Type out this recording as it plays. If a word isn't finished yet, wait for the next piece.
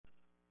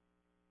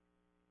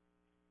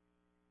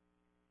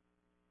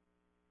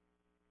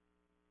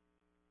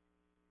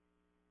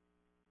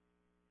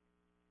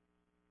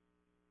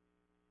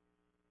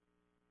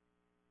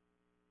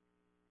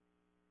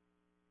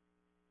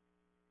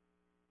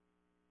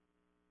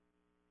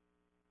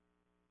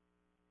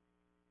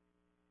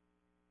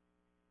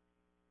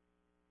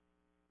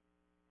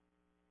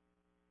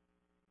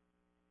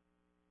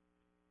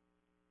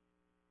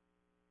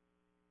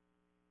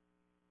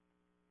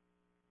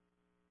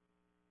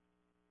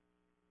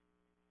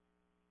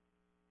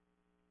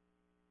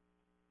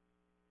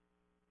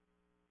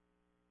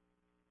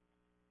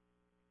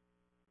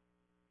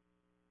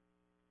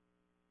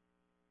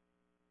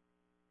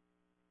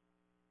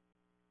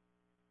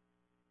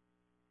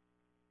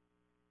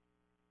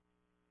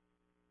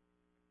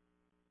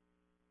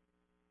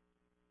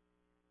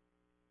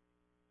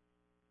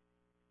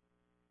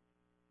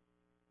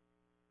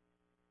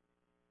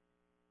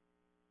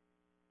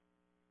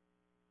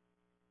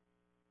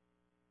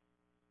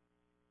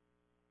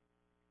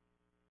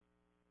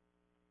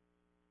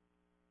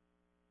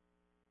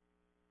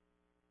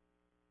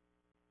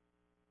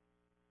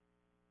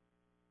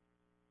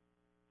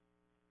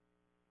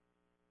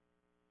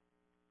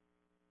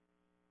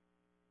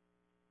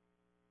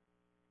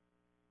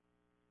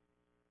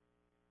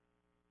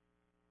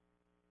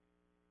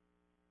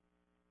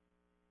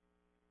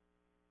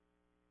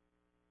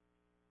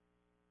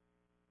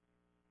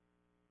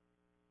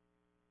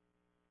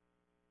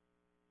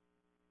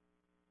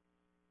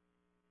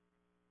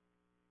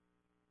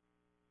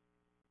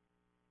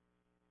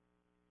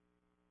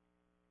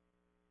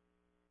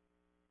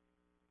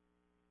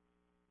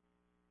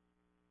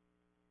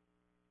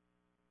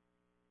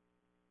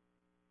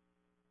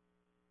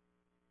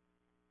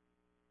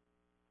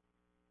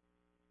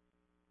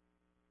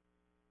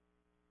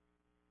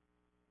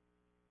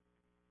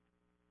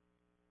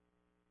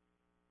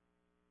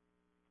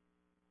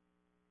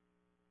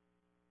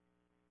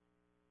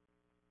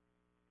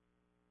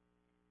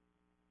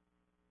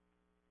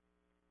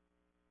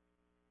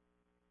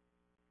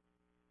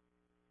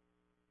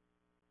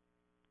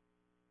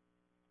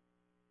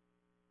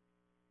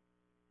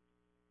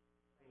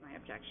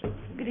objection.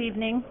 Good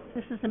evening.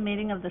 This is a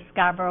meeting of the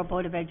Scarborough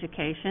Board of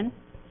Education.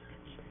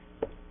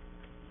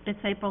 It's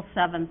April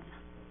 7th,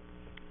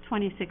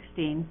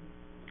 2016.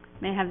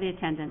 May I have the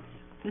attendance?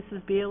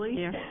 Mrs. Bealey?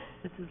 Here.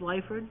 Mrs.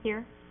 Lyford?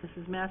 Here.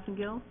 Mrs.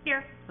 Massengill?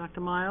 Here.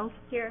 Dr. Miles?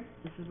 Here.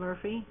 Mrs.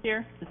 Murphy?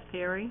 Here. Ms.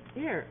 Perry?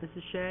 Here.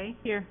 Mrs. Shea?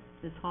 Here.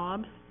 Ms.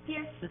 Hobbs?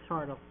 Here. Ms.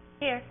 Hartle?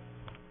 Here.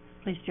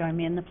 Please join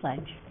me in the pledge.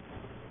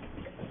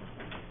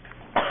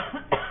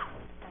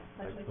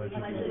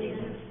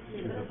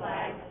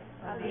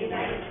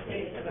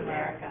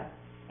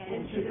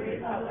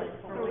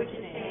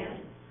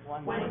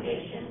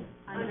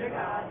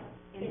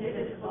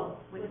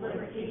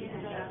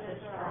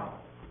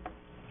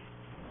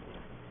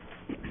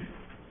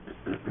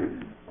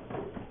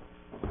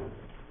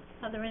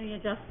 Are there any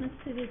adjustments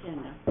to the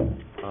agenda?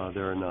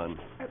 There are none.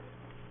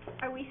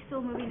 Are we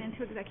still moving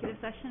into executive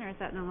session, or is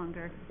that no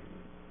longer?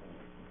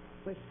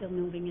 We're still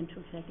moving into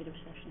executive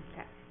session.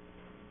 Okay.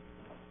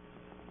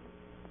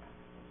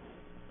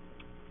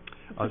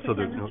 So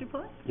there's no. Superintendent's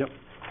report? Yep.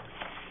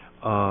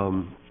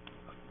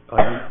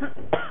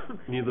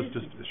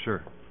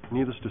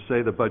 Needless to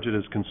say, the budget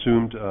has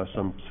consumed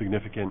some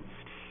significant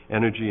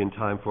energy and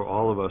time for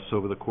all of us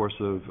over the course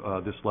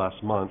of this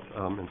last month,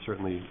 and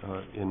certainly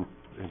in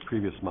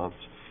previous months.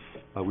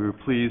 We were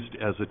pleased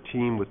as a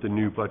team with the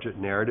new budget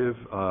narrative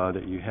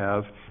that you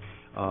have.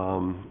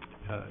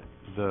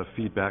 The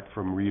feedback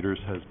from readers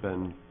has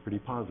been pretty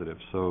positive,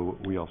 so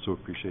we also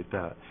appreciate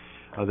that.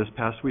 This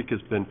past week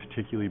has been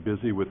particularly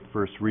busy with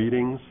first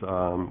readings,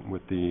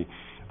 with the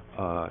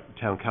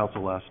town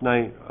council last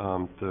night,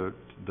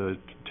 the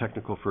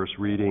technical first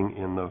reading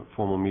in the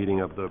formal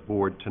meeting of the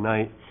board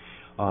tonight,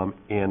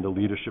 and the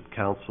leadership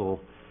council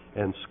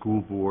and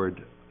school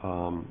board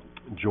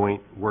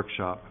joint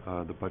workshop,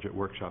 the budget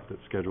workshop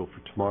that's scheduled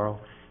for tomorrow.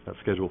 That's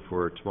scheduled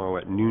for tomorrow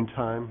at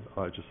noontime.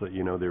 Just so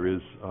you know, there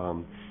is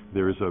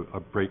a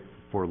break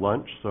for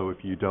lunch. So if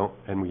you don't,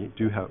 and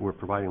we're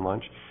providing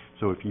lunch.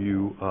 So if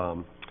you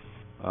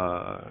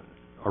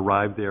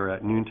arrive there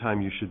at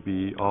noontime, you should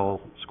be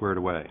all squared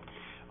away.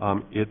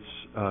 It's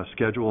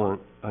scheduled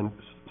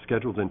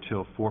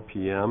until 4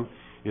 p.m.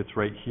 It's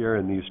right here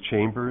in these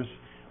chambers.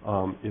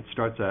 It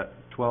starts at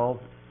 12.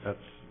 That's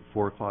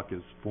 4 o'clock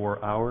is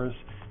 4 hours.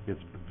 It's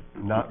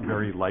not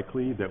very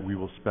likely that we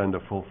will spend a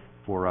full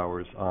 4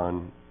 hours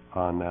on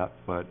that,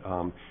 but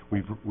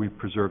we've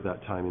preserved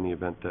that time in the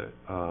event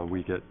that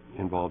we get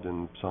involved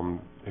in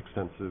some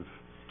extensive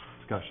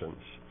discussions.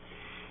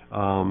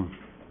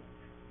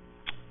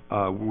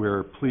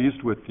 We're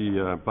pleased with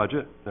the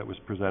budget that was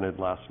presented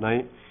last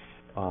night,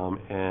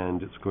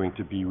 and it's going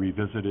to be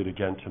revisited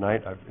again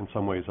tonight. In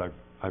some ways,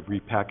 I've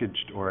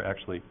repackaged, or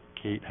actually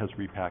Kate has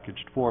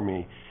repackaged for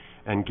me,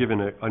 and given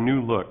a new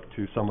look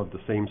to some of the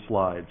same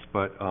slides,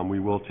 but we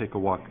will take a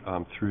walk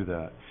through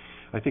that.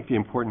 I think the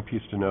important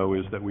piece to know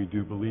is that we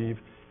do believe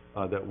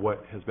that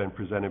what has been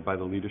presented by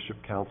the Leadership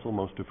Council,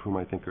 most of whom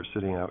I think are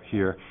sitting out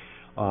here,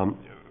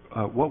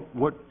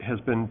 what has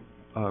been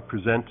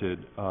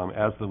presented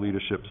as the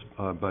leadership's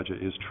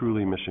budget is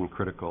truly mission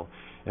critical,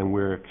 and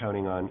we're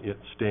counting on it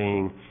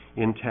staying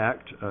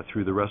intact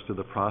through the rest of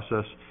the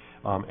process,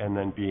 and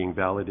then being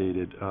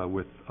validated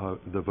with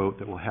the vote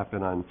that will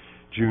happen on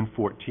June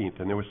 14th.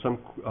 And there was some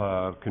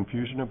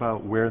confusion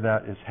about where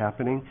that is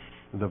happening.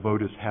 The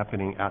vote is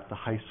happening at the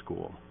high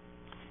school.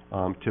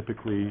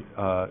 Typically,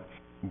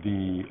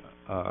 the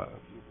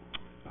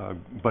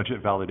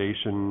budget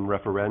validation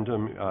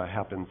referendum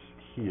happens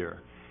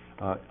here.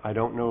 I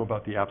don't know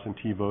about the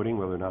absentee voting,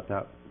 whether or not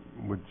that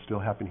would still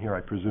happen here.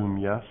 I presume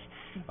yes.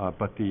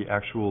 But the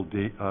actual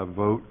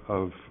vote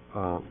of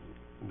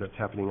that's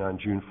happening on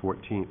June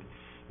 14th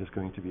is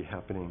going to be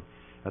happening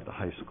at the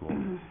high school.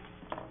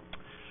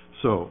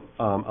 So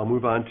I'll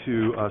move on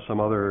to some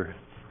other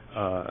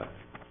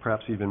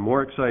perhaps even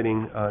more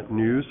exciting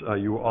news.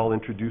 You were all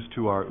introduced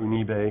to our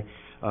Unibe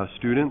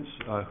students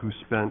who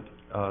spent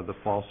the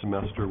fall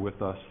semester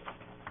with us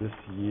this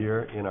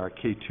year in our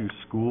K-2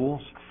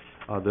 schools.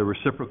 The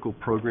reciprocal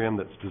program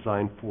that's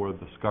designed for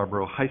the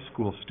Scarborough High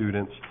School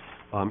students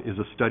is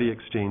a study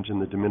exchange in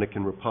the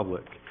Dominican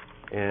Republic,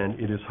 and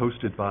it is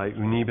hosted by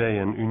Unibe,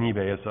 and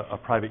Unibe is a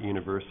private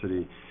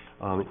university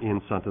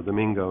in Santo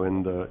Domingo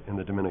in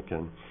the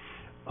Dominican.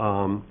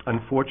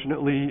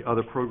 Unfortunately,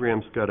 other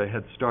programs got a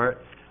head start,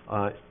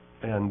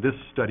 and this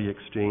study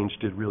exchange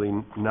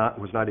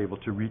was not able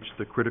to reach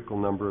the critical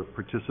number of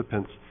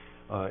participants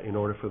in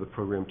order for the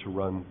program to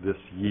run this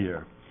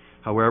year.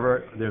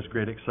 However, there's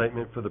great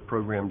excitement for the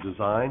program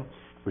design,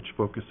 which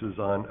focuses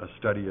on a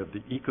study of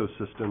the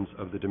ecosystems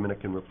of the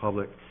Dominican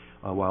Republic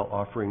while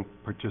offering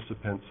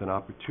participants an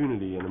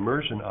opportunity, an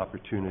immersion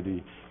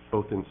opportunity,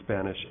 both in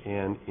Spanish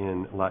and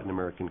in Latin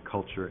American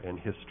culture and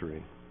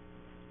history.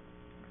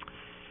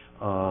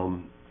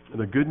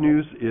 The good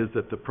news is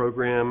that the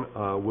program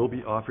will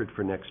be offered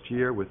for next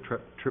year with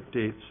trip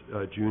dates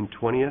June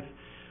 20th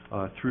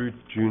through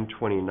June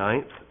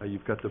 29th.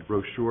 You've got the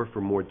brochure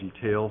for more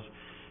details,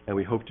 and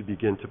we hope to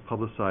begin to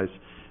publicize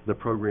the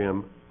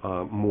program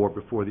more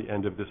before the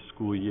end of this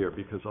school year,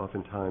 because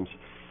oftentimes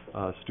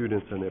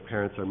students and their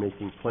parents are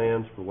making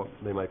plans for what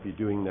they might be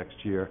doing next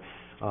year.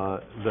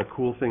 The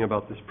cool thing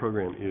about this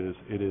program is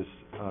it is,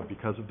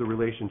 because of the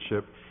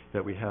relationship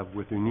that we have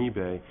with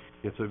UNIBE,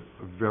 it's a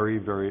very,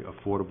 very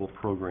affordable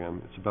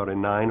program. It's about a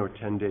 9 or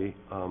 10 day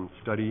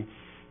study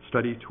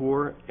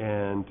tour,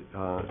 and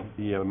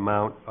the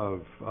amount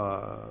of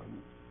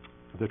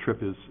the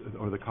trip is,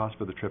 or the cost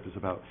for the trip is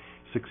about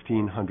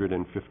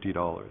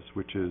 $1,650,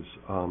 which is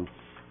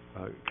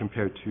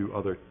compared to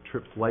other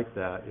trips like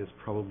that is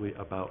probably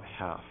about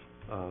half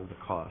the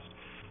cost.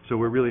 So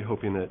we're really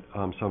hoping that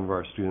some of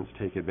our students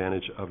take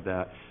advantage of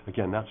that.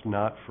 Again, that's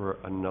not for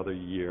another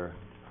year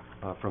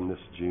from this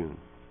June.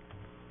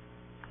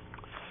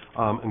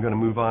 I'm going to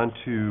move on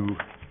to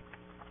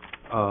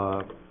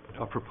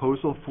a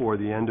proposal for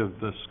the end of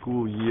the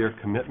school year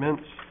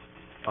commitments.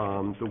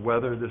 The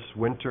weather this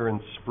winter and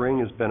spring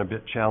has been a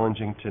bit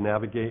challenging to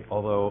navigate,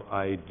 although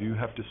I do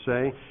have to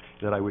say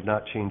that I would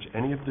not change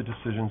any of the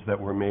decisions that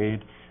were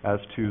made as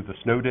to the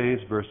snow days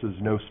versus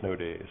no snow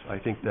days. I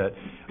think that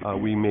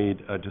we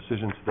made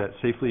decisions that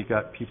safely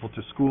got people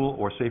to school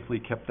or safely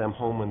kept them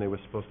home when they were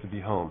supposed to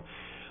be home.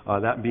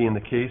 That being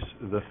the case,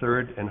 the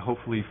third and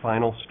hopefully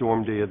final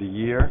storm day of the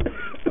year,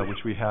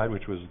 which we had,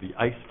 which was the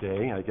ice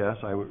day, I guess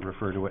I would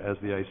refer to it as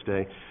the ice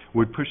day,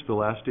 would push the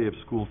last day of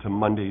school to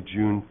Monday,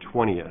 June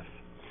 20th.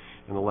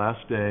 And the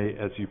last day,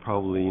 as you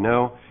probably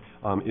know,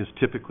 is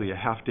typically a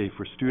half day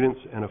for students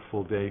and a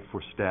full day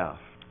for staff.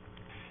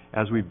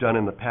 As we've done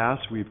in the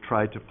past, we've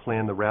tried to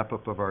plan the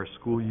wrap-up of our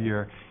school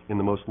year in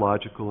the most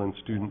logical and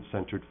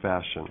student-centered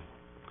fashion.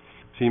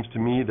 It seems to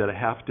me that a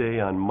half day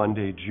on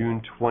Monday,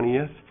 June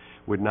 20th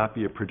would not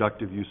be a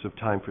productive use of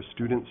time for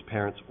students,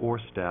 parents, or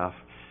staff,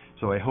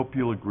 so I hope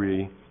you'll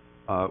agree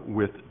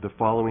with the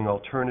following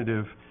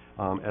alternative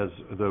as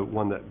the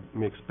one that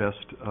makes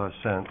best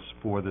sense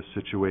for this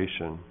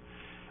situation.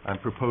 I'm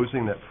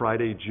proposing that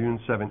Friday, June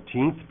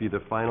 17th be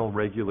the final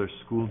regular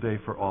school day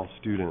for all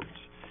students.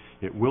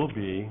 It will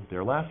be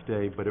their last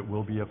day, but it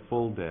will be a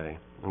full day,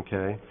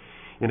 okay?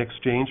 In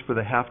exchange for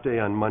the half day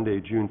on Monday,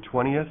 June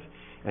 20th,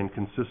 and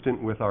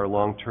consistent with our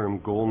long-term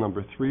goal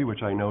number 3,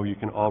 which I know you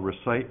can all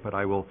recite, but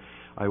I will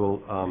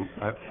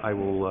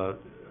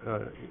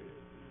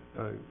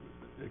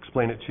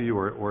explain it to you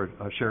or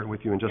share it with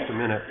you in just a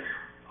minute.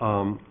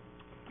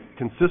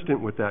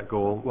 Consistent with that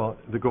goal, well,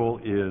 the goal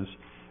is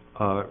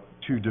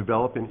to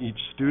develop in each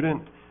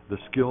student the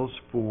skills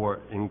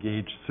for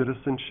engaged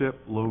citizenship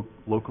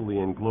locally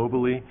and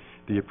globally,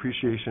 the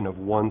appreciation of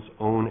one's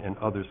own and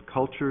others'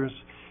 cultures,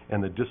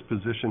 and the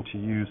disposition to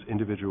use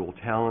individual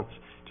talents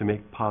to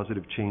make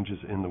positive changes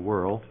in the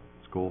world.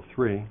 It's goal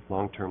 3,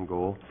 long-term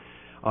goal.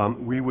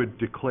 We would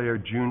declare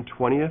June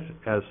 20th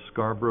as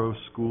Scarborough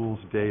Schools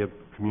Day of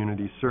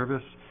Community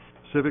Service,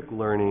 Civic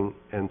Learning,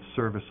 and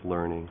Service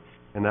Learning,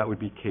 and that would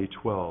be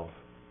K-12.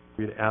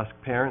 We'd ask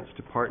parents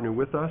to partner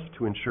with us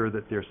to ensure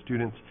that their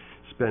students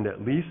spend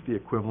at least the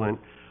equivalent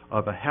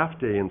of a half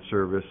day in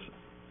service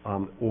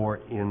or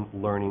in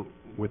learning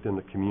within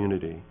the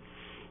community.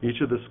 Each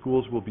of the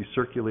schools will be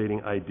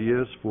circulating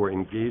ideas for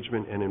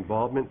engagement and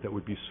involvement that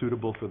would be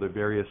suitable for the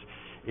various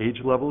age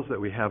levels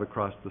that we have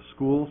across the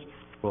schools.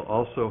 We'll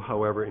also,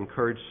 however,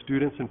 encourage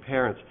students and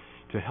parents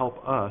to help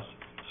us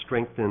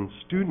strengthen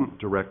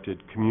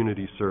student-directed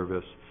community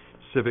service,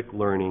 civic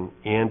learning,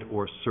 and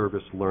or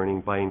service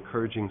learning by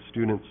encouraging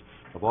students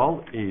of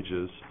all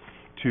ages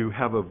to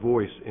have a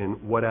voice in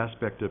what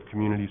aspect of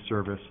community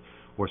service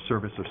or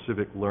service or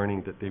civic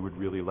learning that they would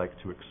really like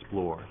to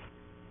explore.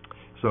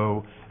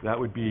 So that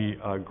would be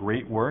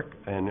great work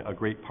and a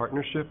great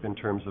partnership in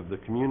terms of the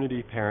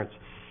community, parents,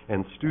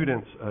 and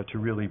students to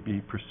really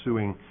be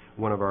pursuing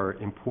one of our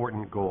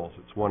important goals.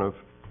 It's one of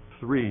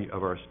 3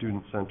 of our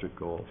student-centered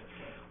goals.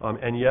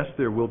 And yes,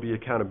 there will be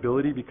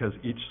accountability because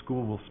each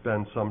school will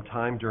spend some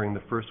time during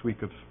the first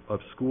week of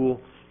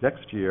school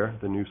next year,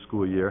 the new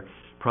school year,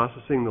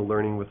 processing the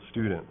learning with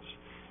students.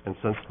 And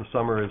since the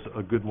summer is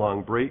a good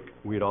long break,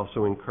 we'd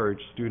also encourage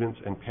students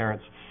and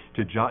parents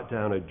to jot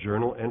down a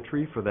journal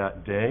entry for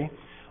that day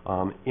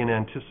in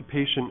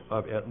anticipation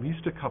of at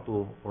least a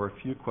couple or a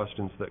few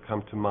questions that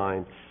come to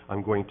mind.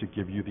 I'm going to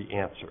give you the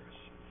answers.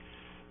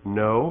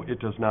 No, it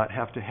does not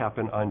have to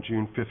happen on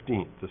June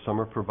 15th. The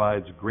summer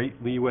provides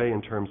great leeway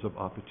in terms of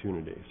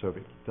opportunity. So if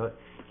it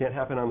can't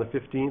happen on the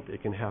 15th,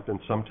 it can happen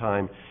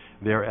sometime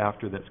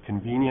thereafter that's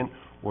convenient,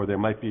 or there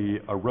might be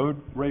a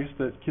road race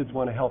that kids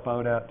want to help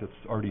out at that's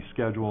already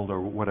scheduled or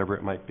whatever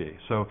it might be.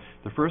 So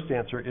the first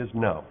answer is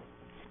no.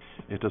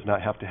 It does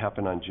not have to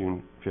happen on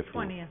June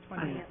 15th.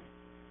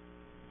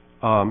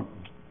 20th.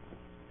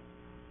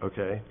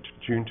 Okay,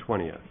 June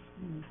 20th.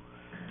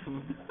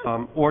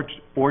 Or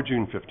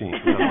June 15th.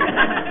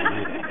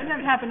 It doesn't have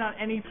to happen on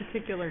any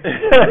particular day.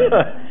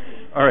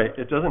 All right,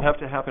 it doesn't have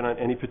to happen on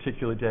any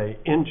particular day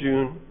in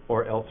June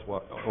or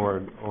elsewhere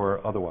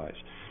or otherwise.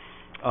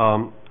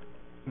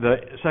 The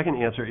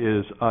second answer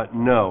is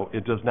no,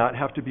 it does not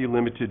have to be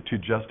limited to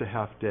just a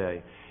half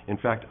day. In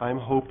fact, I'm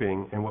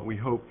hoping, and what we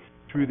hope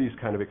through these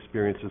kind of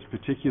experiences,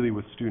 particularly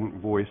with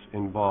student voice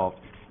involved,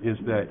 is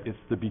that it's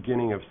the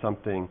beginning of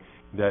something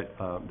that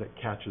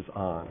catches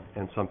on,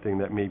 and something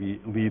that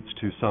maybe leads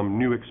to some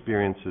new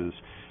experiences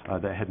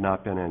that had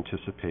not been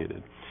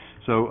anticipated.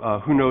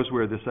 So who knows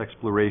where this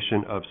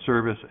exploration of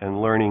service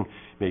and learning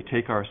may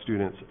take our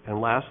students.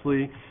 And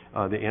lastly,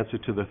 the answer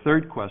to the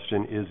third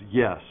question is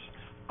yes,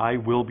 I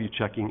will be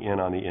checking in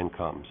on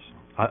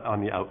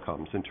the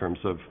outcomes in terms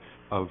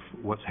of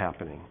what's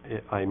happening.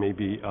 I may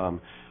be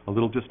a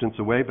little distance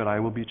away, but I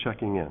will be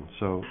checking in.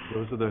 So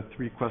those are the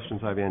three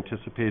questions I've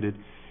anticipated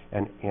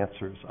and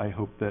answers. I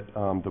hope that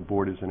the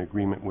board is in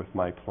agreement with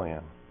my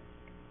plan.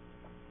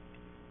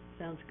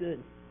 Sounds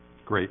good.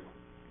 Great.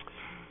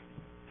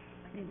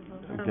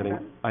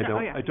 I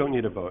don't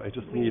need a vote. I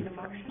just need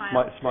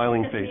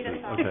smiling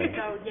faces. Okay.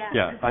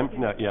 Yeah.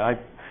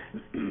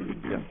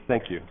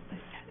 Thank you.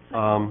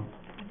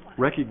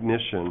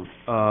 Recognition.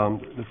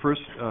 The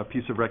first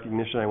piece of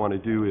recognition I want to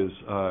do is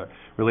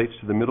relates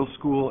to the middle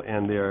school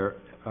and their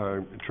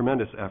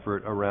tremendous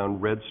effort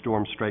around Red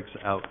Storm Strikes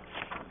Out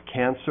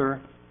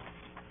Cancer,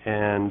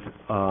 and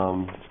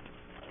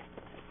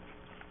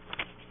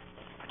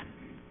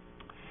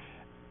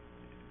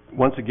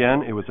once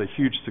again, it was a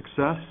huge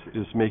success. It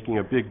is making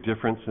a big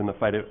difference in the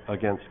fight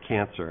against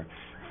cancer.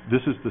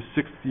 This is the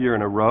 6th year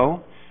in a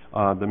row.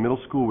 The middle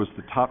school was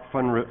the top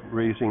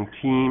fundraising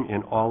team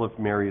in all of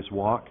Mary's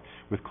Walk,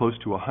 with close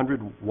to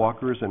 100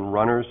 walkers and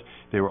runners.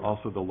 They were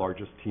also the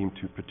largest team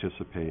to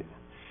participate.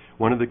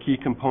 One of the key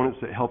components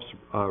that helps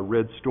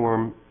Red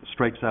Storm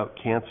Strikes Out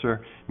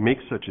Cancer make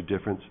such a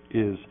difference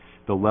is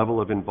the level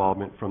of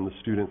involvement from the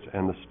students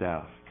and the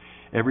staff.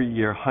 Every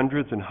year,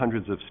 hundreds and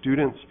hundreds of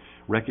students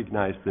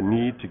recognize the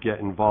need to get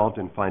involved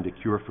and find a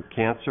cure for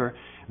cancer.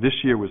 This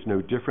year was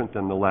no different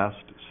than the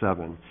last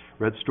 7.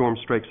 Red Storm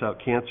Strikes Out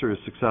Cancer is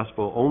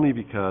successful only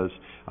because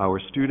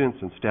our students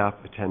and staff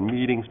attend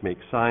meetings, make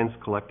signs,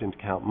 collect and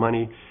count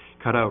money,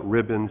 cut out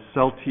ribbons,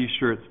 sell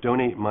T-shirts,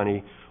 donate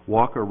money,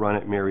 walk or run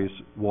at Mary's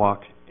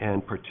Walk,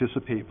 and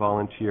participate,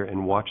 volunteer,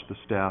 and watch the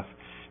staff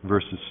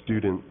versus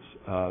students,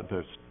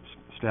 the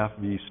staff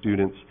v.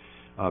 students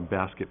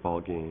basketball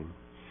game.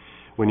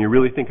 When you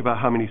really think about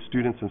how many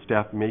students and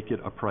staff make it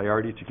a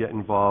priority to get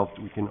involved,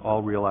 we can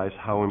all realize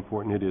how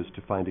important it is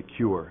to find a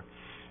cure.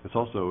 It's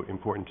also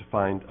important to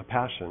find a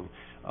passion,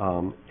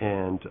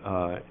 and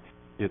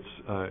it's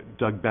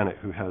Doug Bennett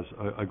who has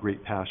a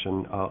great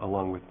passion,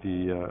 along with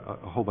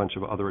a whole bunch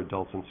of other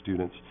adults and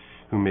students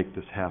who make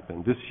this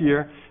happen. This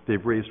year,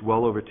 they've raised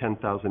well over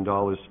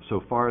 $10,000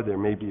 so far. There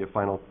may be a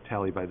final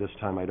tally by this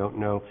time, I don't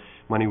know.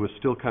 Money was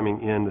still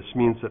coming in. This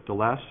means that the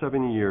last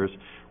 7 years,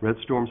 Red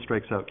Storm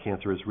Strikes Out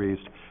Cancer has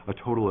raised a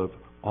total of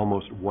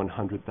almost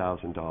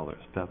 $100,000.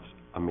 That's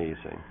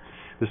amazing.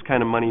 This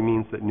kind of money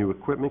means that new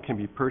equipment can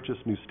be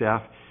purchased, new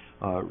staff,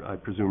 I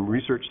presume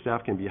research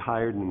staff can be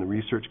hired, and the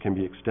research can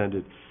be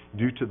extended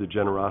due to the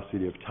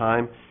generosity of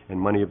time and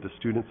money of the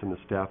students and the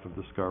staff of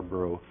the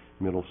Scarborough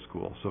Middle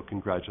School. So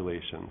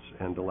congratulations.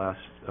 And the last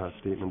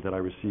statement that I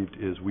received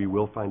is, we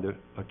will find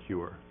a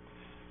cure.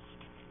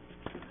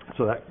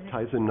 So that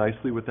ties in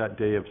nicely with that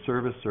day of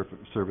service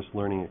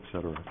learning,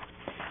 etc.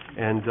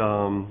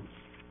 And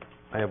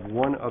I have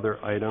one other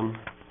item.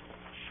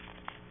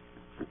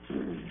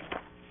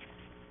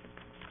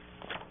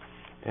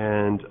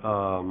 And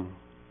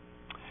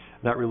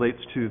that relates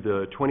to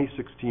the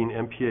 2016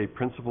 MPA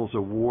Principals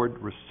Award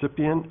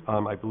recipient.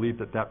 I believe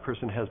that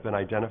person has been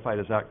identified.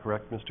 Is that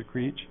correct, Mr.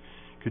 Creech?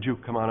 Could you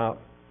come on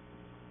up?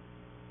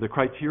 The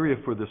criteria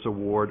for this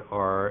award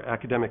are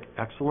academic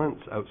excellence,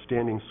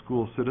 outstanding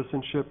school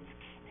citizenship,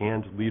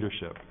 and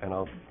leadership. And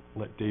I'll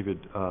let David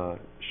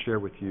share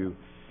with you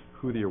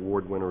who the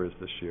award winner is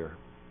this year.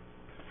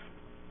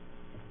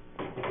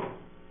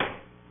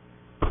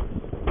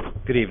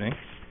 Good evening.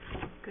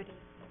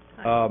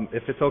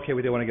 If it's okay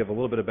with you, I want to give a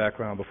little bit of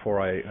background before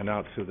I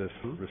announce who this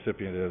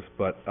recipient is.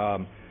 But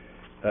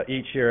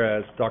each year,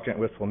 as Dr.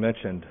 Entwistle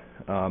mentioned,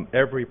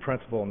 every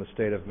principal in the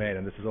state of Maine,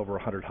 and this is over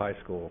 100 high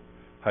schools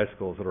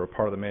that are a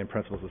part of the Maine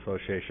Principals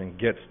Association,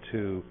 gets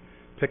to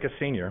pick a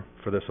senior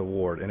for this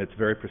award. And it's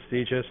very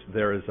prestigious.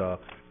 There is a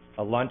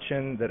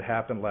luncheon that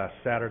happened last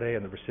Saturday,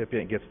 and the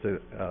recipient gets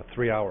a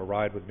 3-hour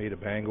ride with me to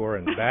Bangor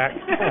and back,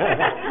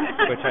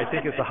 which I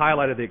think is the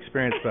highlight of the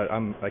experience, but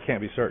I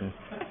can't be certain.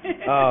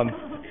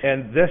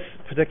 And this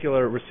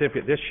particular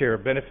recipient this year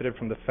benefited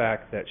from the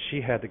fact that she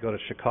had to go to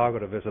Chicago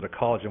to visit a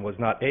college and was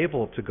not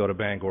able to go to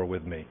Bangor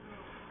with me.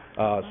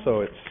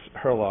 So it's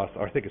her loss,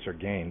 or I think it's her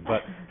gain.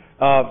 But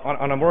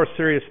on a more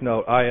serious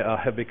note, I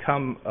have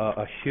become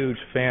a huge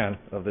fan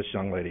of this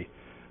young lady.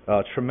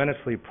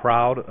 Tremendously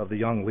proud of the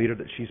young leader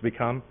that she's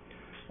become.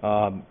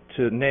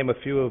 To name a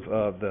few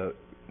of the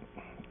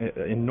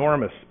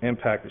enormous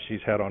impact that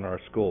she's had on our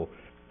school.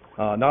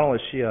 Not only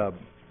is she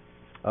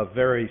a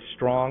very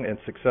strong and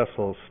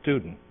successful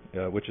student,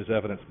 which is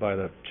evidenced by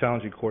the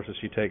challenging courses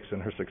she takes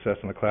and her success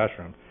in the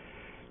classroom,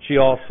 she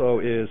also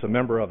is a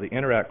member of the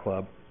Interact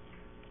Club,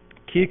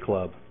 Key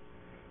Club,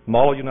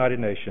 Model United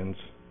Nations,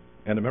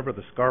 and a member of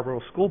the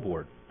Scarborough School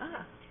Board.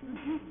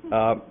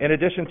 In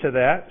addition to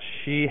that,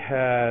 she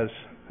has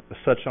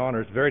such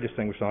honors, very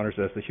distinguished honors,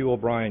 as the Hugh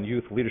O'Brien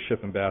Youth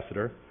Leadership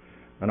Ambassador,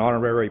 an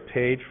honorary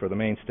page for the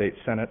Maine State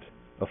Senate,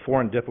 a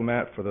foreign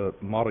diplomat for the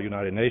Model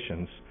United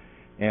Nations,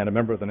 and a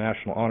member of the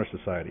National Honor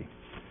Society.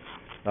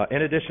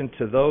 In addition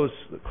to those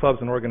clubs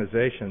and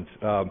organizations,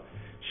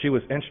 she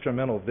was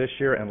instrumental this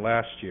year and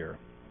last year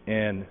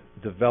in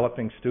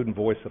developing student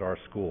voice at our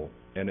school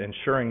and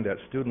ensuring that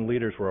student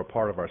leaders were a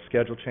part of our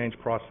schedule change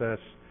process,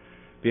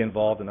 be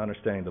involved in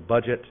understanding the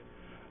budget.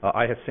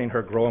 I have seen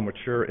her grow and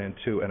mature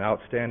into an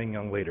outstanding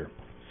young leader.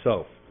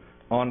 So,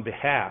 on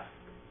behalf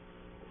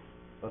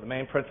of the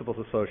Maine Principals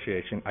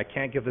Association, I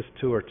can't give this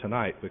to her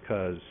tonight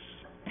because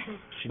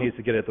she needs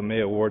to get it at the May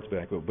Awards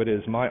banquet, but it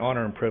is my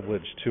honor and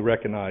privilege to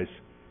recognize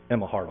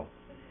Emma Hartle.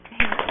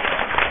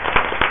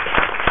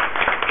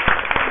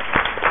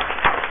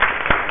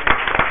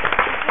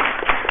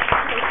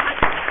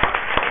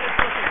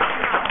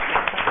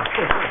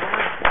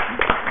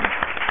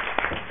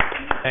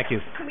 Thank you.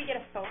 Can we get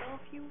a photo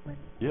if you would?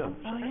 Yeah.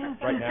 Oh, yeah.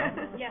 Right now?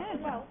 Yes,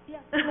 well, yeah,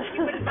 if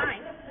you wouldn't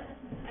mind.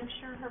 I'm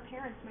sure her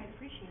parents might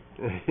appreciate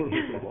that.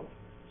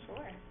 Sure.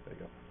 There you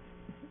go.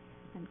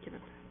 And give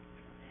it.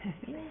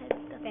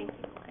 Thank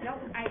you. No,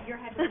 your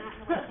head was not in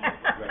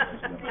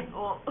the right hand.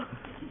 Oh,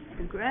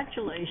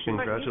 congratulations.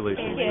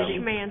 Congratulations. Yes,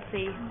 Emma.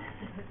 Mancy.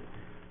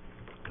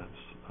 That's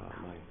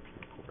my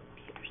report.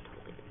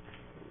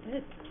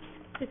 Good.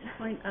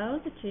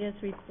 6.0, the chair's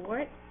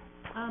report.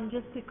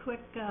 Just a quick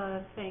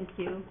thank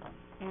you,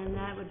 and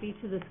that would be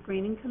to the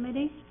screening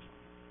committee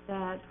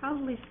that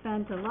probably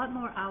spent a lot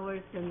more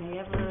hours than they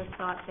ever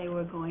thought they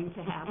were going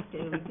to have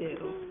to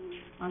do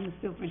on the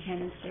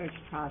superintendent search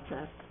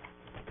process.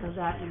 So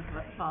that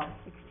involved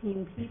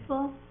 16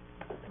 people,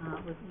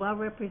 was well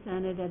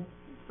represented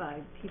by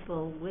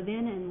people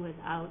within and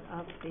without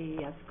of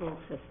the school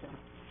system,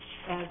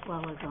 as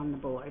well as on the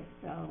board.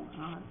 So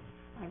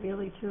I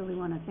really, truly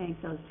want to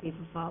thank those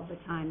people for all the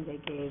time they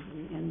gave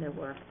in their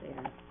work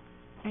there.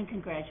 And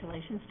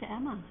congratulations to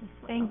Emma as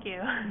well. Thank you.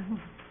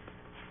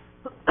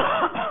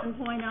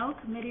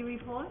 7.0, committee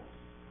reports.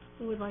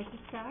 Who would like to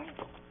start?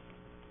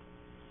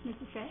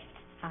 Mrs. Shea?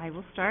 I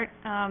will start.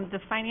 The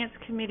Finance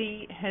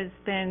Committee has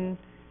been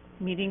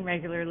meeting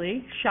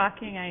regularly.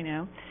 Shocking, I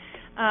know.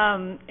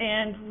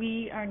 And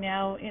we are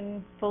now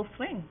in full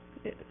swing.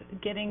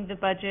 Getting the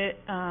budget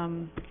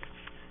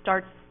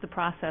starts the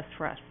process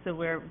for us. So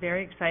we're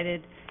very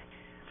excited.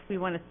 We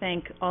want to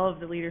thank all of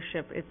the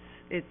leadership.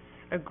 It's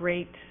a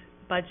great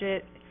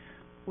budget.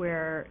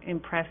 We're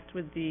impressed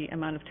with the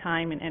amount of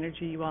time and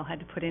energy you all had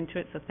to put into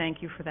it, so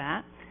thank you for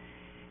that.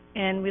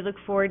 And we look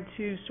forward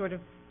to sort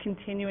of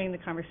continuing the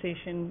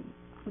conversation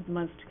with the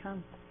months to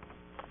come.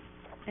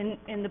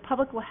 And the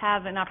public will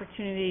have an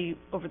opportunity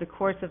over the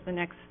course of the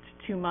next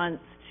 2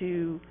 months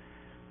to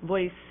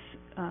voice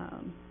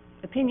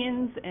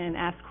opinions and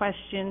ask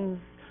questions.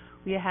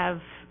 We have,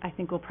 I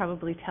think we'll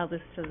probably tell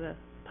this to the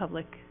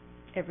public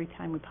every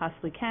time we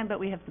possibly can, but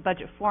we have the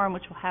budget forum,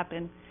 which will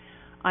happen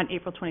on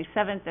April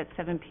 27th at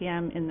 7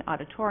 p.m. in the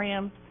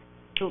auditorium.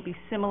 It will be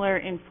similar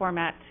in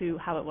format to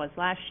how it was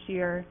last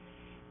year.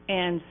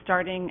 And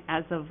starting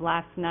as of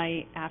last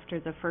night, after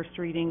the first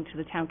reading to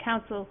the town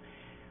council,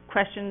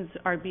 questions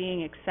are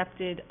being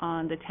accepted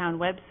on the town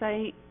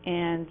website,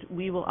 and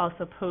we will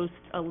also post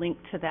a link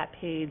to that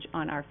page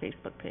on our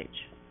Facebook page.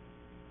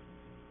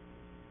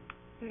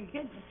 Very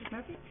good. Mrs.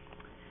 Murphy?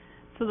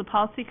 So the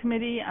policy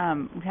committee,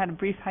 we had a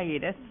brief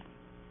hiatus.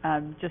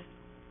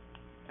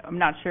 I'm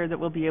not sure that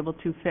we'll be able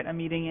to fit a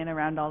meeting in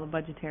around all the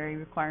budgetary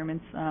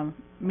requirements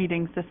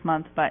meetings this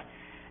month, but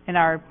in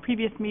our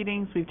previous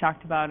meetings, we've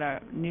talked about a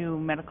new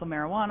medical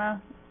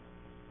marijuana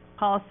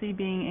policy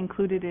being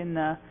included in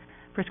the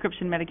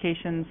prescription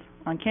medications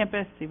on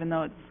campus, even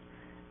though it's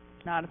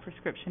not a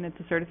prescription, it's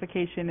a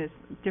certification. There's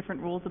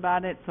different rules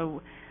about it,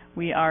 so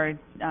we are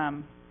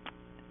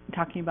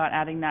talking about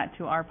adding that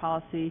to our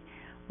policy.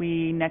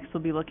 We next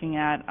will be looking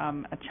at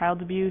a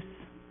child abuse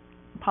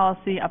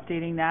policy,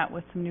 updating that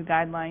with some new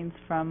guidelines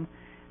from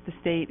the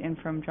state and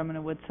from Drummond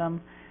and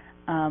Woodsum.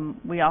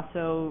 We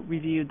also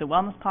reviewed the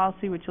wellness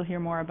policy, which you'll hear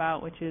more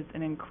about, which is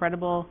an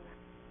incredible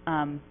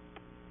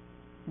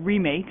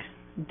remake,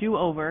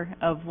 do-over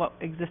of what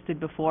existed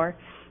before.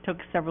 Took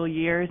several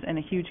years and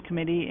a huge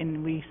committee,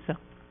 and we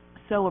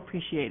so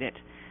appreciate it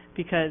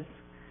because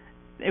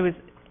it was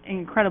an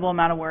incredible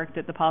amount of work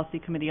that the policy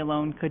committee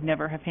alone could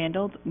never have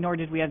handled, nor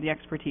did we have the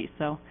expertise.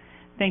 So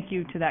thank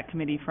you to that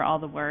committee for all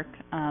the work.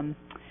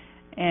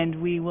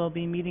 And we will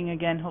be meeting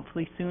again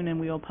hopefully soon, and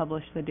we will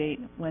publish the date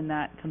when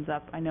that comes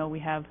up. I know we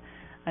have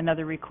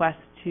another request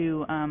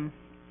to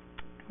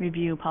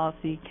review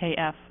policy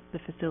KF, the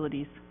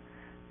facilities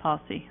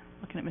policy,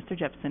 looking at Mr.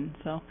 Jepson.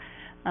 So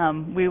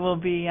we will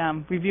be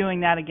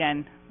reviewing that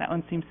again. That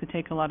one seems to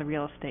take a lot of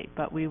real estate,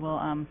 but we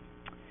will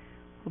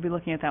we'll be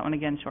looking at that one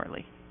again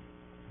shortly.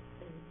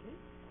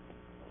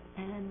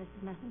 And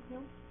Mrs.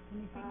 Messenfield?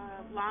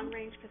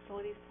 Long-range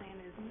facilities plan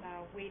is,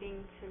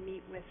 waiting to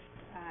meet with,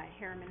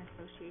 Harriman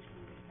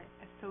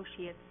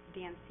Associates,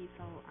 Dan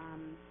Cecil,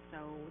 so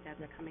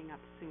that's coming up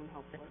soon,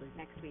 hopefully,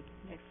 next week,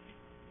 if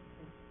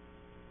the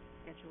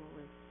schedule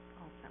is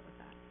all set with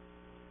that.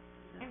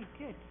 Very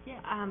good,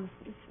 yeah.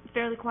 It's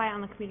fairly quiet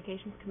on the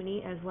communications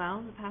committee as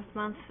well the past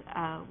month.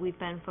 We've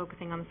been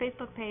focusing on the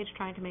Facebook page,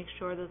 trying to make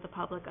sure that the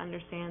public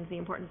understands the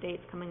important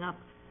dates coming up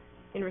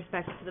in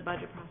respect to the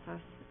budget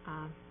process,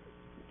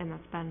 and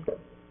that's been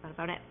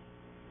about it.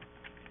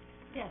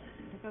 Yes,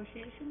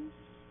 negotiations?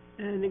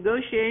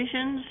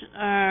 Negotiations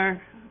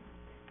are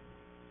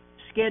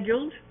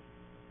scheduled.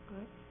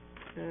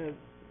 Good.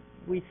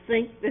 We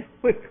think that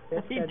we're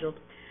going to...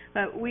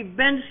 we've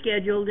been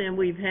scheduled and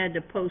we've had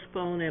to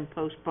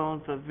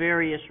postpone for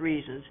various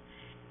reasons.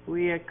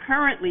 We are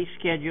currently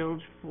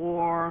scheduled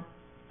for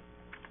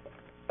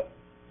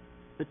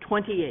the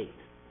 28th.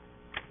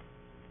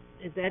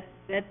 Is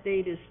that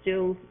date is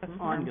still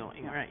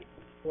ongoing, right?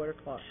 4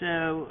 o'clock.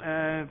 So,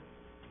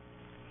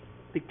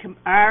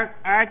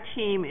 our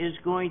team is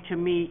going to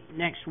meet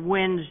next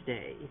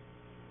Wednesday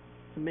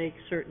to make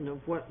certain of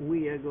what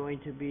we are going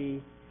to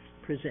be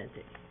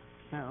presenting.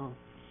 So,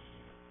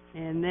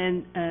 and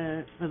then,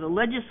 for the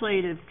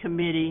legislative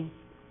committee,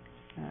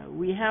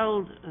 we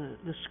held,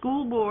 the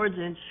school boards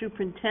and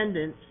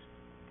superintendents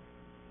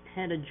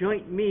had a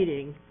joint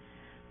meeting,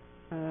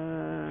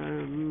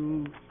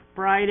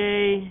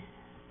 Friday,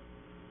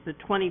 the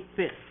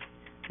 25th.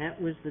 That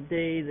was the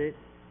day that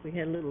we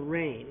had a little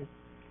rain.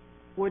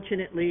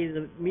 Fortunately,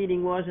 the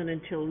meeting wasn't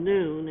until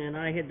noon, and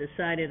I had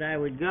decided I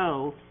would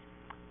go,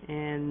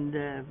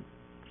 and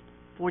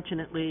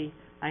fortunately,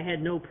 I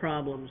had no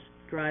problems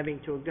driving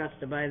to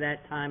Augusta. By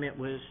that time, it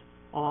was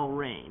all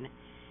rain.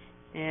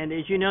 And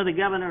as you know, the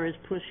governor is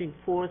pushing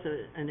forth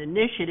an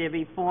initiative.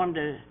 He formed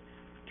a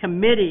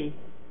committee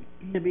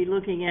to be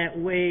looking at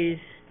ways,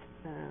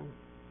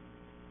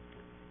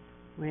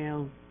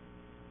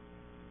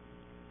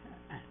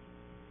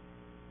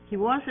 he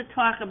wants to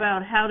talk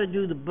about how to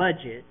do the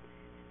budget,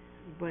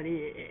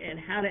 and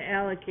how to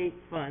allocate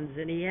funds,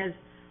 and he has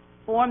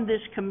formed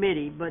this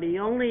committee, but he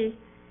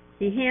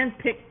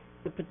handpicked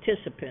the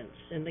participants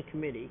in the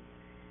committee.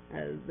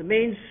 The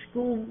Maine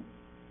School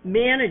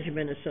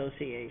Management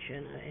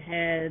Association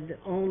had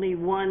only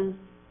one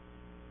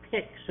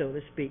pick, so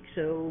to speak,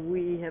 so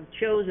we have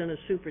chosen a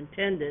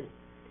superintendent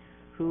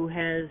who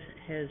has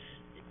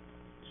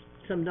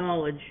some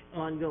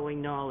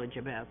ongoing knowledge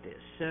about this.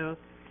 So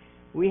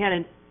we had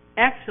an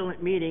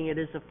excellent meeting. It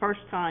is the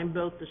first time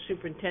both the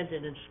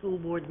superintendent and school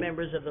board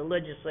members of the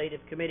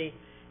legislative committee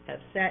have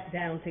sat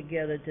down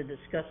together to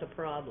discuss a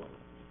problem.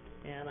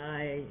 And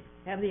I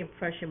have the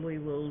impression we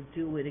will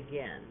do it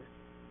again,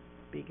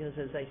 because,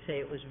 as I say,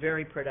 it was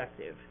very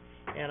productive.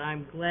 And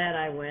I'm glad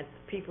I went.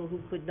 People who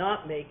could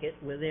not make it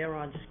were there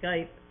on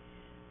Skype.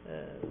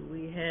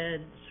 We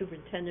had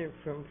superintendent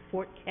from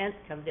Fort Kent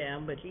come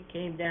down, but he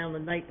came down the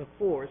night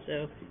before,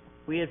 so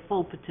we had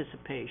full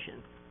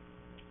participation.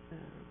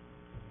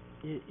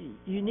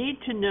 You need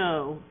to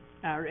know,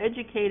 our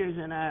educators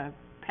and our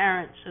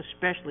parents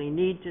especially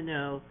need to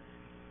know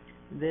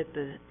that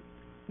the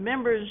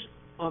members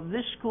of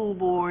this school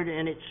board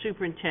and its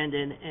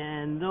superintendent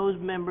and those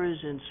members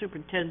and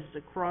superintendents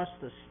across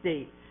the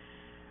state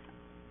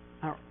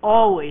are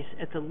always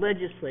at the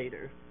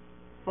legislature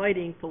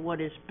fighting for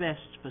what is best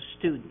for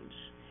students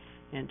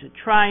and to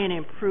try and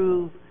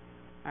improve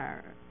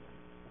our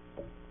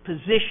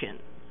position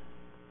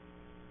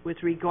with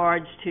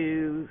regards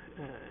to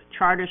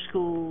charter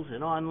schools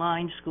and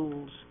online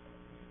schools.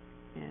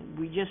 And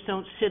we just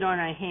don't sit on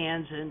our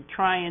hands and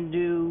try and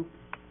do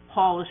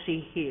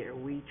policy here.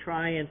 We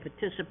try and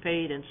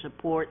participate and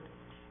support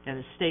at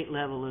a state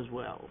level as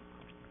well.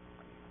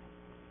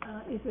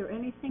 Is there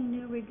anything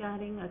new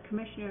regarding a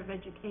commissioner of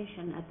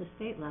education at the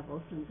state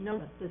level, since No.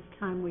 at this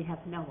time we have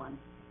no one?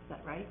 Is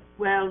that right?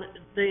 Well,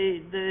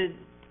 the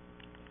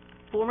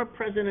former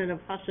president of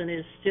Husson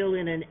is still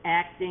in an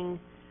acting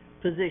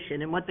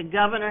position, and what the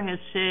governor has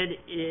said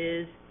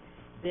is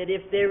that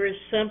if there is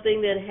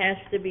something that has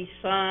to be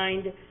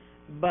signed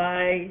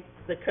by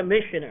the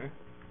commissioner,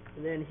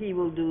 then he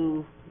will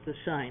do the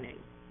signing.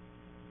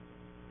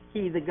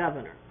 He, the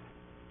governor,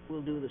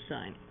 will do the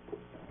signing.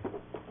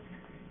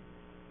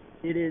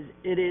 It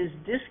is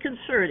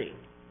disconcerting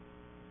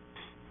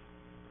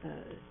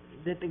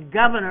that the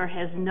governor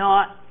has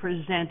not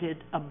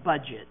presented a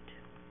budget.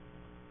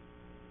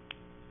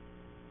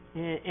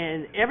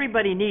 And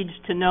everybody needs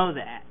to know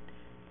that.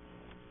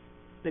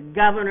 The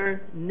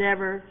governor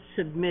never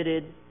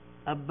submitted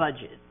a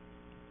budget.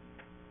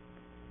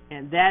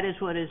 And that is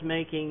what is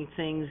making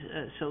things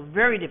so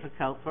very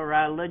difficult for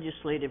our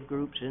legislative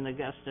groups in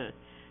Augusta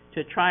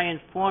to try and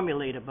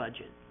formulate a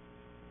budget.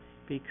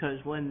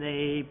 Because when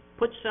they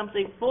put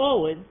something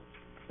forward,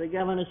 the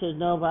governor says,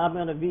 no, I'm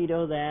going to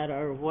veto that,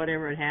 or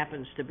whatever it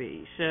happens to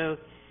be. So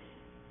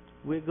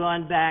we've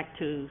gone back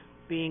to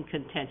being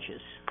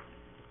contentious.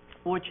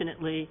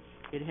 Fortunately,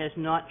 it has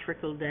not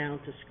trickled down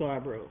to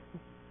Scarborough,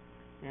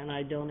 and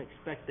I don't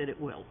expect that it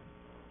will.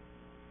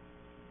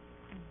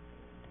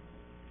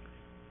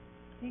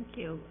 Thank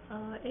you.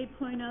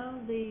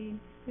 8.0, the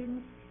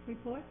students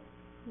report.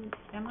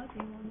 Emma, do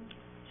you want to?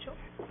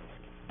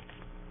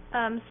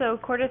 So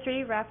quarter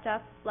 3 wrapped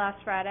up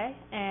last Friday,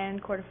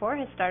 and quarter 4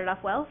 has started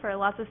off well for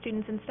lots of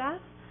students and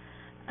staff.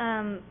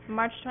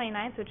 March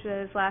 29th, which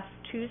was last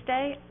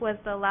Tuesday, was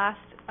the last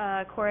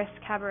chorus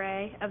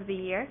cabaret of the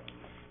year,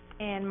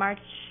 and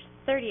March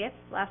 30th,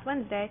 last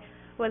Wednesday,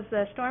 was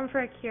the Storm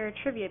for a Cure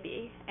Trivia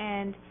Bee,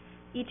 and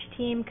each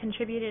team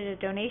contributed a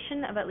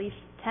donation of at least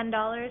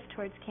 $10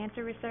 towards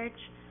cancer research,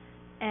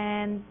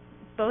 and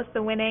both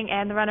the winning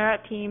and the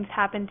runner-up teams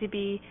happened to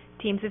be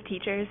teams of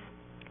teachers.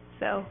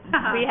 So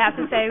we have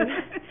to say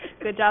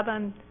good job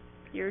on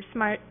your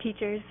smart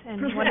teachers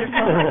and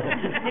wonderful,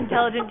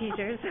 intelligent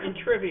teachers. In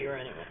trivia,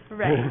 anyway.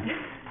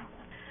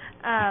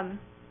 Right.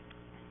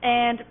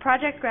 And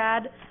Project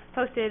Grad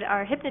hosted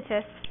our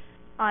hypnotist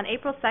on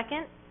April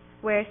 2nd,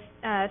 where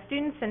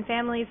students and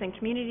families and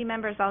community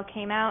members all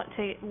came out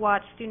to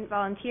watch student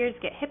volunteers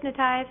get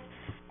hypnotized,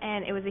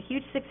 and it was a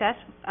huge success.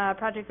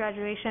 Project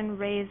Graduation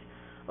raised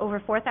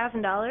over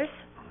 $4,000,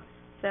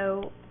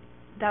 so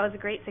that was a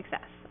great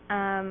success.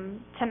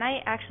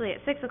 Tonight, actually,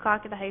 at 6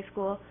 o'clock at the high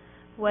school,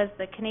 was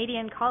the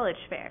Canadian College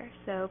Fair.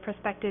 So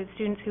prospective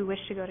students who wish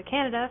to go to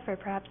Canada for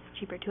perhaps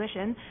cheaper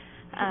tuition,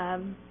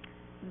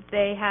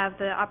 they have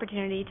the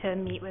opportunity to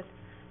meet with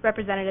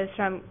representatives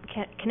from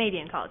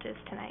Canadian colleges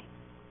tonight.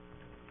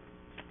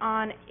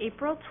 On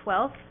April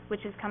 12th,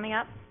 which is coming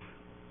up,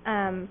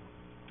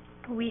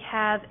 we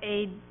have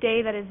a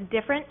day that is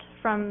different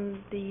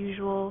from the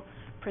usual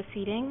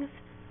proceedings.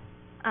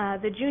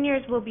 The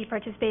juniors will be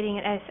participating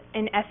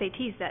in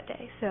SATs that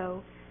day,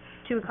 so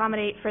to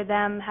accommodate for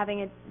them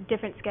having a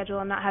different schedule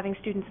and not having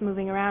students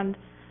moving around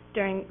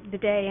during the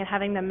day and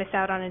having them miss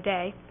out on a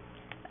day.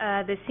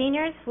 The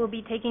seniors will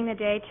be taking the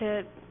day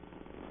to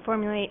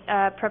formulate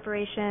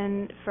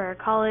preparation for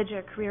college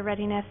or career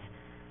readiness.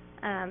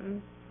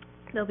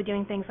 They'll be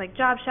doing things like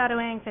job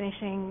shadowing,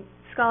 finishing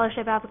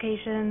scholarship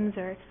applications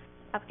or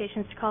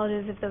applications to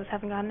colleges if those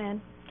haven't gotten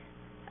in.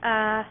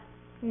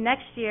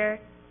 Next year,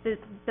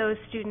 those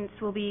students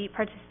will be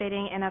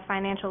participating in a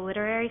financial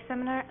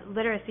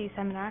literacy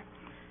seminar.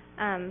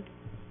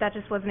 That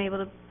just wasn't able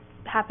to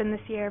happen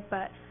this year,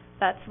 but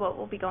that's what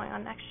will be going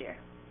on next year.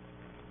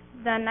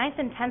 The 9th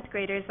and 10th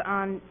graders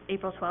on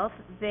April 12th,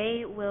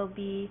 they will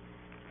be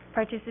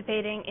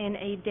participating in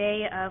a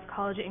day of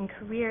college and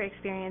career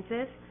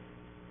experiences.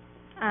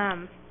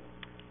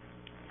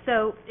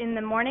 So in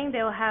the morning,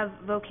 they'll have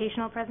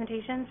vocational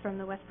presentations from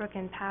the Westbrook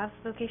and Paths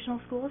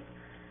vocational schools.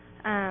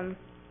 The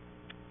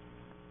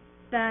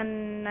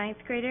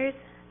 9th graders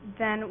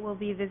then will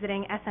be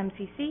visiting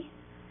SMCC,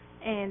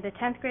 and the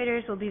 10th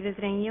graders will be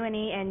visiting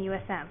UNE and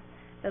USM.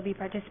 They'll be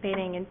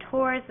participating in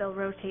tours, they'll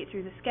rotate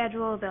through the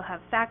schedule, they'll have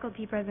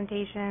faculty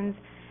presentations,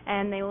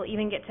 and they will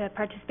even get to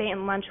participate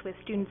in lunch with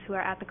students who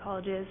are at the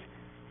colleges,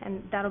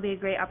 and that'll be a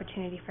great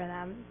opportunity for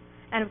them.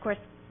 And of course,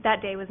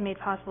 that day was made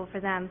possible for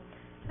them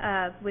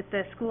with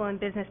the school and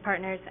business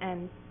partners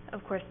and,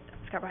 of course,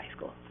 Scarborough High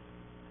School.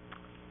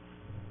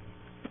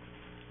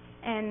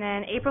 And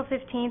then April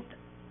 15th,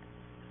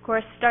 of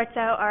course, starts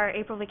out our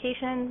April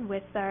vacation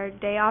with our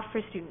day off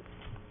for students.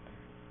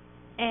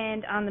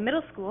 And on the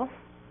middle school,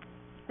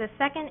 the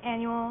second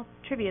annual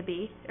Trivia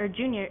Bee, or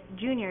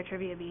junior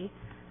Trivia Bee,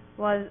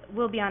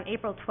 will be on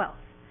April 12th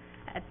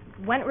at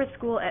Wentworth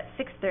School at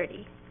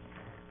 6:30.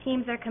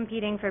 Teams are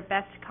competing for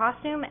best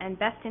costume and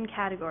best in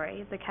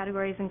category. The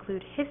categories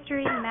include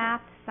history,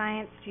 math,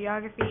 science,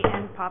 geography,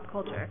 and pop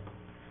culture.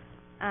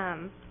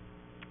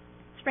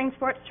 Spring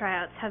sports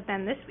tryouts have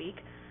been this week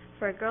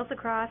for girls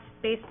lacrosse,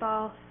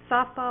 baseball,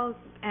 softball,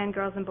 and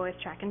girls and boys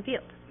track and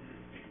field.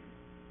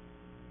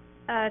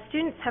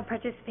 Students have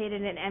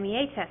participated in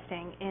MEA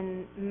testing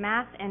in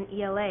math and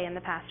ELA in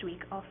the past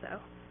week also.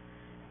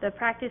 The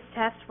practice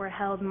tests were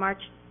held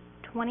March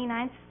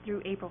 29th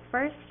through April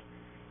 1st,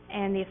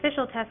 and the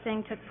official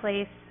testing took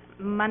place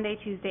Monday,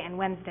 Tuesday, and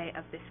Wednesday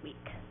of this week.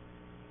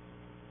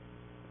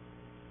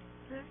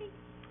 Alright.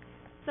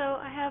 So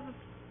I have a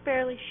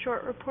fairly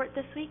short report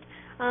this week.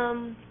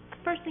 The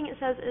first thing it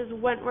says is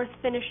Wentworth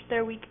finished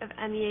their week of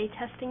MEA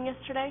testing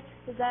yesterday.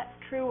 Is that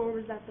true, or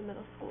was that the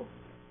middle school?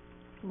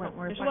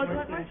 Wentworth. Was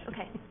Wentworth?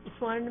 Okay, just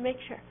wanted to make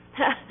sure.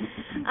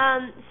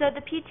 So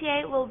the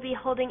PTA will be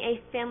holding a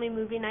family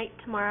movie night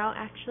tomorrow,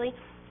 actually,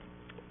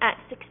 at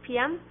 6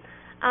 p.m.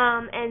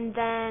 And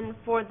then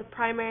for the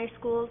primary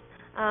schools,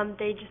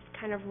 they just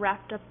kind of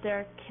wrapped up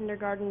their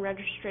kindergarten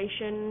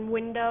registration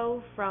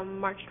window from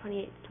March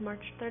 28th to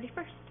March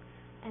 31st.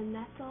 And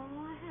that's all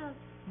I have.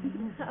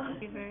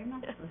 Thank you very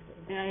much.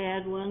 May I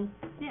add one?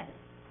 Yes.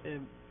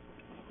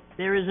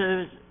 There is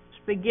a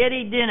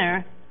spaghetti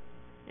dinner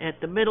at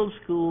the middle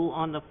school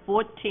on the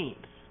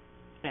 14th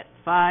at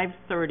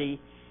 5:30,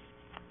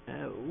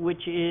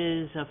 which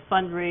is a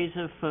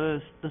fundraiser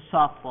for the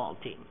softball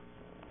team.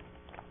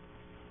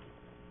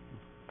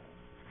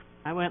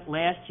 I went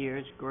last year,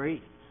 it's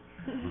great.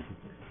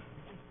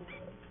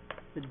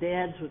 The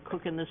dads were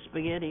cooking the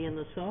spaghetti and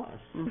the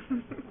sauce.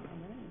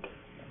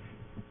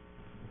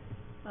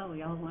 Well,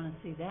 we all want to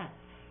see that,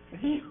 for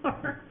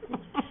sure.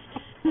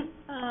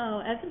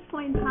 At this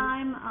point in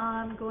time,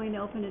 I'm going to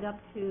open it up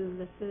to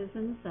the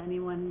citizens,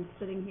 anyone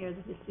sitting here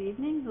this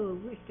evening who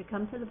wish to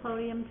come to the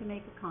podium to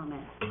make a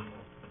comment.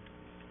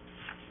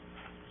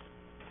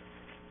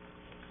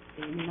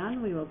 Seeing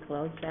none, we will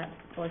close that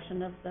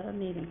portion of the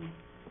meeting.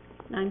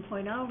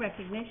 9.0,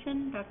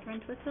 recognition, Dr.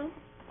 Entwistle?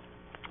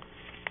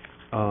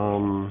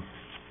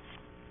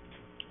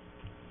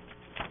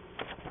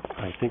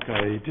 I think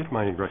I did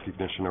my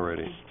recognition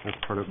already. That's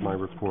part of my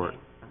report.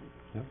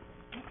 Yep.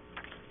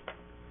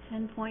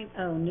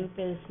 10.0, new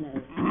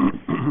business.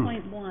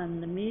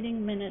 10.1, the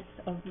meeting minutes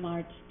of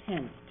March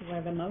 10th. Do I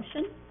have a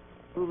motion?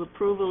 Move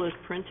approval as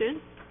printed.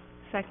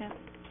 Second?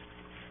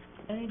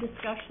 Any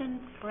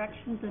discussion,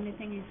 corrections,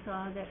 anything you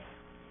saw that?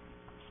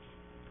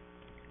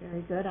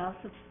 Very good. I'll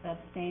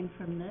abstain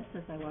from this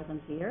as I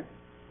wasn't here.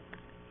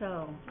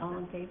 So, all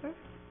in favor?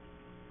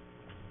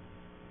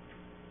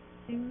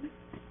 2,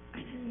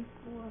 3,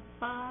 4,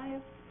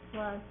 5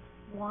 plus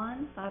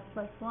 1, 5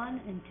 plus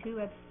 1, and 2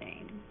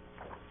 abstain.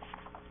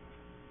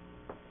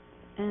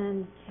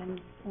 And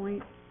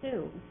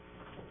 10.2,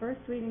 first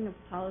reading of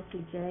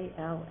policy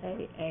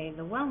JLAA,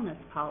 the wellness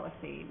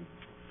policy.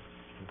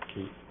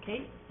 Okay.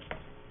 Kate?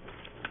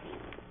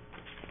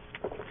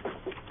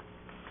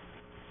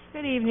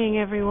 Good evening,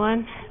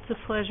 everyone. It's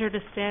a pleasure to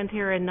stand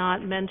here and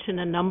not mention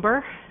a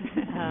number.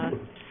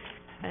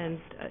 And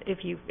if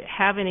you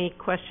have any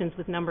questions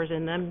with numbers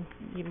in them,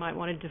 you might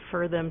want to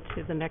defer them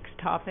to the next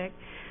topic.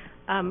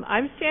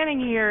 I'm standing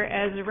here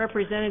as a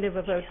representative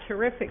of a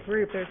terrific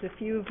group. There's a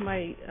few of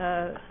my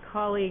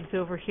colleagues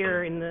over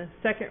here in the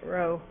second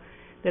row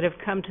that have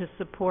come to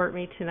support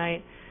me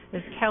tonight.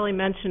 As Kelly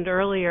mentioned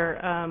earlier,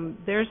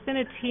 there's been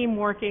a team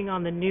working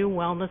on the new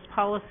wellness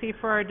policy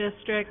for our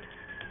district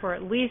for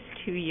at least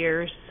 2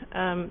 years.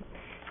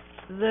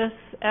 This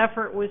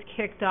effort was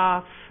kicked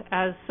off,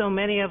 as so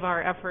many of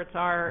our efforts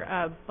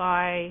are,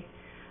 by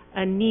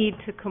a need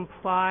to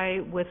comply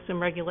with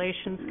some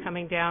regulations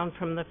coming down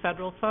from the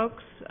federal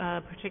folks,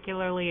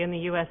 particularly in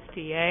the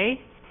USDA.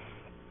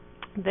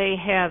 They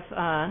have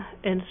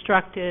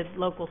instructed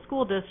local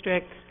school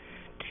districts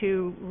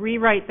to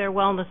rewrite their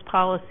wellness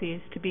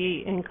policies to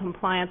be in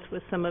compliance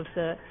with some of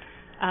the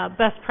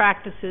best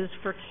practices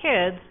for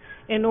kids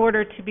in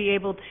order to be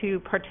able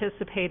to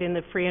participate in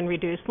the free and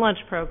reduced lunch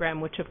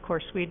program, which of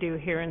course we do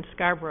here in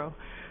Scarborough.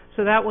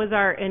 So that was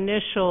our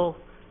initial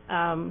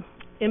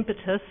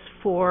impetus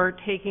for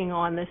taking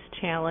on this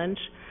challenge.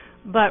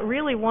 But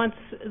really once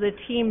the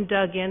team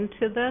dug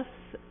into this,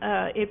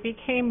 it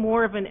became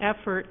more of an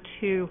effort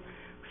to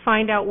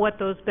find out what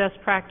those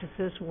best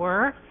practices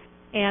were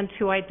and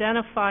to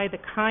identify the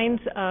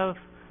kinds of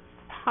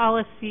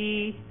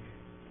policy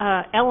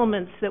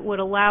elements that would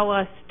allow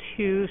us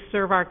to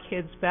serve our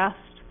kids best,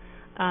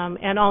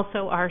 and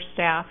also our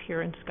staff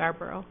here in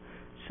Scarborough.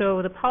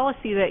 So the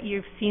policy that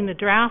you've seen the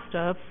draft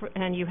of,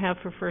 and you have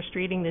for first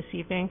reading this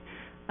evening,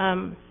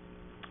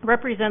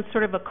 represents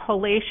sort of a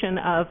collation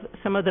of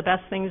some of the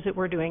best things that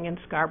we're doing in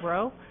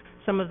Scarborough,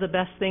 some of the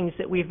best things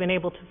that we've been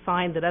able to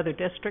find that other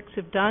districts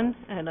have done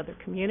and other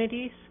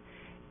communities,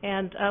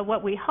 and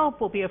what we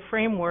hope will be a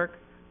framework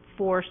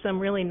for some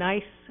really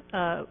nice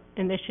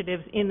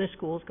initiatives in the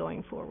schools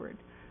going forward.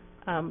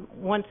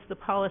 Once the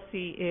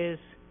policy is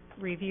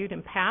reviewed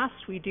and passed,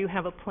 we do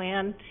have a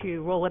plan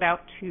to roll it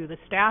out to the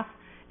staff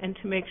and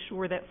to make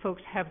sure that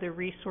folks have the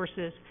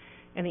resources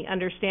and the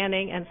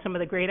understanding and some of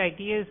the great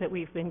ideas that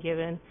we've been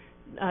given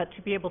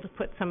to be able to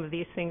put some of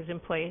these things in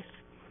place.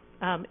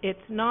 It's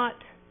not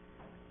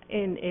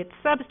in its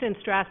substance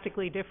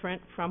drastically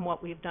different from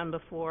what we've done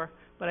before,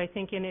 but I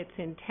think in its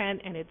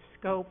intent and its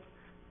scope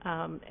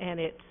and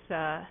its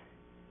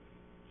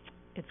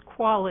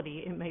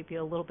quality, it may be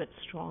a little bit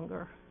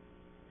stronger,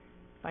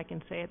 if I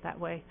can say it that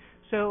way.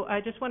 So I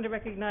just wanted to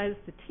recognize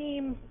the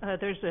team.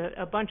 There's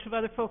a bunch of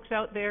other folks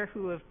out there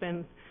who have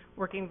been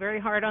working very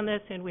hard on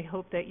this, and we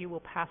hope that you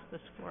will pass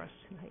this for us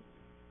tonight.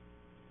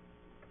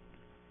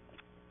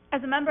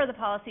 As a member of the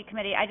policy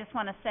committee, I just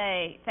want to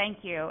say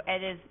thank you.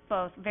 It is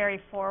both very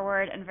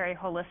forward and very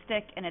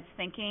holistic in its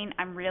thinking.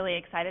 I'm really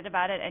excited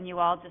about it, and you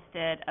all just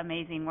did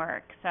amazing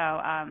work. So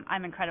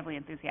I'm incredibly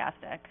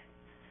enthusiastic.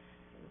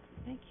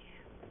 Thank you.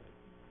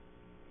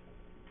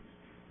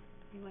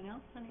 Anyone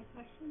else, any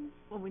questions?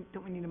 Well,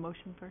 don't we need a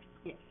motion first?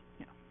 Yes.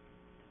 Yeah.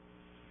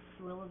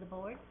 Will of the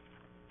board?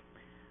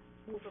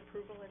 Move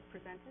approval as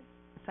presented.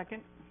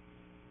 Second?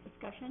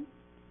 Discussion?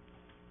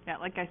 Yeah,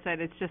 like I said,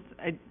 it's just,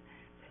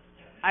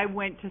 I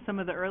went to some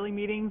of the early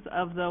meetings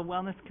of the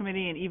Wellness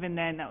Committee, and even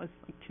then, that was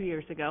like 2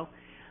 years ago,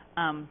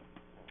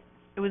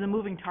 it was a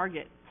moving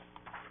target.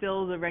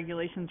 Still, the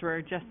regulations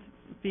were just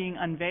being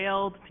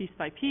unveiled piece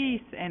by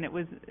piece, and it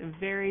was a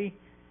very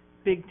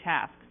big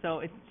task. So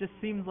it just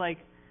seems like,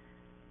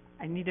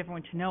 I need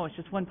everyone to know, it's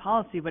just one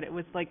policy, but it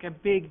was like a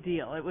big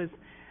deal. It was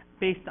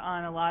based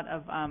on a lot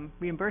of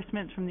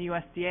reimbursements from the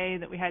USDA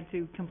that we had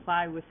to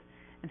comply with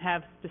and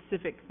have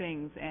specific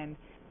things. And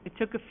it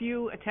took a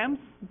few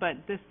attempts, but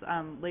this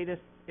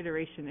latest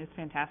iteration is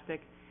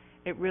fantastic.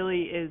 It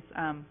really is,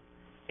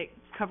 it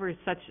covers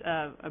such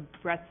a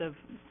breadth of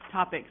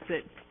topics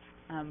that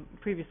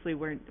previously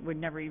would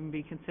never even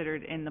be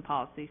considered in the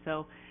policy.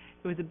 So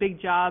it was a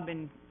big job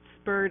and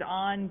spurred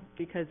on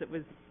because it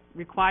was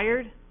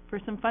required for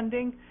some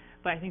funding,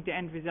 but I think the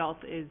end result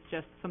is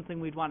just something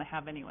we'd want to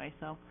have anyway.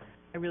 So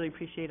I really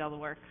appreciate all the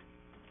work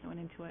that went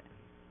into it.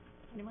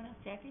 Anyone else,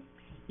 Jackie?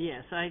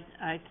 Yes,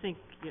 I think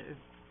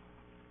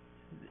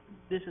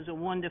this is a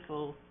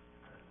wonderful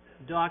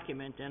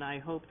document, and I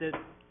hope that,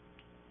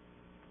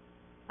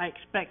 I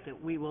expect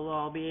that we will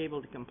all be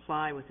able to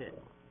comply with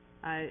it.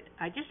 I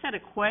just had a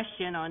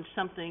question on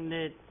something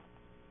that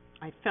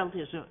I felt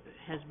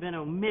has been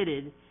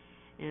omitted,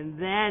 and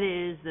that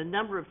is the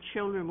number of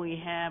children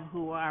we have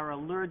who are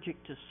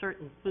allergic to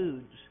certain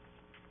foods.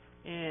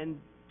 And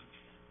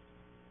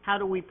how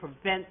do we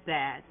prevent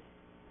that?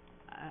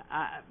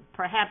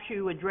 Perhaps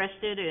you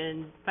addressed it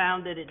and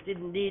found that it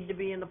didn't need to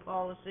be in the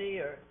policy,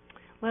 or?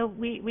 Well,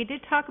 we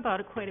did talk about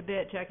it quite a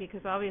bit, Jackie,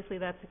 because obviously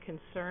that's a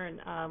concern,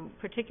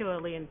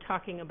 particularly in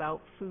talking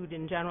about food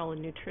in general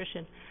and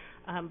nutrition.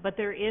 But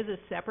there is a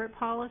separate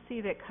policy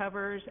that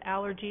covers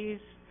allergies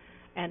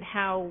and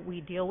how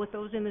we deal with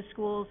those in the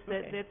schools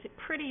that's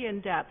pretty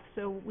in-depth.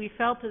 So we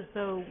felt as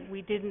though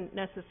we didn't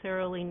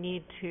necessarily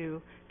need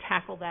to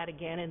tackle that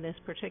again in this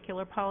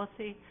particular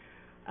policy.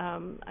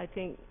 I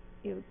think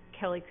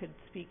Kelly could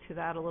speak to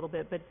that a little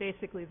bit, but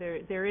basically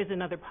there is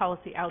another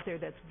policy out there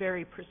that's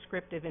very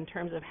prescriptive in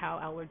terms of how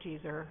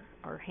allergies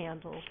are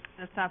handled.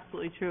 That's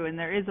absolutely true, and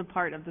there is a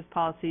part of this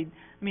policy,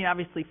 I mean,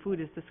 obviously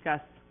food is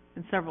discussed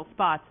in several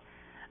spots,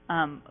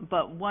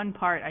 but one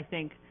part, I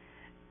think,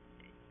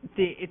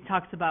 it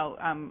talks about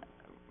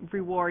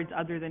rewards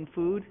other than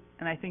food,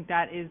 and I think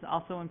that is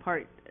also in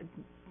part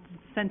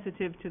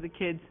sensitive to the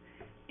kids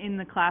in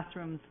the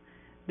classrooms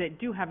that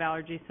do have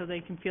allergies, so they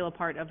can feel a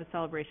part of a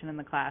celebration in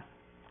the class.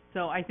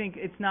 So I think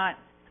it's not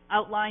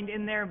outlined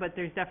in there, but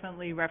there's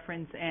definitely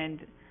reference and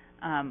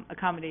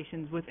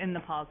accommodations within the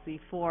policy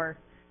for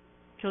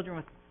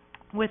children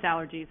with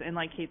allergies. And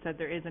like Kate said,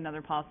 there is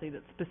another policy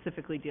that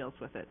specifically deals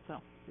with it. So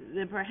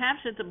Then perhaps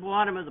at the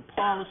bottom of the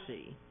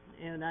policy,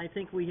 and I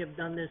think we have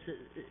done this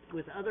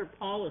with other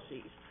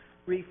policies,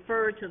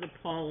 refer to the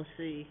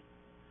policy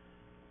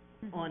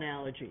on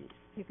allergies.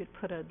 You could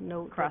put a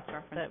note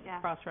Cross-reference.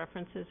 that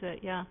cross-references it,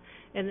 yeah.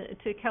 And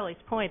to Kelly's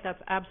point,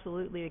 that's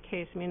absolutely the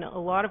case. I mean, a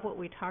lot of what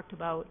we talked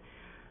about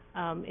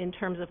in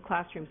terms of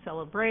classroom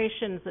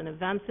celebrations and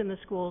events in the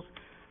schools,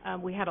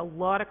 we had a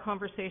lot of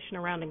conversation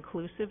around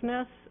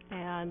inclusiveness,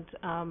 and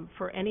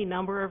for any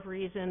number of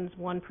reasons,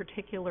 one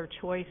particular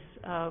choice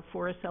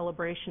for a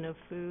celebration of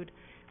food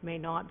may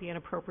not be an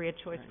appropriate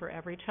choice for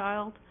every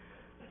child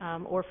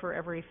or for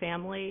every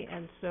family,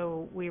 and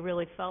so we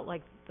really felt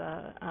like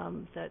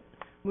that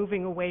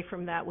moving away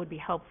from that would be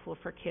helpful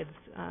for kids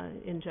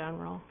in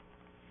general.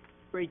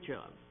 Great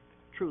job,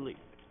 truly.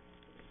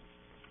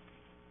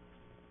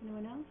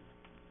 Anyone else?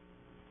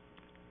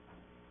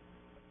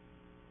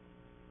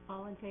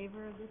 All in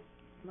favor of this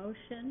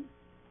motion,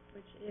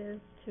 which is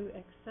to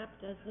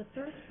accept as the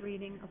first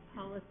reading of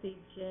policy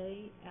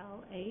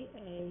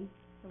JLAA,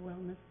 the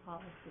wellness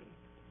policy,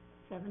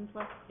 7+2.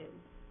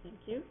 Thank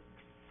you.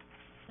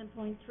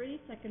 10.3,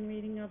 second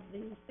reading of the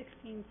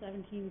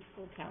 16-17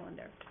 school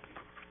calendar.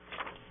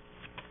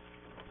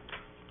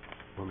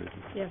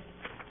 Yes.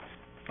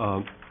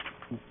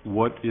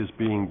 What is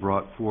being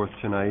brought forth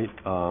tonight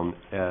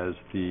as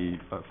the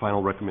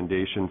final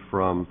recommendation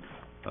from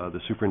the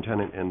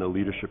superintendent and the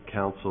leadership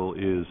council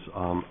is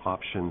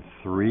option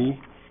 3.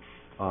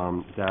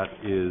 That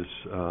is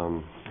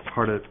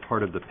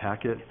part of the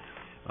packet.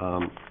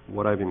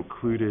 What I've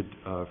included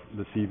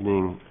this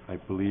evening, I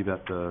believe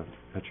at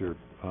your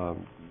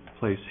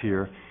place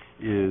here,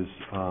 is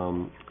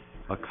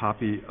a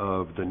copy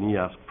of the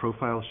NEASC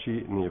profile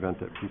sheet in the event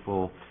that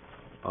people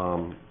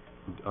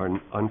are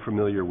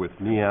unfamiliar with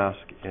NEASC,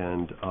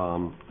 and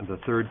the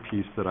third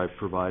piece that I've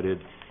provided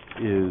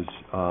is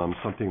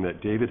something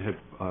that David had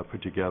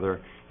put together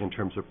in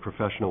terms of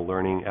professional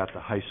learning at the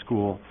high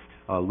school,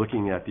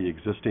 looking at the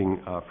existing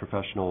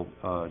professional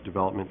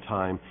development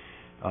time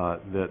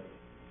that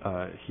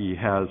he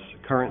has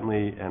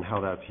currently and how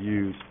that's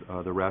used,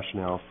 the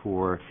rationale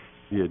for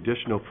the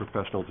additional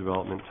professional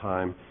development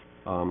time,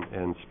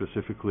 and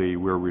specifically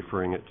we're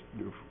referring it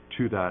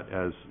to that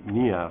as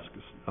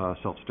NEASC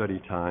self-study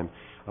time,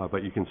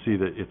 but you can see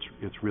that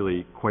it's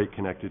really quite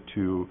connected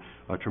to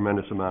a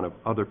tremendous amount of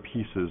other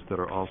pieces that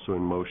are also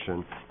in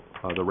motion.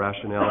 The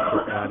rationale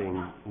for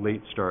adding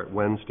late start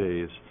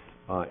Wednesdays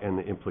and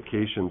the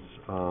implications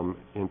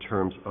in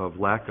terms of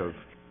lack of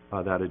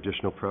that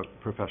additional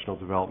professional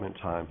development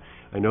time.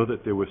 I know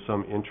that there was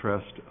some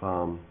interest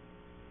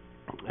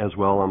as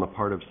well on the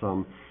part of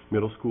some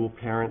middle school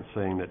parents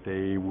saying that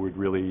they would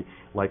really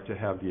like to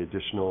have the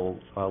additional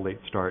late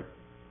start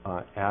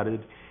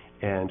added,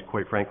 and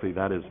quite frankly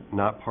that is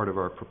not part of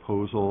our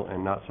proposal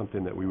and not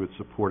something that we would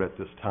support at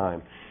this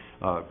time.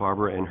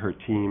 Barbara and her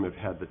team have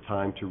had the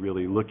time to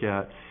really look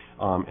at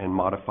and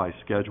modify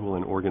schedule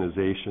and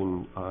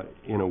organization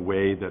in a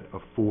way that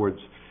affords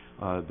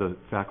the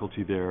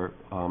faculty there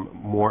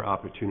more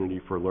opportunity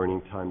for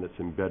learning time that's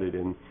embedded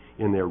in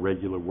their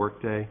regular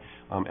workday.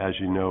 As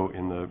you know,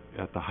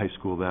 at the high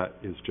school, that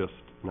is just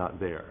not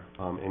there.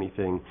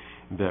 Anything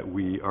that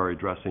we are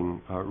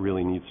addressing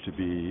really needs to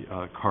be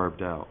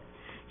carved out.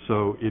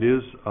 So it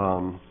is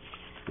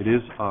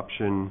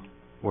option,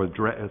 or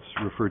it's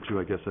referred to,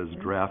 I guess, as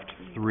draft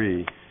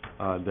 3,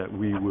 that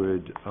we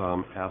would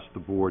ask the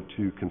board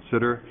to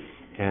consider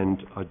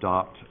and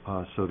adopt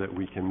so that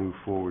we can move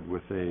forward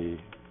with a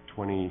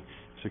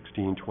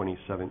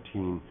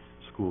 2016-2017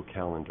 school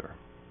calendar.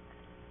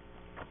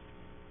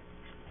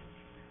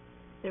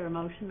 Is there a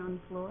motion on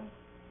the floor?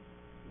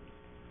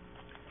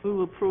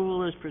 Move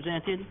approval as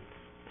presented.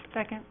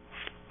 Second.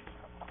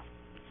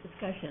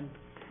 Discussion.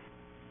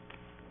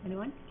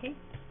 Anyone? Kate?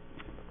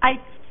 I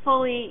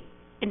fully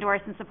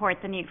endorse and support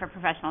the need for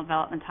professional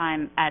development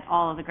time at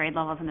all of the grade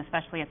levels, and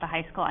especially at the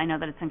high school. I know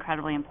that it's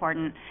incredibly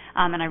important,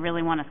 and I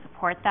really want to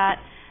support that.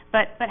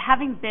 But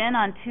having been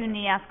on 2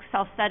 NEASC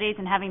self-studies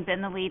and having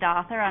been the lead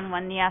author on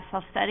 1 NEASC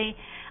self-study,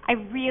 I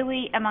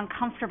really am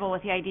uncomfortable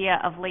with the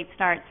idea of late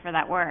starts for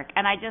that work.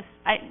 And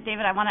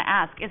David, I want to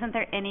ask, isn't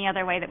there any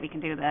other way that we can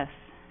do this?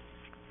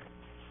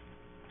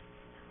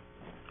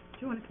 Do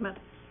you want to come up?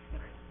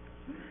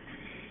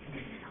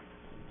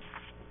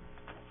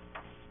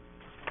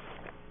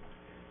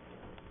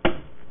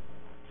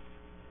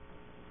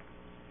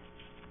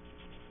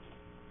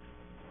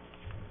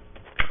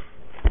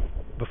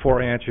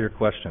 Before I answer your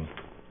question,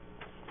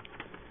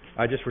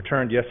 I just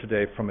returned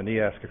yesterday from a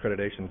NEASC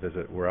accreditation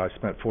visit where I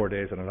spent 4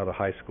 days at another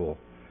high school.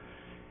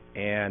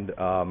 And,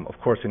 of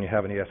course, when you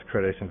have a NEASC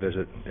accreditation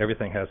visit,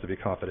 everything has to be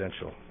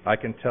confidential. I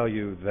can tell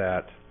you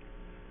that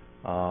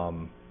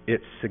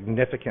it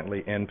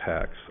significantly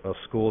impacts a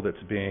school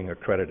that's being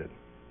accredited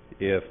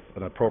if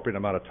an appropriate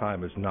amount of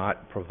time is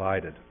not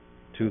provided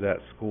to that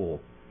school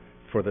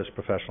for this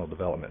professional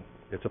development.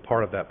 It's a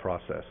part of that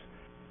process.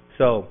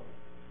 So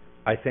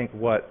I think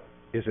what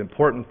is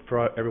important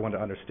for everyone to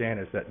understand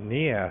is that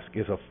NEASC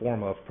is a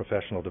form of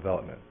professional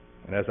development.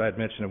 And as I had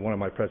mentioned in one of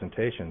my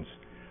presentations,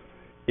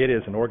 it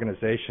is an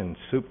organization,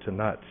 soup to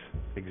nuts,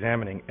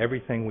 examining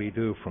everything we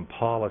do from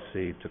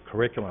policy to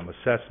curriculum,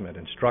 assessment,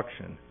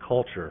 instruction,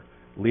 culture,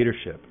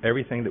 leadership,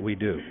 everything that we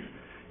do.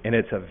 And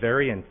it's a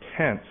very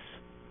intense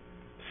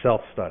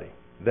self-study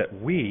that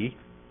we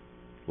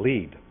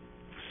lead.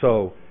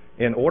 So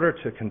in order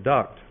to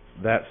conduct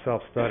that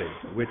self-study,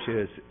 which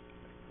is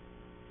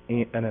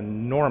an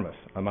enormous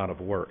amount of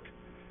work,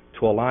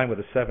 to align with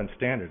the 7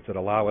 standards that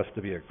allow us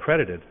to be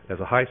accredited as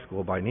a high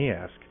school by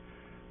NEASC,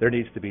 there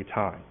needs to be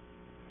time.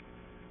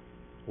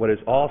 What is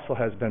also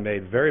has been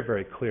made very,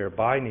 very clear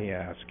by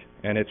NEASC,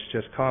 and it's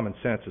just common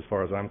sense as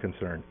far as I'm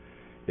concerned,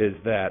 is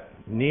that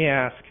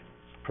NEASC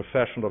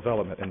professional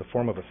development in the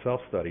form of a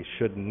self-study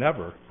should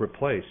never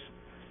replace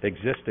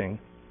existing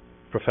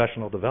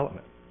professional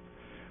development.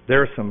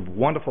 There are some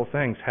wonderful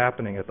things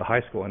happening at the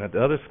high school and at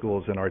the other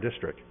schools in our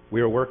district. We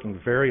are working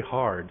very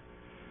hard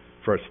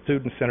for a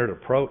student-centered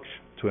approach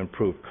to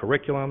improve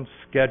curriculums,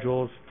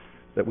 schedules,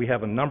 that we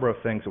have a number of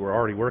things that we're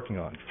already working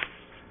on.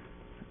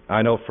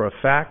 I know for a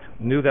fact,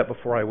 knew that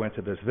before I went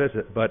to this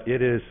visit, but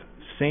it is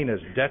seen as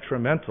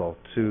detrimental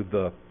to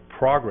the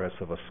progress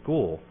of a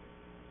school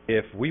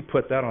if we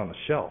put that on the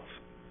shelf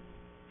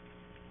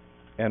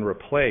and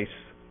replace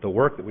the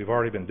work that we've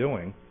already been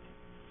doing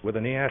with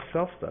an NEASC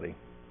self-study.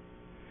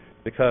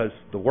 Because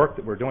the work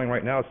that we're doing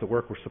right now is the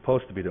work we're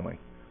supposed to be doing.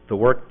 The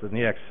work the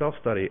NEASC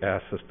self-study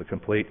asks us to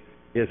complete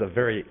is a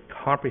very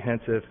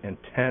comprehensive,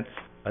 intense,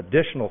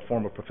 additional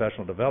form of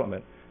professional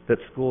development that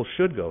schools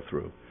should go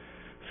through.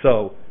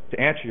 So, to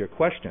answer your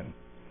question,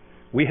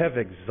 we have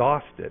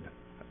exhausted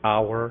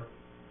our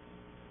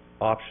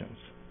options.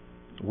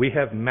 We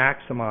have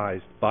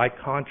maximized, by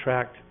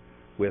contract,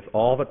 with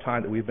all the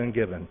time that we've been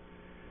given,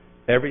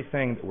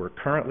 everything that we're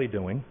currently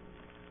doing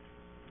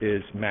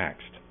is maxed.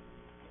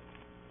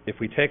 If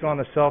we take on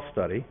the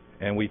self-study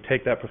and we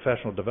take that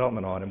professional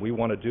development on and we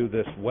want to do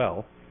this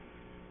well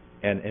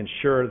and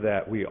ensure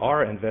that we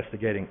are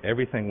investigating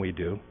everything we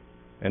do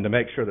and to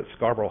make sure that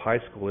Scarborough High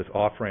School is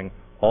offering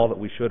all that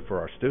we should for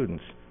our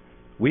students,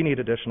 we need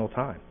additional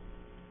time.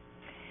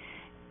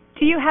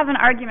 Do you have an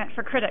argument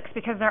for critics,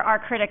 because there are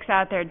critics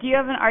out there, do you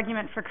have an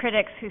argument for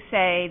critics who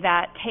say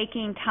that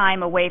taking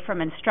time away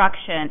from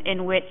instruction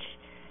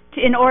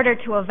in order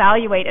to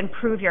evaluate and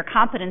prove your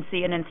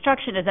competency in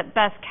instruction is at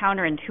best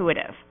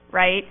counterintuitive,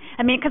 right?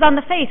 I mean, because on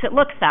the face it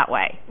looks that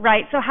way,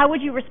 right? So how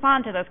would you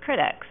respond to those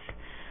critics?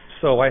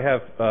 So I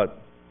have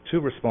 2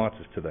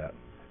 responses to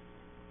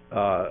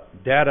that.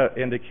 Data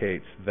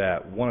indicates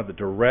that one of the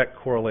direct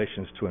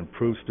correlations to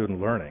improve student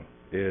learning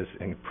is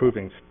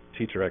improving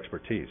teacher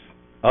expertise.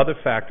 Other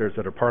factors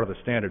that are part of the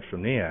standards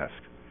from NEASC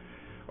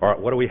are,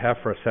 what do we have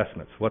for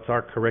assessments? What's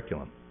our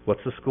curriculum?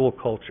 What's the school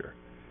culture?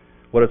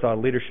 What is our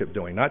leadership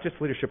doing? Not just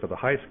leadership at the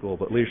high school,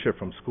 but leadership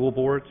from school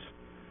boards,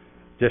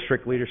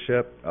 district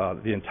leadership,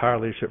 the entire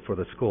leadership for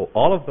the school.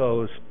 All of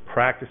those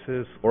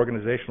practices,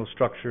 organizational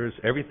structures,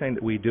 everything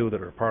that we do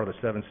that are part of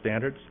the 7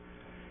 standards,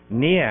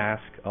 NEASC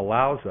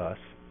allows us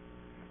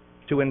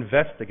to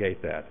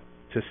investigate that,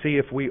 to see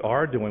if we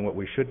are doing what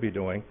we should be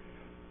doing.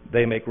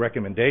 They make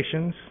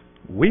recommendations.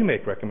 We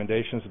make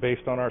recommendations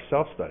based on our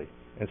self-study.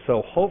 And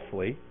so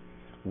hopefully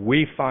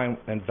we find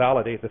and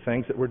validate the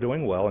things that we're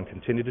doing well and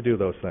continue to do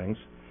those things,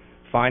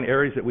 find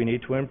areas that we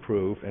need to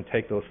improve, and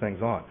take those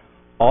things on.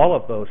 All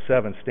of those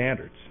 7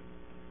 standards,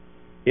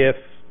 if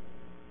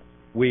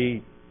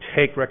we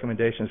take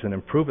recommendations and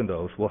improve in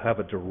those, will have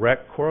a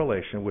direct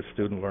correlation with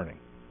student learning.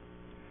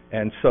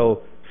 And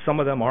so some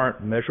of them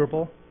aren't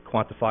measurable,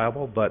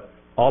 quantifiable, but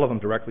all of them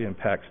directly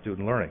impact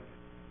student learning.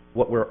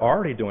 What we're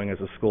already doing as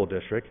a school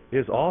district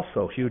is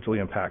also hugely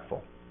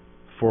impactful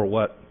for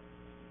what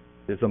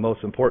is the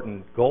most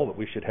important goal that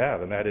we should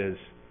have, and that is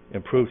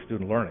improve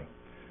student learning.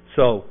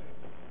 So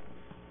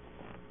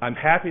I'm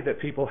happy that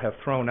people have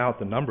thrown out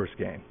the numbers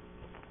game,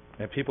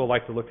 and people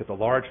like to look at the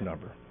large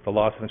number, the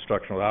loss of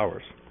instructional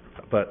hours.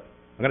 But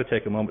I'm going to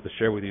take a moment to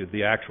share with you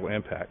the actual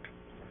impact.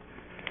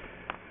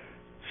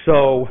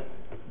 So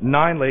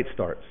 9 late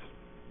starts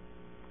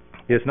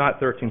is not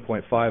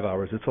 13.5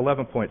 hours, it's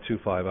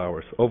 11.25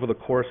 hours over the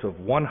course of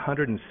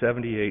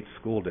 178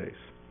 school days.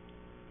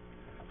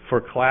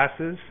 For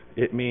classes,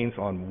 it means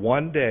on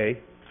one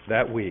day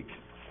that week,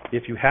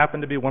 if you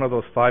happen to be one of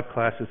those 5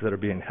 classes that are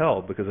being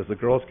held, because as the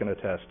girls can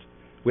attest,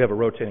 we have a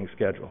rotating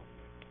schedule.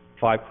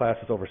 5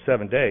 classes over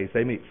 7 days,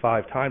 they meet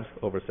 5 times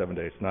over 7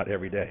 days, not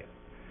every day.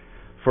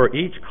 For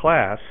each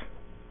class,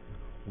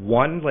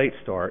 1 late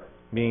start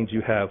means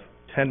you have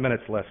 10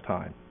 minutes less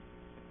time,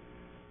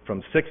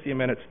 from 60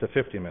 minutes to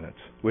 50 minutes,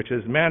 which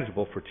is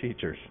manageable for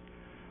teachers.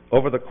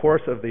 Over the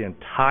course of the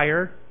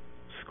entire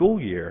school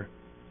year,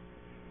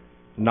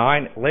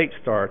 9 late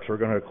starts are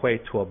going to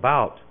equate to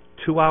about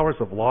 2 hours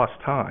of lost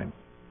time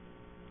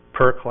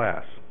per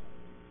class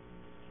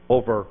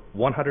over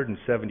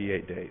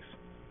 178 days.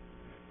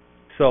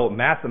 So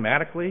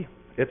mathematically,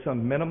 it's a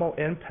minimal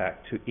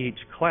impact to each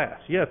class.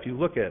 Yeah, if you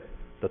look at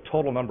the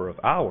total number of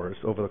hours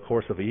over the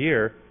course of a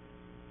year,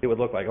 it would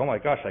look like, oh my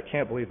gosh, I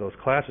can't believe those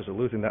classes are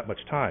losing that much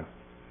time.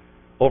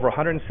 Over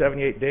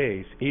 178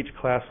 days, each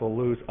class will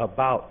lose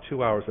about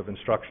 2 hours of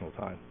instructional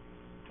time.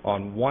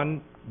 On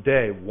one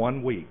day,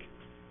 1 week,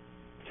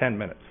 10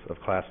 minutes of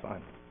class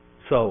time.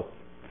 So,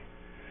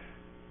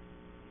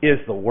 is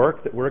the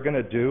work that we're going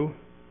to do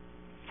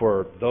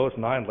for those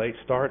 9 late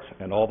starts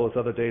and all those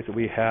other days that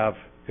we have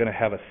going to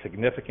have a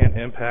significant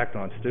impact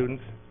on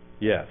students?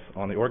 Yes.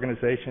 On the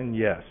organization?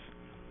 Yes.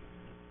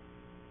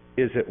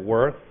 Is it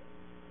worth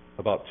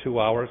about 2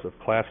 hours of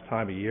class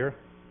time a year?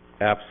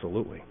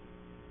 Absolutely.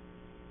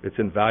 It's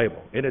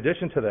invaluable. In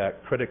addition to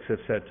that, critics have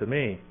said to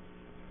me,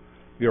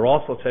 you're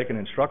also taking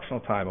instructional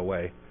time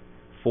away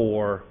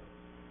for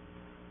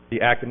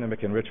the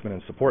academic enrichment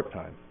and support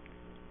time.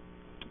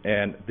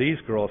 And these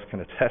girls can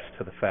attest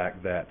to the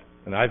fact that,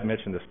 and I've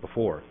mentioned this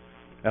before,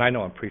 and I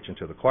know I'm preaching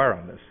to the choir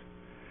on this,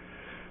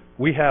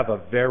 we have a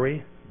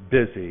very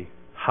busy,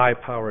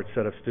 high-powered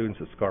set of students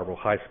at Scarborough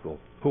High School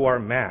who are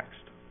maxed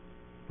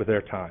with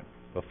their time.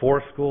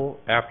 Before school,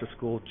 after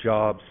school,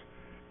 jobs,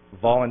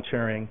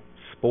 volunteering,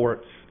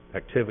 sports,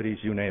 activities,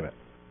 you name it.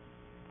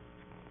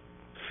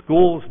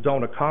 Schools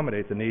don't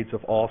accommodate the needs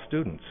of all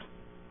students.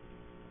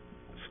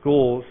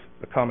 Schools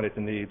accommodate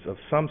the needs of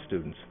some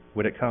students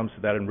when it comes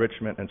to that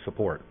enrichment and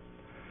support,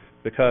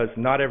 because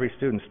not every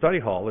student's study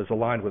hall is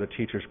aligned with a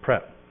teacher's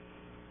prep.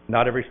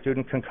 Not every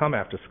student can come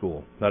after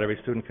school. Not every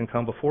student can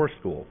come before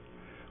school.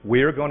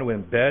 We are going to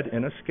embed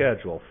in a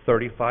schedule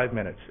 35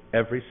 minutes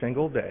every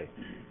single day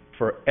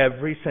for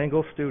every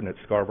single student at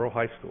Scarborough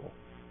High School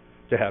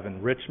to have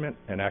enrichment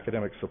and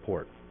academic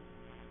support,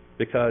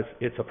 because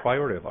it's a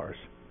priority of ours,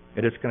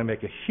 and it's going to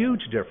make a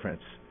huge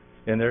difference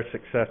in their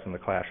success in the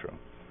classroom.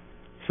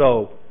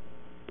 So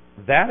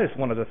that is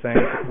one of the things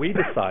that we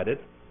decided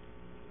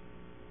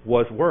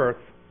was worth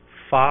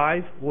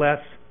 5 less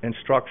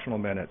instructional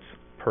minutes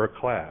per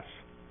class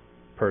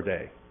per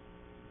day,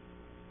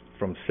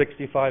 from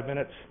 65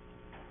 minutes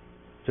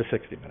to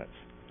 60 minutes.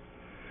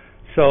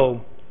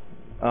 So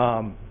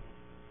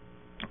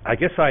I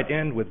guess I'd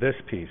end with this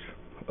piece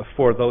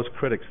for those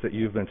critics that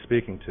you've been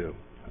speaking to.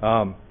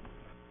 I'm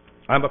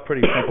a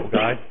pretty simple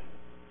guy.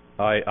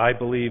 I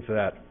believe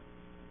that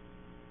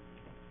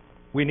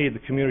we need the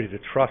community to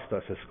trust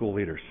us as school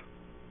leaders,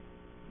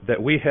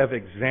 that we have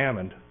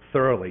examined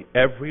thoroughly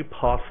every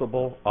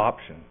possible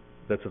option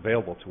that's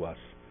available to us,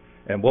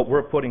 and what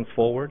we're putting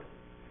forward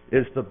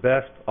is the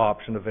best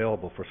option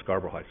available for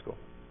Scarborough High School.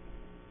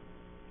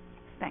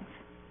 Thanks.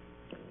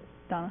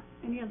 Donna?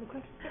 Any other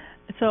questions?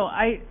 So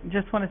I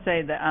just want to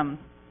say that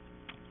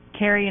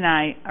Carrie and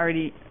I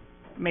already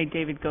made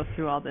David go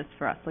through all this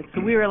for us. Like,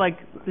 so we were like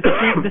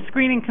the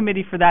screening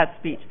committee for that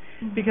speech,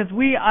 because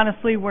we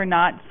honestly were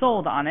not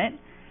sold on it,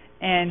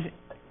 and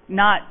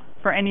not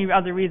for any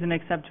other reason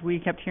except we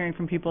kept hearing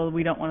from people,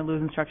 we don't want to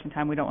lose instruction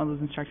time, we don't want to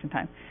lose instruction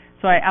time.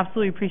 So I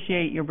absolutely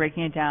appreciate your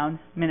breaking it down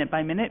minute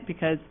by minute,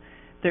 because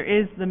there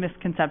is the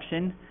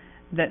misconception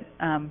that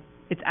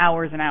it's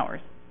hours and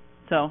hours.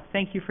 So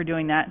thank you for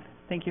doing that.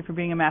 Thank you for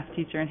being a math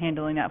teacher and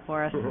handling that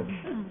for us.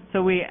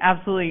 So we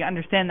absolutely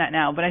understand that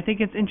now. But I think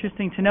it's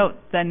interesting to note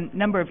the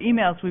number of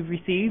emails we've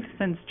received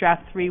since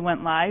Draft 3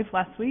 went live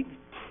last week.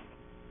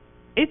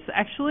 It's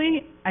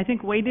actually, I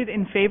think, weighted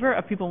in favor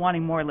of people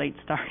wanting more late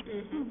starts.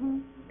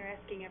 They're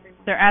asking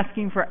everyone. They're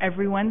asking for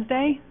every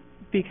Wednesday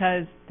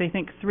because they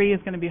think 3 is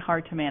going to be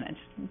hard to manage,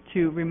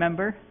 to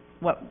remember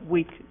what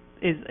week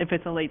is, if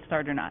it's a late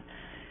start or not.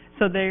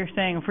 So they're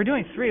saying, if we're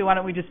doing 3, why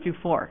don't we just do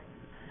 4?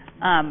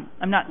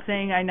 I'm not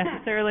saying I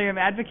necessarily am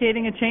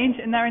advocating a change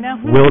in that right now.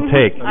 We'll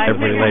take I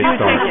every figured late you would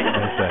start, take it.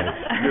 I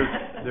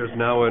say. There's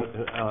now an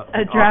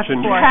draft option,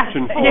 4.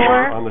 option 4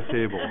 Yeah. on the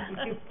table.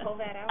 Did you pull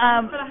that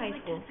out? For the high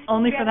school.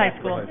 Only for the high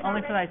school,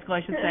 only for the high school,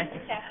 I should say.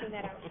 Passing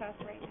that out to us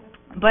right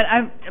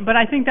now. But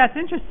I think that's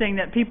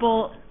interesting that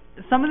people,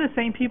 some of the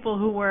same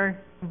people who were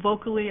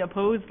vocally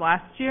opposed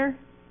last year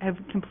have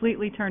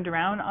completely turned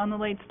around on the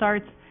late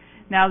starts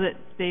now that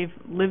they've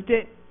lived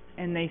it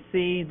and they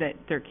see that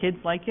their kids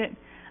like it.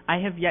 I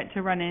have yet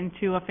to run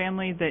into a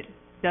family that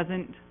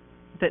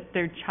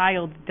their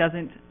child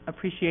doesn't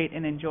appreciate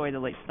and enjoy the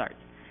late starts.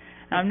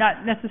 Now, I'm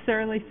not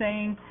necessarily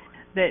saying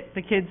that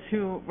the kids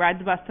who ride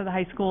the bus to the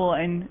high school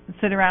and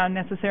sit around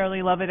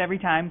necessarily love it every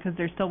time because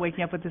they're still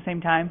waking up at the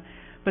same time,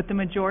 but the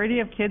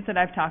majority of kids that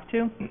I've talked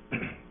to,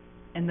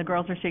 and the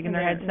girls are shaking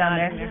their heads down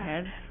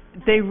there,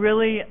 they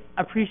really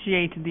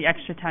appreciate the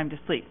extra time to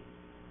sleep.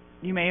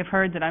 You may have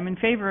heard that I'm in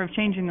favor of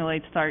changing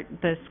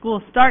the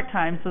school start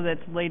time so that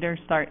it's later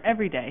start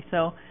every day.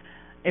 So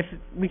if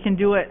we can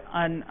do it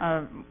on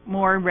a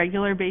more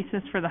regular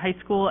basis for the high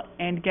school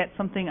and get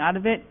something out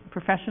of it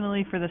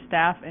professionally for the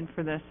staff and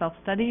for the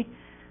self-study,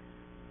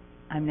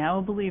 I'm now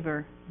a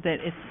believer that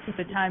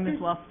the time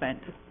is well spent.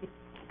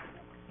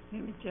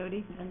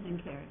 Jody, and then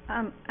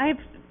Carrie. I have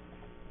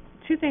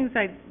 2 things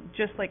I'd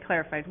just like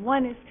clarified.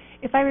 One is,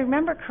 if I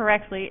remember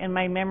correctly, and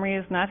my memory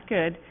is not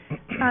good,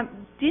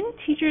 didn't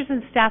teachers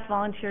and staff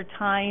volunteer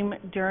time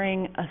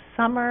during a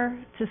summer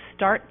to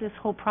start this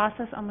whole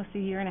process almost a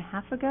year and a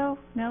half ago?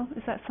 No?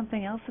 Is that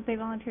something else that they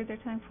volunteered their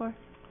time for?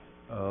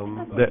 I don't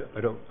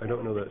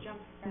know that.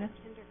 No?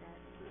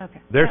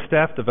 Okay. There's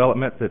staff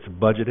development that's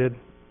budgeted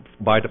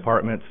by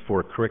departments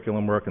for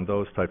curriculum work and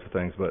those types of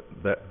things, but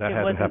that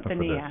hasn't happened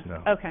for this,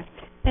 no. Okay.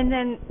 And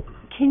then,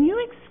 can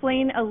you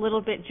explain a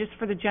little bit, just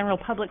for the general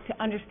public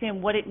to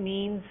understand what it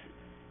means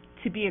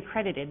to be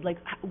accredited? Like,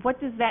 what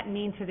does that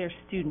mean to their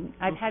student?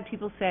 I've had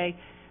people say,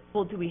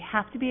 well, do we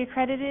have to be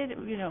accredited?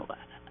 You know,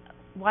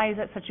 why is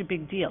that such a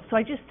big deal? So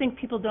I just think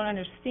people don't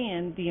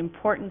understand the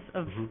importance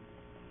of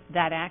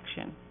that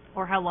action.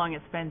 Or how long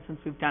it's been since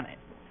we've done it.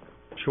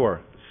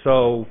 Sure.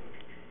 So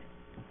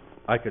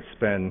I could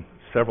spend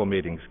several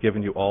meetings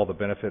giving you all the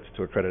benefits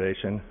to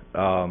accreditation.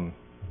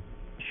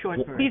 Short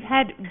version. We've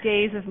had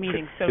days of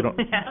meetings, so. You don't-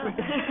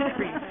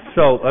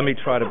 So let me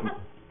try to,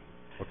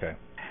 okay.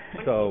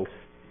 So,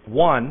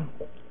 1,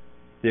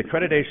 the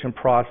accreditation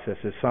process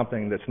is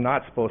something that's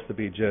not supposed to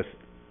be just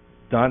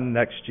done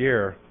next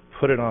year,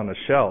 put it on a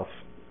shelf,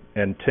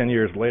 and 10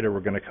 years later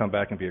we're going to come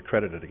back and be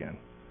accredited again.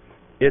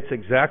 It's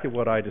exactly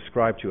what I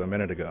described to you a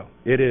minute ago.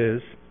 It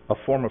is a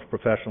form of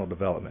professional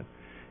development.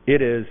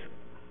 It is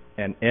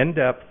an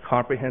in-depth,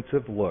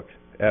 comprehensive look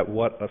at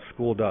what a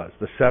school does.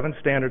 The 7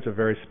 standards are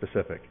very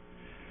specific.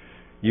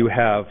 You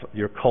have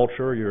your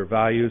culture, your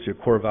values, your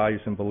core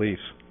values and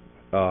beliefs,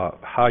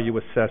 how you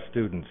assess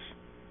students,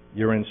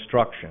 your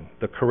instruction,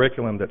 the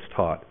curriculum that's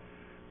taught,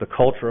 the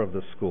culture of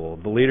the school,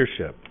 the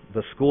leadership,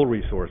 the school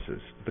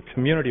resources, the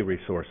community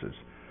resources.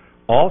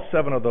 All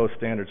 7 of those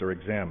standards are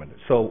examined.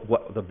 So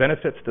what the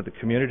benefits that the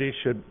community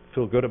should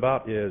feel good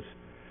about is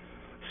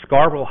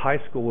Scarborough High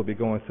School will be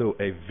going through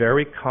a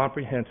very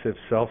comprehensive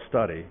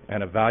self-study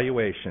and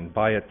evaluation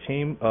by a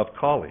team of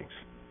colleagues,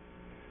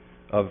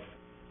 of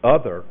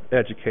other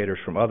educators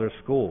from other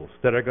schools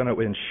that are going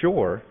to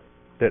ensure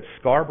that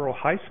Scarborough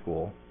High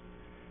School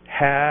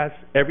has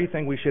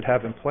everything we should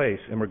have in place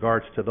in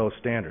regards to those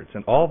standards.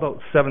 And all those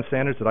 7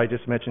 standards that I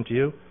just mentioned to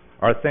you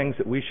are things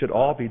that we should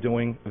all be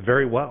doing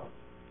very well.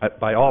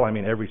 By all, I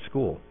mean every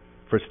school,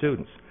 for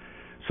students.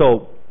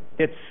 So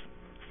it's,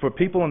 for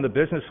people in the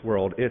business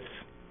world, it's,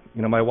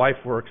 you know, my wife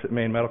works at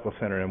Maine Medical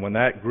Center, and when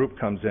that group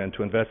comes in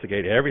to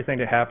investigate everything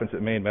that happens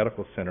at Maine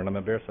Medical Center, and I'm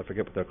embarrassed I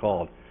forget what they're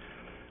called,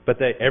 but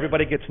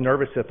everybody gets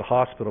nervous at the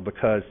hospital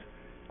because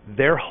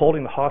they're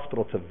holding the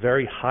hospital to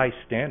very high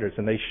standards,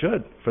 and they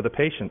should, for the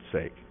patient's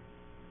sake.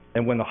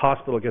 And when the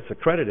hospital gets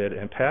accredited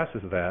and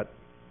passes that,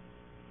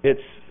 it's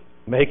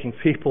making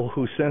people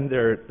who send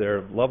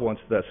their loved ones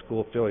to that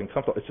school feeling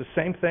comfortable. It's the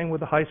same thing with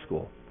the high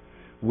school.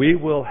 We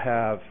will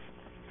have,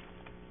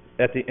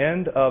 at the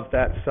end of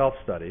that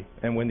self-study,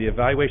 and when the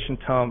evaluation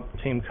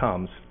team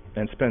comes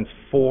and spends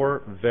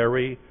 4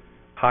 very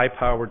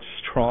high-powered,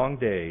 strong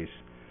days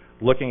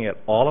looking at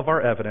all of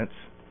our evidence,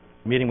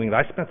 meaning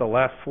I spent the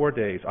last 4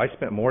 days, I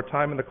spent more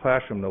time in the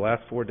classroom the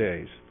last 4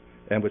 days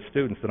and with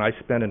students than I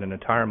spent in an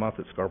entire month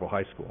at Scarborough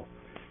High School.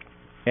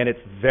 And it's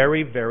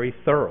very, very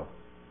thorough.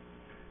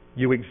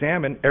 You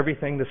examine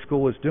everything the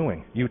school is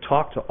doing. You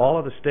talk to all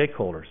of the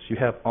stakeholders. You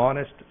have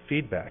honest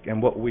feedback.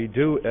 And what we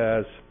do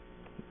as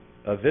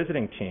a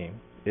visiting team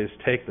is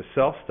take the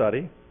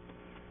self-study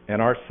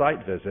and our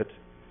site visit,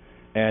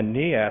 and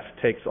NEAS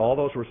takes all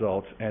those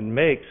results and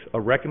makes a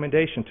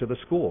recommendation to the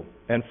school.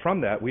 And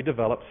from that, we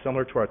develop,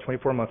 similar to our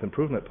 24-month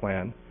improvement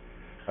plan,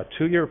 a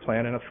 2-year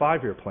plan and a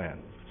 5-year plan.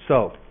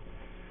 So,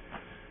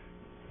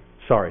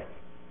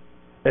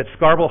 at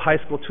Scarborough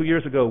High School 2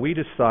 years ago, we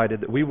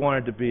decided that we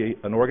wanted to be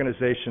an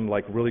organization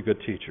like Really Good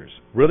Teachers.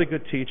 Really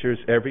Good Teachers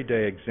every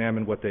day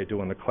examine what they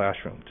do in the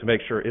classroom to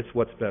make sure it's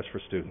what's best for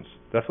students.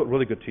 That's what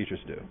Really Good Teachers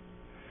do.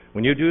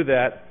 When you do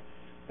that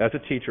as a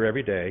teacher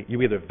every day,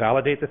 you either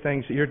validate the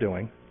things that you're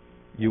doing,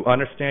 you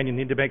understand you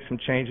need to make some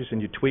changes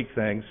and you tweak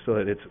things so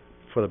that it's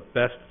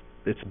best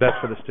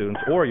for the students,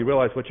 or you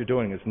realize what you're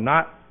doing is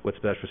not what's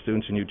best for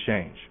students and you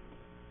change.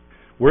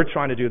 We're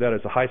trying to do that as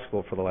a high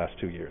school for the last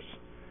 2 years.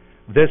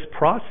 This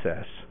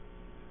process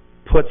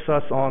puts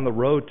us on the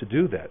road to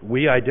do that.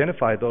 We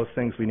identify those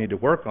things we need to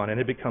work on,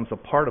 and it becomes a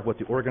part of what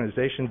the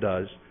organization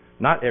does,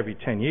 not every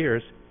 10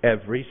 years,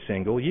 every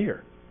single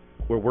year.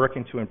 We're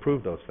working to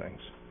improve those things.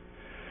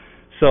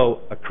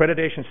 So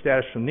accreditation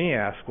status from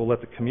NEAS will let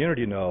the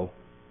community know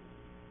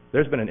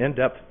there's been an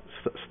in-depth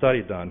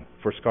study done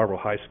for Scarborough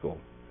High School.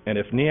 And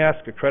if NEAS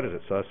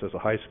accredits us as a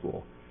high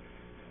school,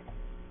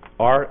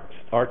 our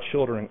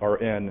children are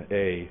in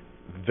a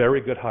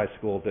very good high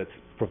school that's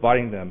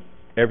providing them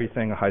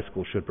everything a high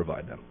school should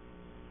provide them.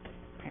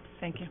 Okay,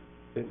 thank you.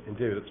 And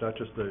David, it's not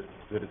just that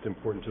it's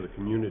important to the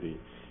community.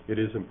 It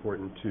is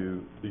important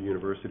to the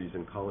universities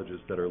and colleges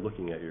that are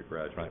looking at your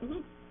graduates.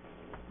 Right.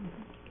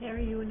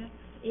 Carrie, you were next.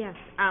 Yes,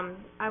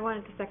 I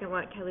wanted to second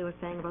what Kelly was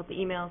saying about the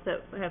emails that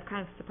have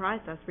kind of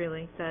surprised us,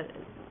 really, that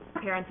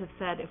parents have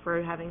said if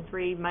we're having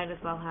 3, might as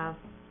well have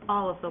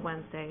all of the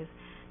Wednesdays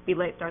be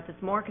late starts.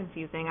 It's more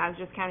confusing. I was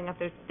just counting up,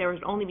 there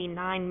would only be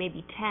 9,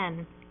 maybe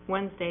 10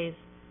 Wednesdays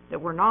that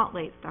were not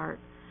late start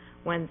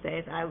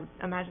Wednesdays. I would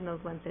imagine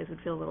those Wednesdays would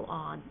feel a little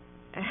odd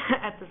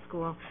at the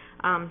school.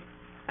 I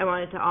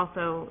wanted to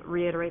also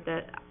reiterate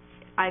that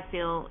I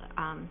feel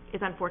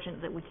it's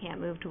unfortunate that we can't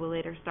move to a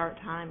later start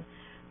time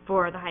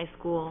for the high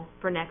school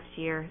for next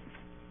year.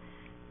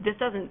 This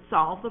doesn't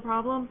solve the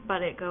problem,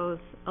 but it goes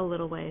a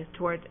little ways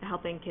towards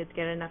helping kids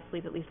get enough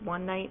sleep at least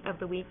one night of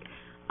the week.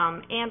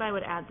 And I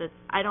would add that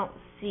I don't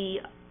see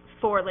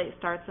 4 late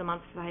starts a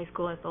month for the high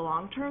school as the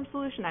long-term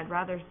solution. I'd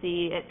rather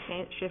see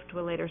it shift to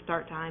a later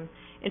start time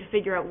and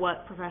figure out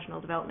what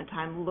professional development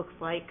time looks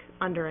like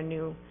under a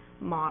new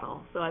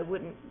model. So I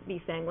wouldn't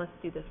be saying let's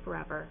do this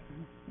forever,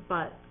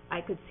 but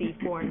I could see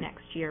for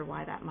next year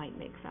why that might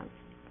make sense.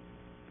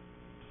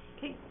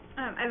 Okay,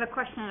 I have a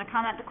question and a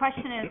comment. The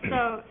question is,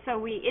 so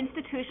we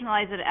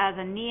institutionalize it as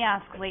a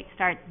NEAS late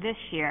start this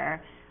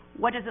year.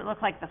 What does it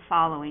look like the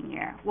following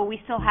year? Will we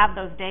still have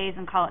those days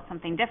and call it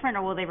something different,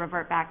 or will they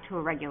revert back to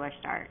a regular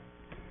start?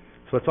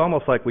 So it's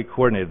almost like we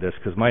coordinated this,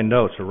 because my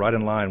notes are right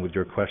in line with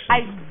your question.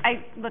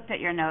 I looked at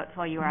your notes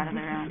while you were out of the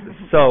room.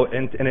 So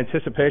in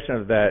anticipation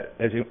of that,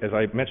 as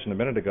I mentioned a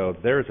minute ago,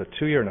 there is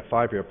a 2-year and a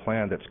 5-year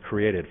plan that's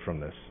created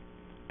from this.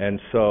 And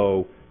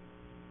so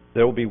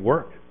there will be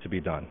work to be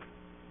done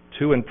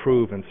to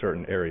improve in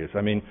certain areas.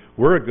 I mean,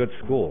 we're a good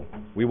school.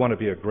 We want to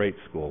be a great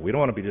school. We don't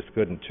want to be just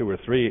good in 2 or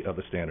 3 of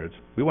the standards.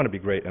 We want to be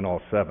great in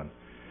all 7.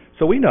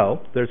 So we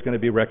know there's going to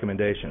be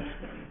recommendations.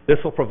 This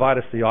will provide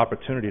us the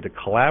opportunity to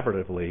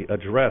collaboratively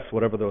address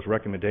whatever those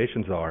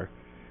recommendations are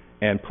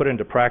and put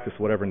into practice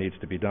whatever needs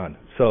to be done.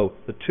 So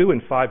the 2-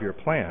 and 5-year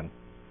plan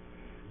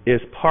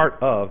is part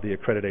of the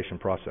accreditation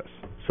process.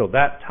 So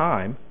that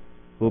time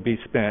will be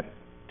spent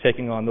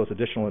taking on those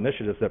additional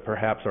initiatives that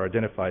perhaps are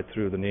identified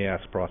through the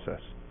NEAS process.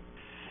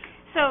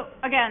 So,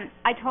 again,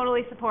 I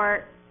totally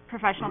support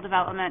professional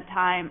development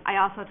time. I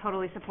also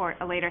totally support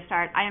a later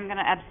start. I am going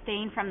to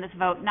abstain from this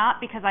vote, not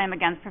because I am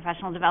against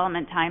professional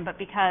development time, but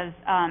because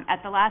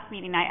at the last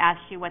meeting I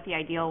asked you what the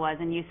ideal was,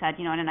 and you said,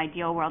 you know, in an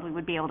ideal world we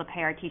would be able to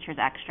pay our teachers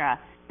extra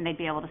and they'd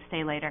be able to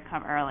stay later,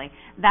 come early.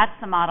 That's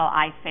the model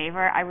I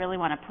favor. I really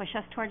want to push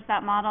us towards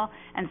that model,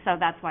 and so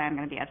that's why I'm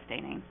going to be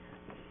abstaining.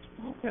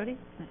 Jody?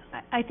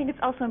 I think it's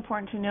also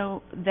important to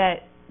know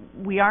that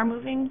we are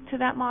moving to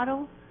that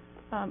model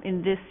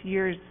in this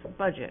year's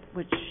budget,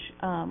 which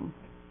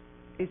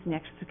is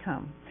next to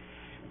come.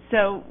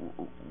 So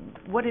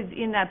what is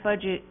in that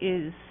budget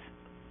is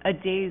a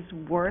day's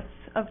worth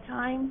of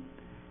time,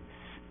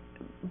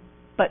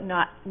 but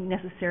not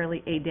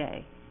necessarily a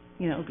day.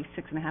 You know, it would be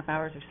 6.5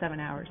 hours or 7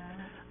 hours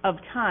of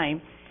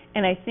time.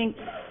 And I think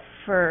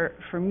for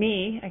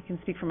me, I can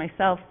speak for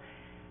myself,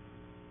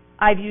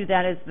 I view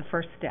that as the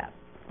first step.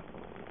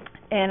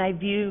 And I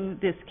view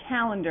this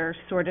calendar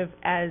sort of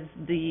as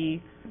the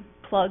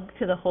plug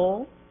to the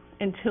hole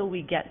until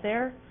we get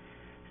there.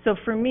 So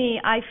for me,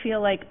 I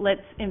feel like let's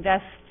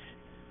invest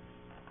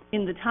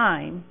in the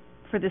time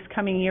for this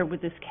coming year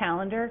with this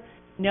calendar,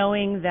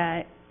 knowing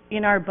that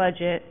in our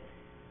budget,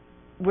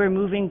 we're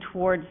moving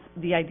towards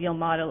the ideal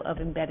model of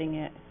embedding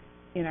it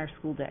in our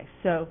school day.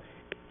 So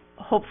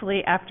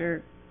hopefully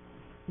after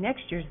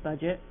next year's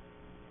budget,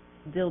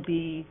 there'll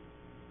be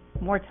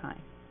more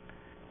time.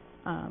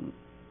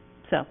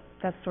 So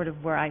that's sort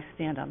of where I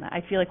stand on that.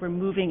 I feel like we're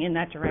moving in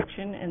that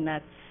direction, and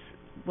that's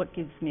what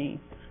gives me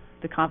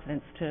the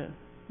confidence to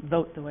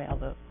vote the way I'll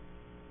vote.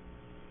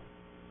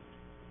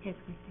 Yes,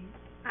 Christine.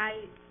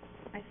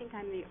 I think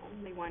I'm the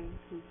only one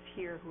who's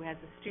here who has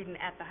a student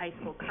at the high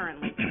school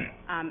currently.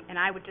 And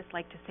I would just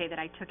like to say that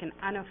I took an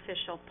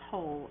unofficial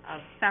poll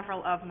of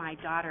several of my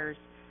daughter's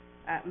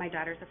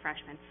a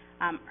freshman,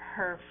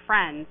 her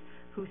friends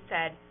who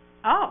said,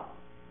 "Oh,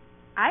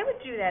 I would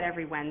do that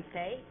every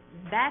Wednesday.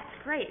 That's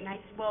great." And I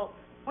said, "Well,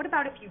 what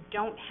about if you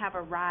don't have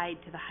a ride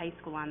to the high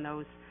school on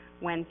those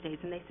Wednesdays?"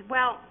 And they said,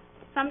 "Well,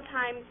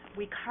 sometimes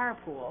we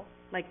carpool,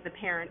 like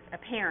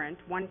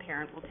one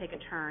parent will take a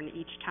turn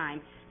each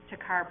time to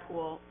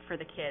carpool for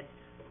the kids."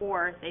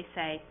 Or they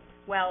say,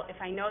 "Well,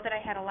 if I know that I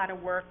had a lot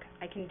of work,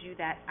 I can do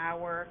that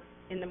hour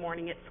in the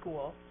morning at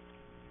school.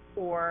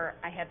 Or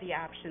I have the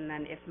option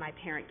then, if my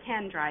parent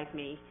can drive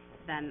me,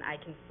 then I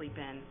can sleep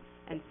in."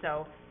 And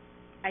so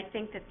I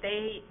think that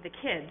the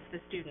kids, the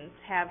students,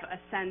 have a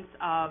sense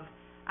of,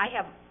 I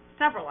have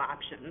several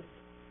options.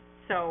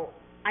 So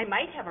I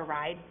might have a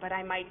ride, but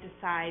I might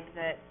decide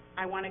that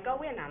I want to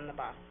go in on the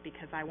bus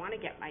because I want to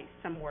get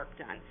some work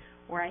done.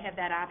 Or I have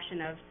that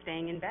option of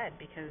staying in bed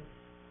because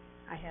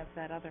I have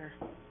that other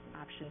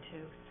option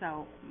too.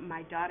 So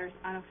my daughter's,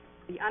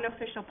 the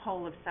unofficial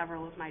poll of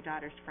several of my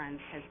daughter's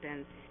friends has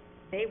been,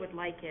 they would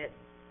like it,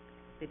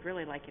 they'd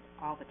really like it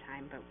all the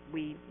time, but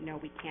we know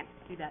we can't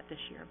do that this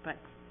year, but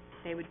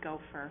they would go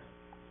for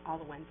all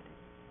the Wednesdays.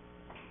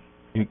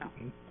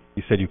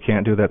 You said you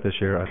can't do that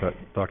this year? I thought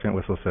Dr.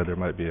 Entwistle said there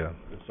might be a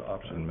It's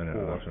option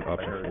option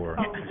 4.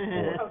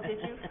 Oh, did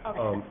you?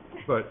 Okay.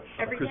 But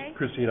Every day?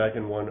 Christine, I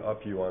can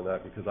one-up you on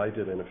that because I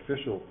did an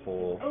official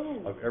poll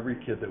of every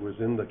kid that was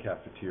in the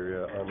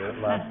cafeteria on the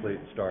last late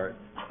start,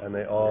 and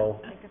they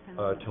all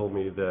told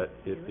me that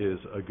it is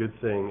a good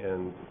thing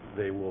and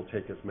they will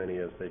take as many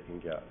as they can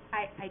get.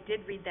 I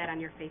did read that on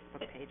your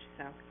Facebook page,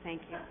 so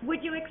thank you.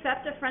 Would you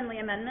accept a friendly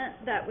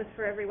amendment that was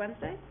for every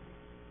Wednesday?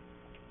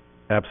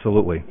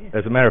 Absolutely.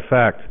 As a matter of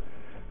fact,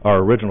 our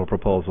original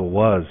proposal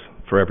was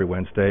for every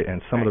Wednesday,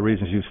 and some of the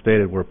reasons you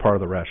stated were part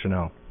of the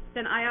rationale.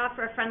 Then I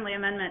offer a friendly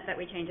amendment that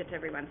we change it to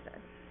every Wednesday.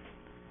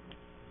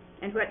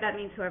 And that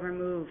means whoever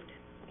moved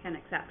can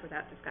accept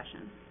without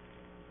discussion.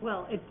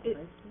 Well,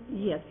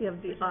 yes, you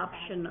have the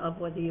option of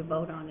whether you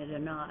vote on it or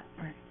not.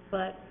 Right.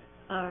 But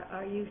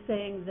are you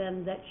saying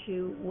then that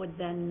you would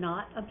then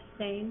not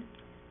abstain?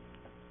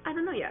 I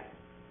don't know yet,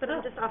 but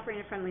I'm just offering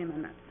a friendly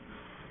amendment.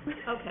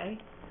 Okay.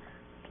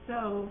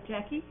 So,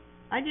 Jackie?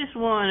 I just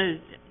want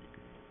to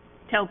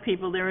tell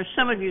people, there are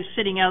some of you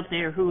sitting out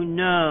there who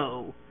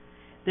know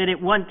that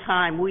at one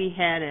time we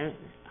had a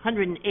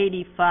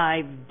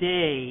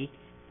 185-day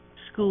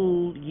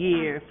school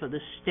year for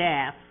the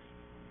staff.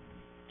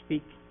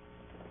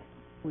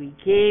 We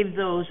gave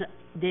those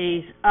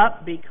days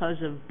up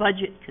because of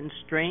budget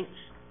constraints.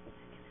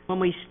 When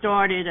we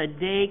started, a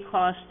day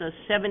cost us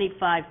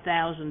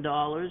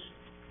 $75,000.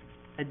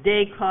 A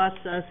day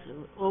cost us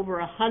over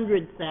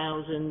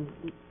 $100,000.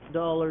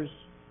 $130,000.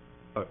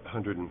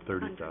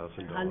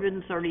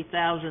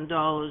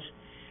 $130,000.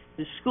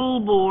 The school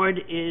board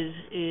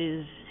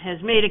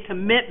has made a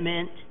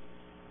commitment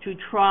to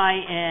try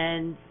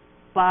and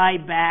buy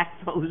back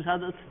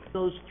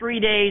those 3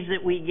 days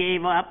that we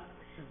gave up,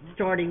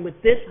 starting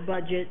with this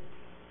budget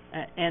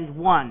and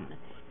one.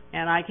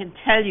 And I can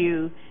tell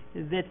you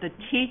that the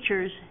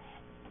teachers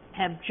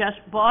have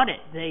just bought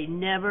it. They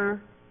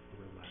never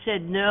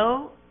said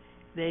no.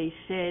 They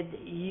said,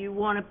 you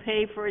want to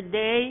pay for a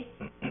day,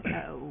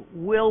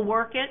 we'll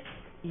work it.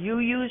 You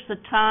use the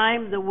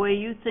time the way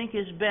you think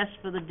is best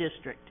for the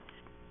district.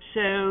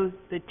 So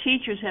the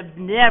teachers have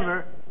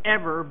never,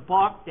 ever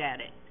balked at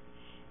it.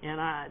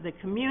 And the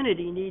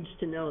community needs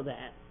to know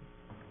that.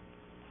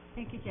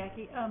 Thank you,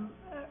 Jackie.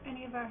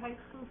 Any of our high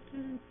school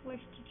students wish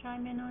to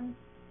chime in on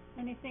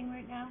anything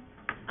right now?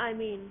 I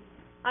mean,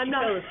 She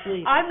fell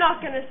asleep. I'm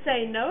not going to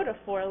say no to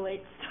 4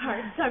 late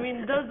starts. I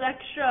mean, those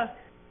extra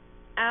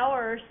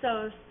hour or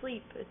so of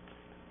sleep, it's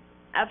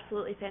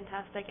absolutely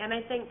fantastic. And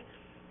I think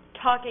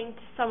talking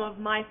to some of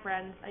my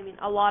friends, I mean,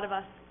 a lot of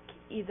us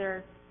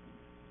either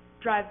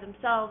drive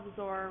themselves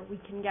or we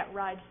can get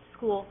rides to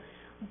school,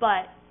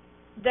 but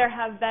there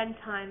have been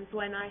times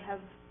when I have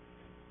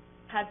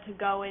had to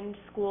go into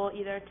school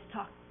either to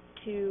talk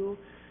to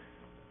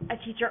a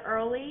teacher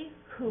early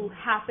who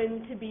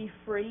happened to be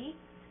free,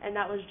 and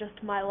that was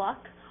just my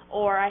luck,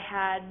 or I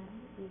had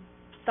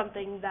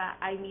something that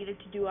I needed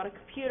to do on a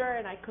computer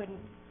and I couldn't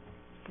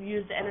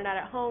use the internet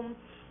at home.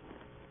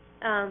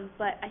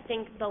 But I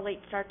think the late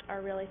starts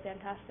are really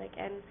fantastic,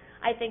 and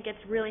I think it's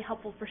really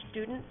helpful for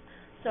students.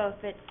 So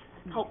if it's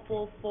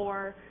helpful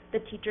for the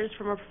teachers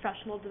from a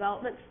professional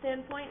development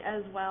standpoint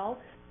as well,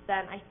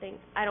 then I think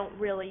I don't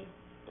really,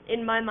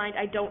 in my mind,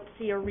 I don't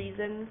see a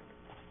reason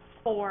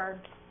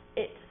for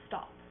it to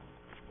stop,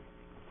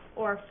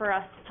 or for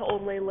us to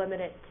only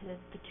limit it to the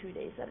 2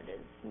 days that it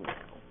is now.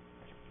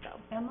 So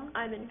Emma?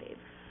 I'm in favor.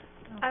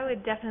 I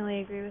would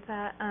definitely agree with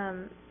that.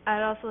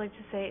 I'd also like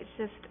to say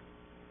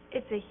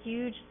it's a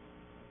huge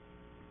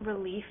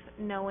relief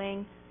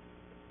knowing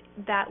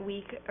that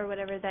week or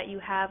whatever that you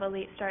have a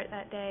late start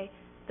that day,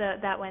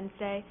 that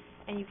Wednesday,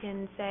 and you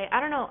can say, I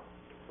don't know,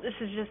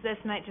 this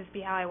might just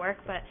be how I work,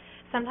 but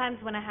sometimes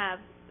when I have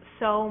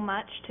so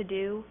much to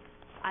do,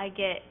 I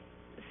get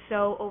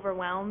so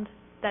overwhelmed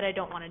that I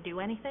don't want to do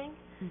anything.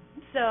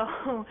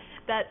 So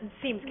that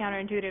seems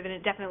counterintuitive, and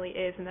it definitely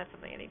is, and that's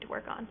something I need to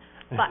work on.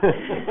 But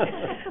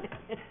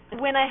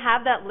when I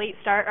have that late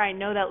start, or I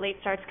know that late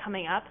start's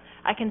coming up,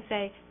 I can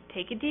say,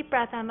 take a deep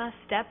breath, Emma,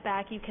 step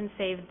back, you can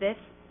save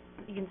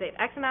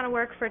X amount of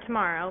work for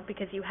tomorrow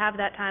because you have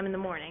that time in the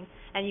morning,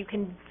 and you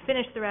can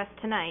finish the rest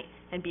tonight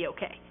and be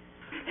okay.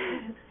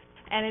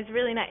 And it's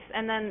really nice.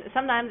 And then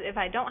sometimes if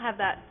I don't have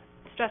that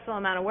stressful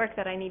amount of work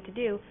that I need to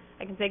do,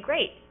 I can say,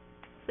 great,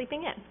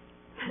 sleeping in.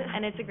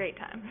 And it's a great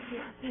time.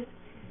 And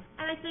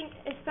I think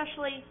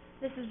especially,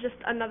 this is just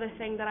another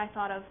thing that I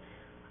thought of,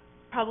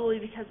 probably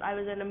because I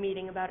was in a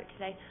meeting about it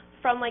today,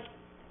 from like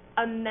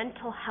a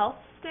mental health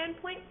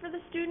standpoint for the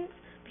students,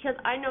 because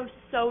I know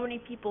so many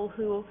people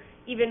who,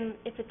 even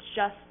if it's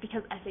just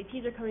because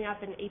SATs are coming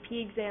up and AP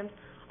exams,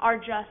 are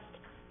just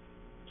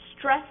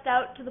stressed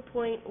out to the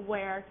point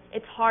where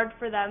it's hard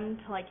for them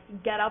to like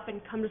get up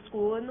and come to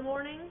school in the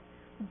morning,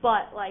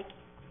 but like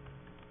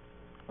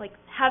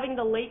having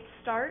the late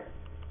start,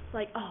 it's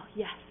like, oh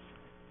yes,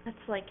 that's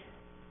like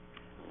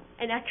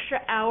an extra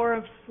hour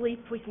of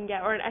sleep we can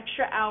get, or an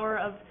extra hour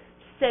of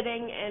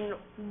sitting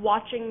and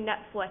watching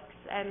Netflix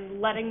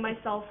and letting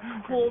myself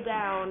cool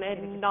down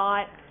and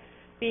not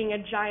being a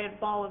giant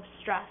ball of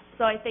stress.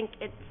 So I think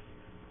it's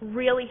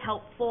really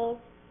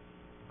helpful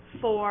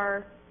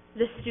for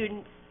the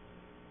students.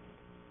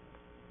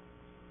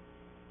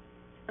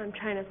 I'm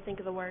trying to think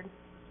of the word.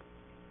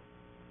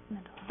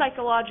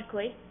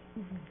 Psychologically,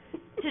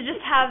 to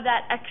just have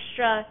that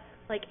extra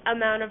like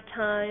amount of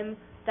time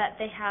that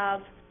they have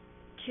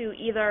to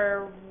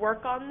either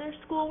work on their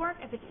schoolwork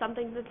if it's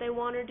something that they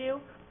want to do,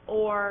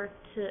 or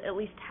to at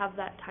least have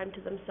that time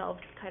to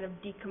themselves to kind of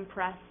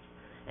decompress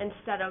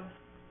instead of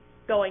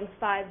going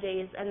 5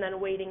 days and then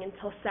waiting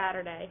until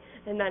Saturday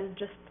and then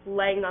just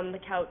laying on the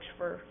couch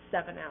for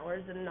 7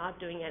 hours and not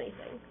doing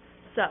anything.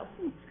 So,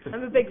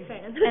 I'm a big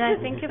fan. And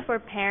I think if we're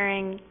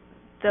pairing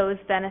those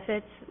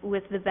benefits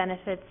with the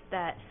benefits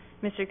that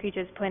Mr. Creech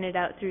has pointed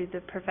out through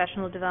the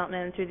professional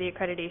development and through the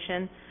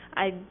accreditation,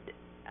 I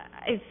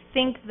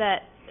think that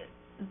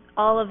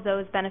all of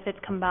those benefits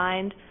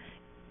combined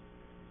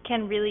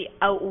can really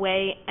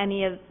outweigh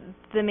any of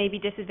the maybe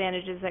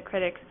disadvantages that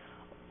critics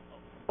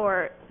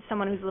or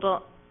someone who's a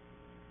little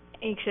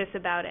anxious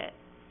about it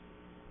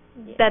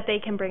that they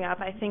can bring up.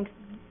 I think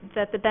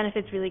that the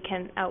benefits really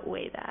can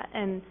outweigh that,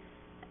 and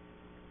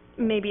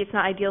maybe it's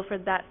not ideal for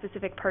that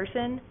specific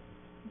person,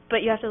 but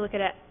you have to look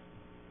at it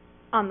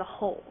on the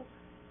whole.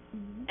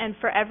 And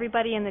for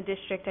everybody in the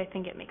district, I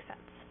think it makes sense.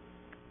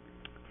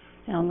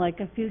 Sound like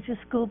a future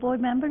school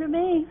board member to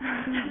me.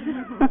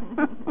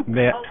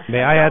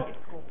 May I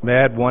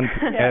add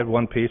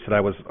one piece that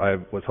I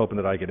was hoping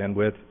that I get in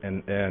with,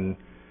 and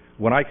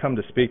when I come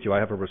to speak to you, I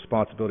have a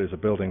responsibility as a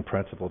building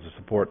principal to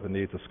support the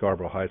needs of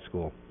Scarborough High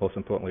School, most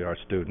importantly our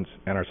students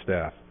and our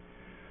staff.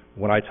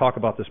 When I talk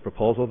about this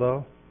proposal,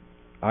 though,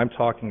 I'm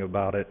talking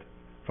about it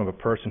from a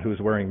person who's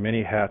wearing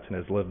many hats and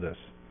has lived this.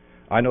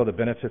 I know the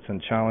benefits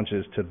and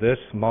challenges to this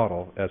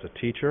model as a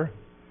teacher,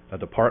 a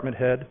department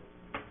head,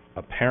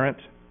 a parent,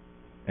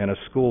 and a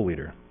school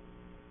leader,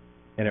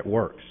 and it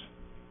works,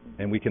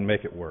 and we can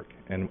make it work.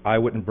 And I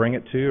wouldn't bring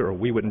it to you, or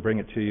we wouldn't bring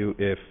it to you,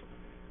 if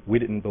we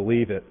didn't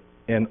believe it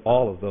in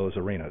all of those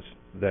arenas,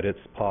 that it's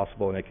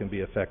possible and it can be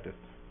effective.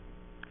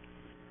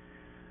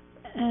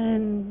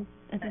 And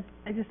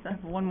I just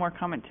have one more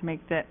comment to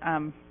make, that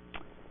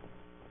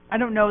I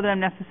don't know that I'm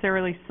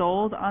necessarily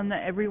sold on the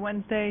every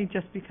Wednesday,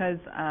 just because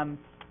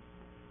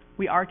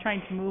we are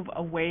trying to move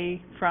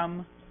away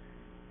from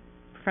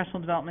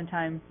professional development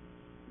time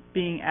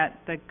being at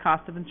the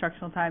cost of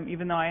instructional time,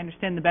 even though I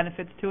understand the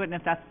benefits to it, and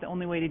if that's the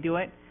only way to do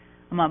it,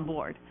 I'm on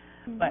board.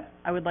 But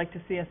I would like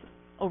to see us,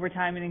 over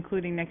time and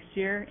including next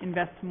year,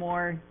 invest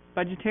more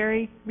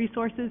budgetary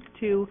resources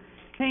to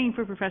paying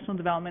for professional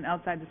development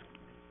outside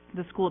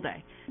the school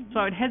day. So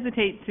I would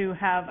hesitate to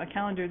have a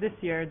calendar this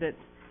year that's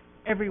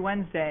every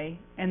Wednesday,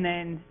 and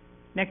then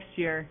next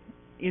year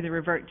either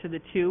revert to the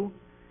 2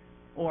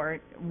 or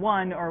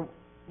 1 or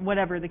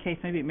whatever the case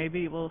may be.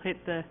 Maybe we'll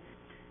hit the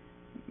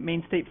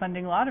Maine state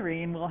funding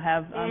lottery and we'll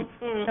have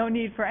no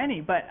need for any.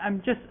 But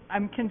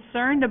I'm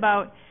concerned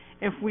about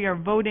if we are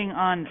voting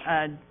on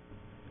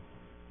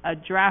a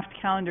draft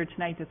calendar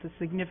tonight that's a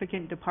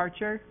significant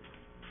departure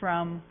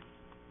from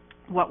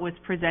what was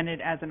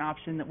presented as an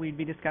option that we'd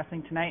be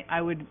discussing tonight.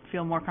 I would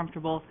feel more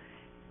comfortable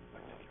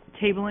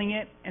tabling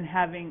it and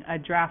having a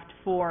draft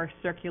 4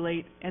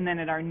 circulate, and then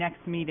at our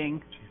next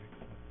meeting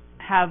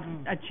have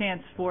a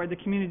chance for the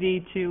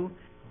community to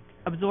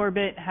absorb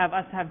it, have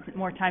us have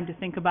more time to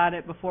think about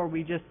it before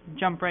we just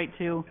jump right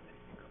to,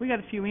 we got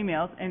a few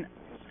emails, and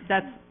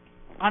that's,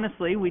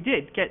 honestly, we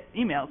did get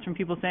emails from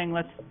people saying,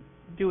 let's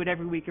do it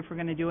every week if we're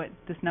going to do it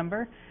this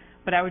number,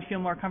 but I would feel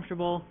more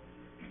comfortable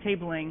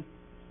tabling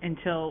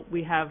until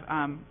we have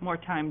more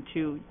time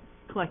to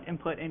collect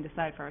input and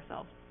decide for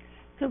ourselves.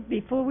 So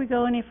before we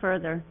go any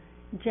further,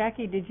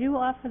 Jackie, did you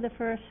offer the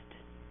first,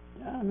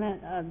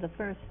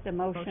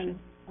 motion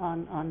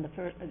on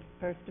the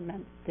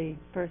the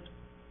first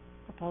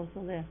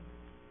proposal there?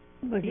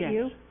 Was it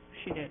you? Yes,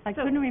 she did. I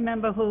couldn't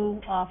remember who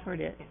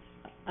offered it.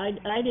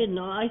 I didn't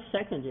know, I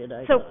seconded,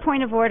 I So, thought.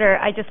 point of order,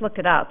 I just looked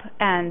it up,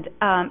 and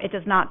it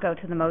does not go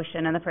to the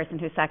motion and the person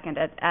who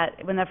seconded.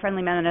 When the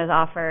friendly amendment is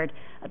offered,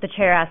 the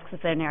chair asks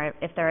if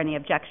there are any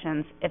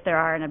objections. If there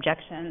are an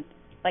objection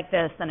like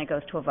this, then it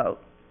goes to a vote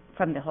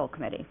from the whole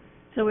committee.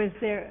 So is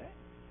there,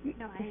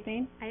 No,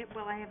 Christine? I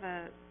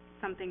have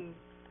something,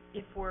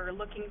 if we're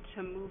looking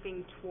to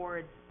moving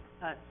towards,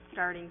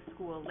 starting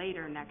school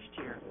later next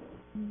year,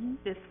 Mhm.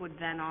 this would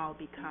then all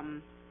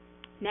become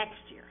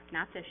next year,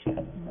 not this year.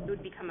 It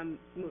would become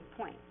a moot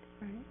point.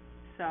 Right.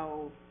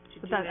 So, to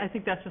But do that, I this,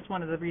 think that's just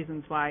one of the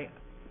reasons why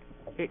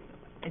I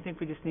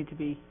think we just need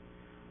to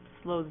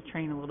slow the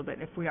train a little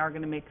bit if we are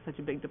gonna make such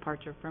a big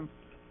departure from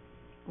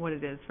what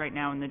it is right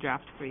now in the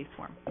draft 3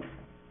 form.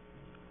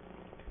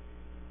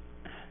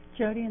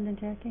 Jody and then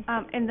Jackie?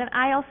 And then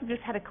I also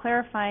just had a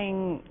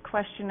clarifying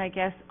question, I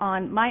guess,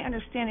 on, my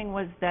understanding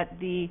was that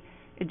the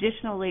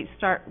additional late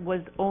start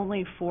was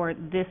only for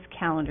this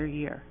calendar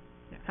year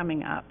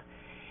coming up.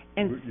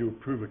 And You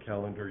approve a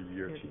calendar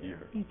year to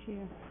year. Each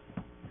year.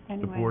 The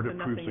Anyway. board so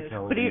approves nothing a is-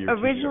 calendar But year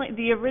to year.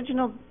 the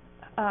original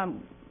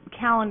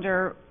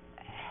calendar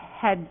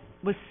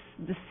was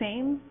the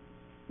same,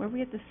 were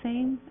we at the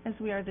same as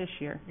we are this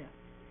year? Yeah.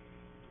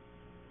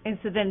 And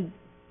so then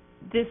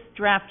this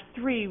draft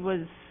 3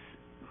 was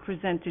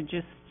presented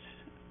just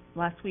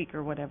last week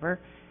or whatever.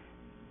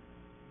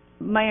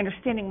 My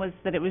understanding was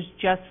that it was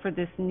just for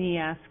this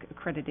NEASC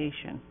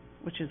accreditation,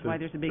 which is why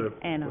there's a big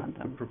N on The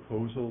them.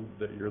 proposal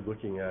that you're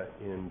looking at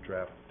in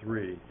draft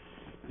 3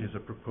 is a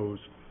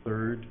proposed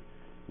third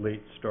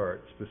late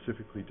start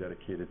specifically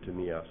dedicated to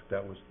NEASC.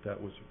 That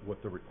was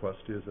what the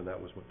request is, and that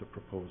was what the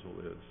proposal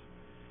is.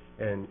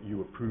 And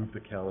you approve the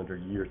calendar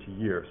year to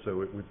year,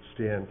 so it would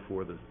stand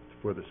for the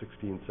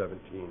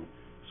 16-17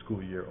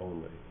 school year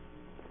only.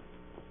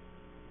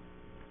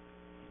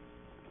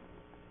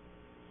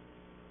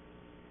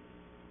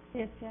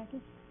 Yes,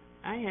 Jackie?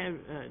 I have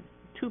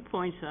 2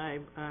 points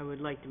I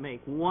would like to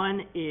make.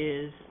 One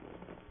is,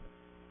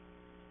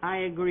 I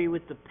agree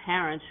with the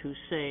parents who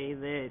say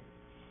that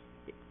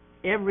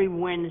every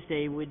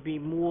Wednesday would be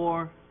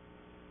more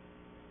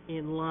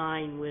in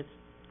line with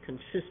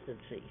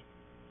consistency.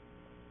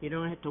 You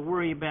don't have to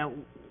worry about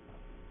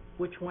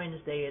which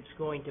Wednesday it's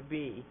going to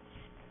be.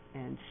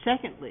 And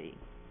secondly,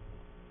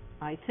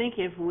 I think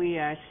if we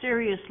are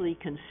seriously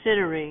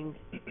considering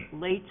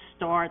late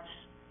starts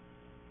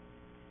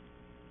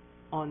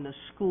on the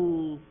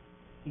school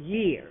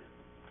year,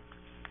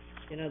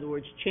 in other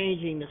words,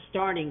 changing the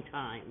starting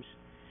times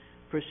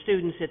for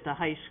students at the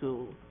high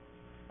school,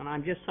 and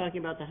I'm just talking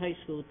about the high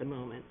school at the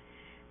moment,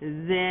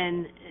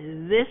 then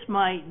this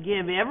might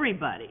give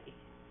everybody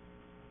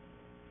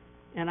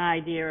an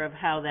idea of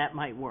how that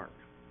might work.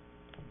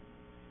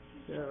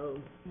 So,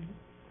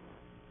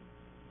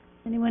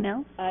 Anyone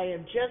else? I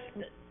am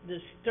just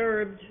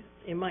disturbed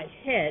in my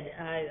head.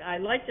 I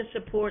like to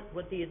support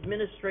what the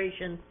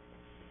administration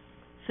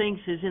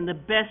thinks is in the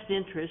best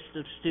interest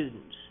of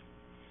students.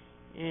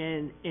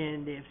 And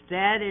if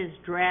that is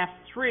draft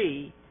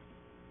 3,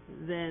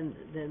 then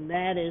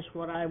that is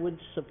what I would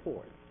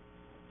support.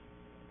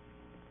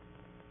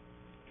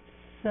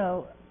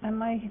 So,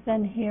 am I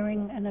then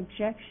hearing an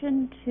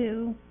objection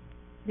to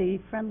the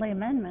friendly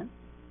amendment?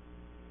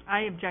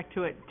 I object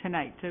to it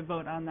tonight, to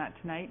vote on that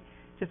tonight,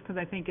 just because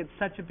I think it's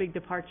such a big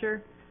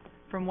departure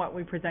from what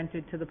we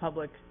presented to the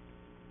public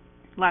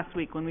last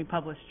week when we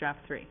published draft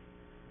 3.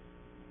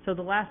 So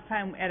the last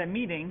time at a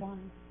meeting,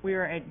 we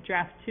were at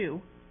draft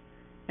 2,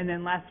 and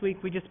then last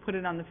week we just put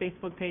it on the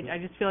Facebook page. I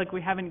just feel like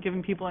we haven't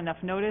given people enough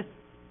notice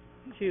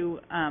to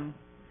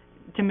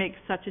make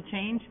such a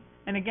change.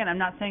 And again, I'm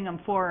not saying I'm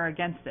for or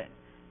against it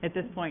at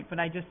this point, but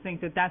I just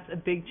think that that's a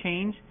big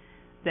change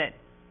that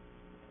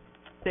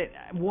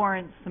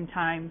warrants some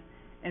time,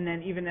 and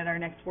then even at our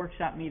next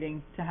workshop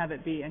meeting, to have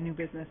it be a new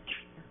business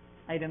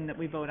item that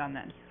we vote on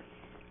then.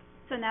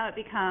 So now it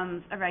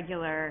becomes a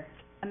regular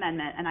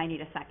amendment, and I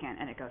need a second,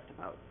 and it goes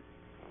to vote.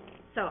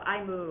 So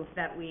I move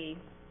that we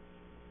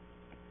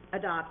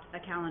adopt a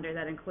calendar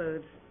that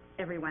includes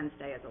every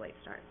Wednesday as a late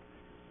start.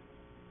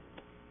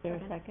 Is there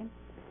a second?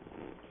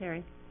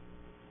 Carrie?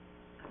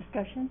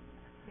 Discussion?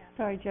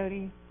 Sorry,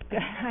 Jody.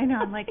 I know,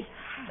 I'm like,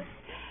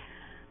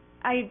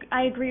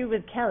 I agree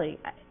with Kelly,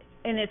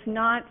 and it's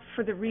not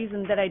for the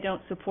reason that I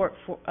don't support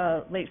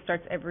late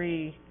starts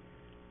every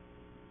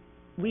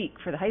week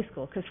for the high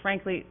school, because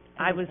frankly,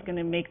 I was going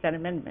to make that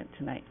amendment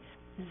tonight.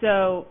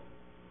 So,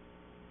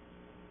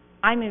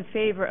 I'm in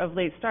favor of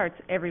late starts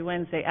every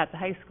Wednesday at the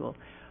high school,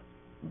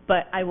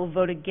 but I will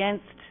vote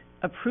against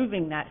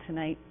approving that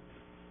tonight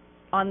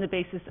on the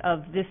basis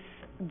of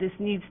this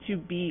needs to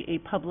be a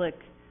public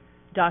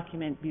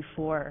document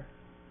before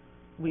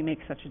we make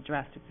such a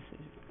drastic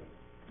decision.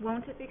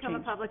 Won't it become a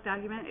Change. public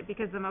document?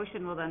 Because the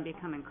motion will then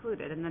become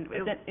included, and then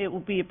it'll, Then it will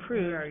be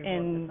approved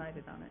and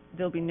Decided on it.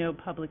 there'll be no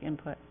public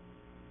input.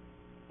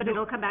 but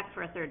it'll come back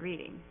for a third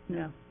reading.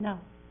 No. No.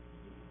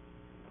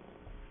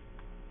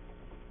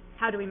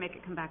 How do we make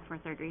it come back for a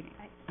third reading?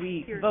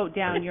 We vote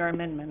down your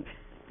amendment.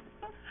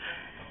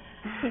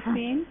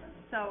 Christine?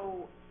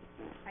 So,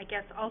 I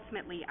guess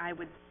ultimately, I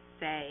would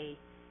say,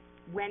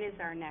 when is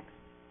our next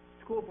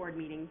school board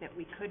meeting that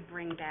we could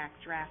bring back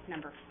draft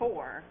number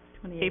 4?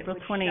 April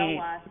That would 28th.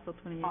 show us April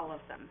 28th. all of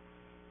them.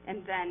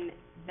 And then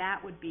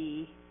that would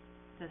be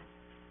the,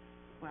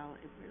 well,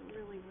 it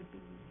really would be,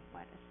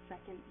 what, a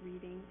second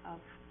reading of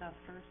the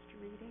first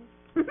reading?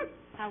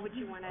 How would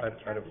you want to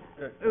determine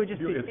that? It would just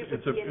be- It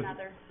would be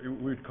another,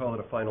 We'd call it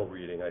a final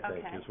reading, I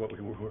think, Okay. is what we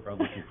are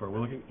looking for.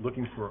 We're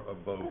looking for a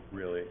vote,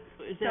 really.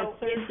 Is So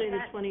that is Thursday the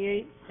that-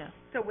 28th?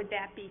 so would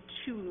that be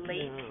too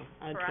late No,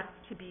 I'd for us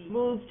to be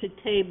move to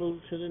table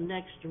to the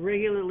next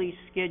regularly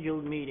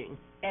scheduled meeting.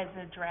 as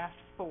a draft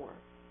 4?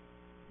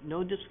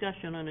 No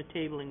discussion on a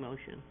tabling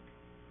motion.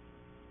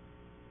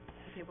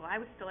 Okay, well, I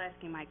was still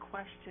asking my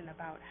question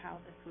about how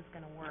this was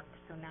going to work,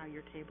 so now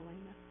you're tabling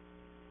this?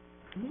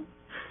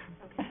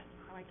 Okay,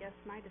 so I guess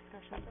my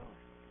discussion's over.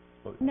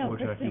 Well, No, well,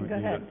 Jackie, Christine, would go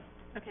you- ahead.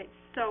 Okay,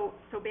 so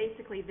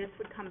basically, this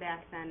would come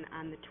back then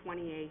on the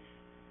 28th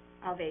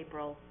of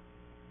April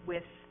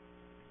with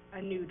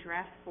a new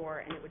draft 4,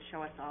 and it would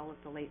show us all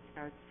of the late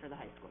starts for the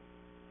high school.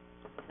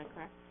 Is that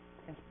correct?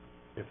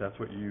 If that's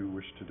what you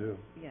wish to do.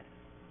 Yes.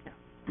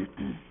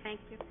 Thank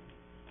you.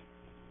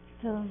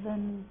 So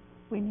then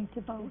we need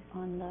to vote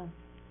on the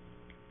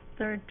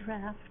third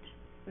draft.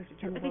 I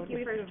think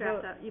you first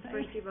draft up, you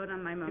first you vote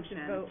on my motion.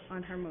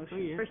 on her Oh,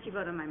 motion. yeah. First you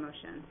vote on my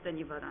motion, then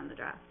you vote on the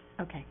draft.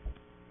 Okay.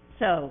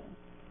 So,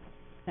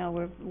 now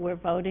we're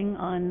voting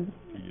on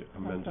The the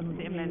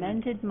amendment,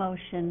 amended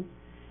motion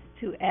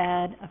to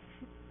add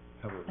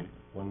have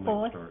one late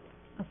fourth, start.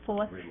 a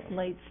fourth Every month.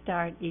 late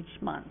start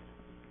each month.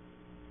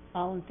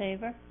 All in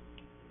favor?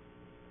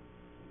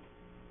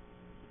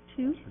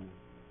 2?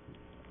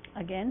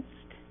 Against?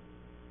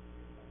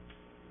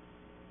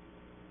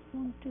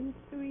 1, 2,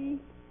 3.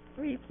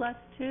 3 plus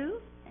 2,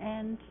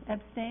 and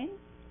abstain?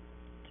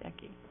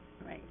 Jackie.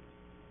 Right.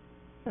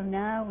 So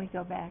now we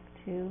go back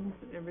to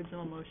The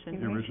original motion.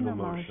 the original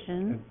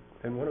motion.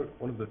 And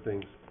one of the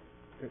things,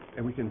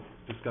 and we can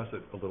discuss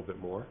it a little bit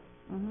more.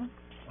 Mhm.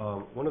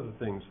 One of the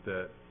things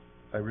that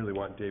I really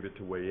want David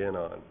to weigh in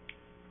on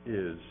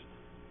is,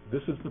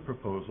 this is the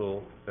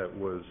proposal that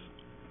was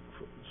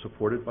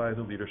supported by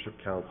the Leadership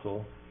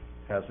Council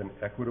as an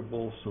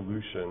equitable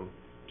solution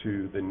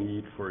to the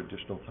need for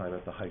additional time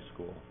at the high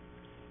school.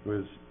 It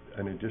was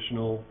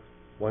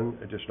one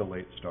additional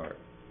late start.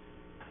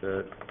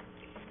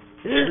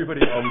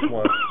 Everybody always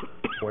wants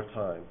more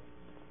time,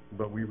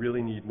 but we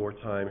really need more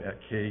time at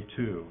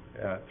K2,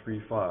 at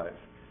 3-5,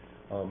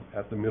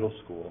 at the middle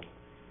school.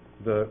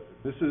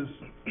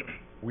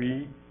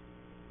 We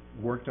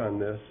worked on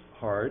this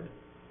hard.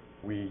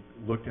 We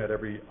looked at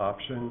every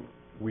option.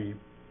 We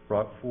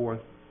brought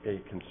forth a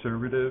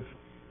conservative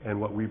and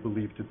what we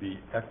believe to be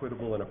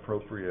equitable and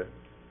appropriate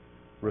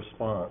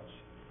response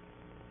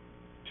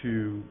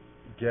to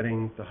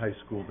getting the high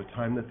school the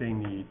time that they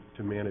need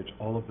to manage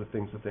all of the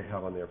things that they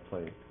have on their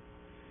plate.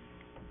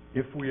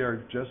 If we are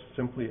just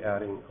simply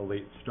adding a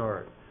late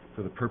start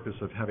for the purpose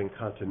of having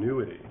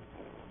continuity,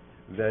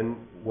 then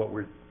what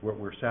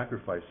we're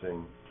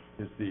sacrificing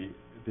is the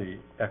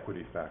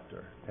equity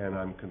factor, and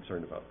I'm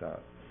concerned about that.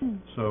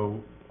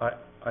 So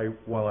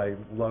while I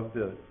love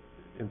the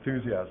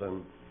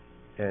enthusiasm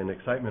and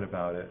excitement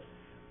about it,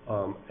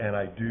 and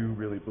I do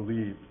really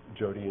believe,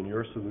 Jody, in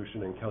your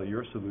solution, and Kelly,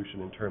 your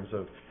solution, in terms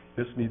of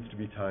this needs to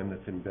be time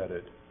that's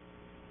embedded.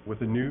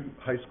 With a new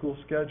high school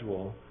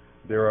schedule,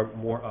 there are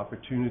more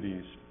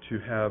opportunities to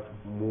have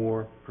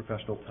more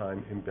professional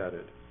time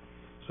embedded.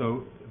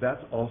 So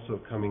that's also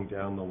coming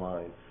down the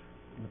line.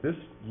 This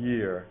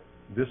year,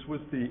 this was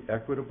the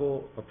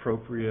equitable,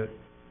 appropriate,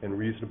 and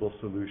reasonable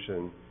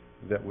solution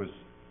that was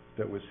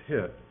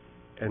hit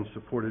and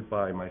supported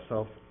by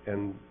myself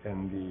and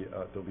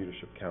the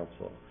Leadership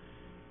Council.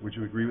 Would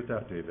you agree with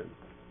that, David?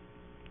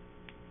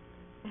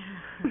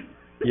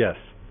 Yes.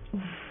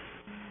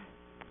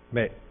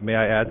 May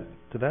I add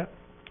to that?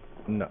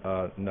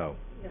 No.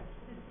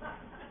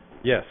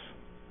 Yes.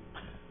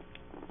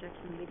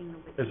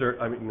 Is there,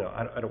 no,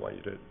 I don't want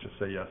you to just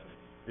say yes.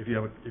 If you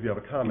have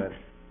a comment,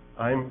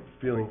 I'm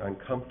feeling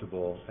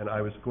uncomfortable, and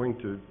I was going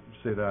to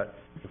say that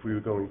if we were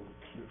going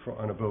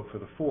on a vote for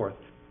the 4th,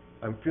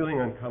 I'm feeling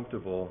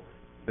uncomfortable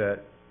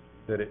that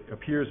it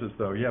appears as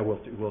though, yeah,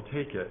 we'll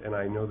take it, and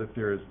I know that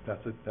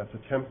that's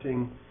a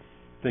tempting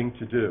thing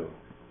to do,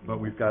 but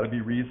we've got to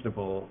be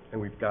reasonable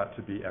and we've got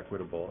to be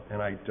equitable,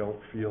 and I don't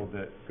feel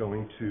that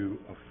going to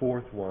a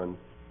 4th one,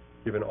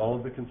 given all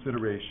of the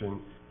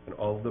consideration and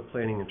all of the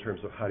planning in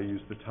terms of how to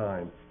use the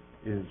time,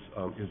 is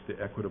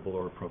the equitable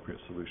or appropriate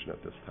solution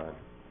at this time.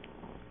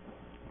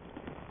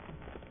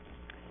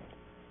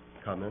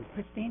 Comment?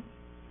 Christine?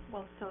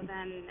 Well, so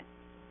then,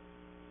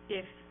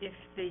 if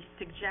the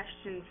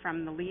suggestion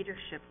from the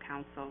leadership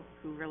council,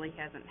 who really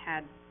hasn't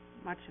had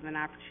much of an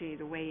opportunity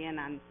to weigh in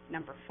on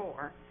number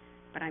 4,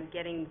 but I'm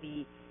getting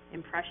the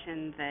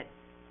impression that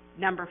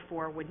number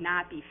 4 would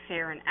not be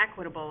fair and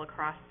equitable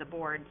across the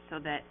board, so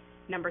that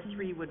number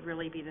 3 would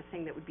really be the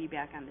thing that would be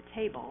back on the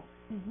table.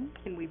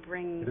 Can we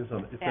bring It's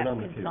that? been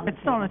on the table. It's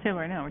still on the table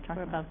right now, we're talking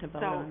We're about. about to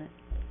vote So- on it.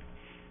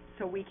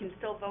 So we can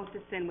still vote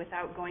this in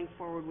without going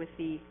forward with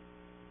the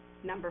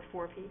number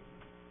 4 piece?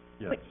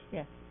 Yes.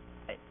 Yes.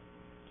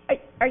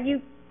 Are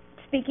you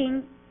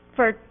speaking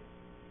for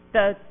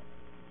the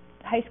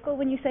high school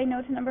when you say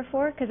no to number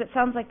 4? Because it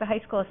sounds like the high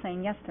school is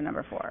saying yes to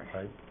number 4.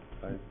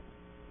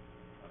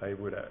 I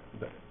would,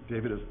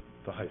 David is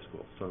the high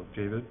school, so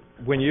David?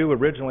 When you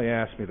originally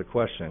asked me the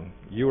question,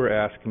 you were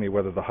asking me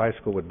whether the high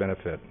school would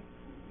benefit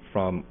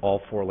from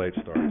all 4 late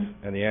starts,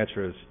 and the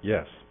answer is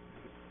yes.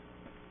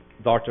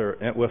 Dr.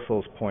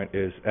 Entwistle's point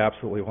is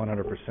absolutely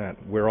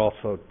 100%. We're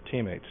also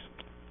teammates.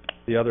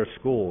 The other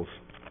schools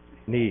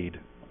need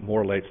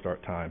more late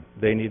start time.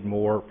 They need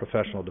more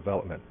professional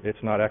development.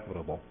 It's not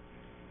equitable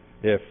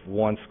if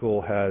one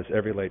school has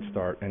every late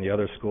start and the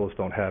other schools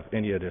don't have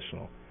any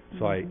additional.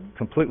 So I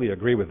completely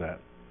agree with that,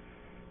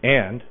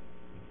 and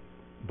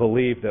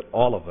believe that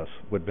all of us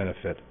would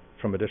benefit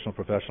from additional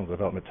professional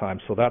development time.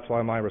 So that's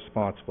why my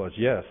response was,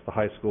 yes, the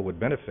high school would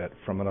benefit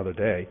from another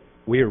day.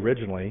 We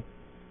originally,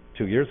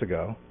 2 years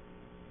ago,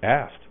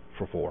 asked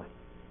for 4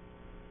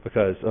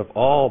 because of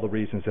all the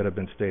reasons that have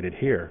been stated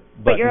here.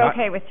 But you're not-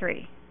 okay with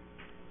 3?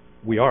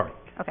 We are.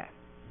 Okay.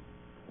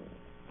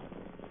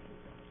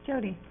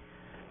 Jody?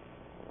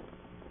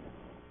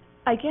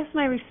 I guess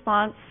my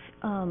response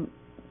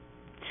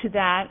to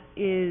that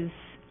is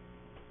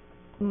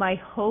my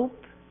hope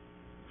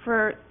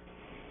for,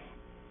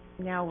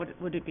 now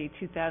would it be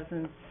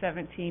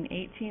 2017,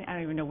 18? I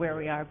don't even know where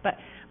we are. But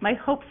my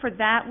hope for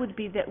that would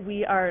be that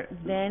we are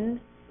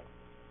then,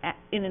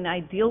 in an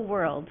ideal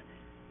world,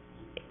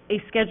 a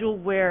schedule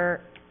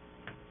where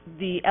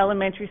the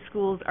elementary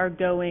schools are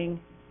going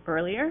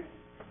earlier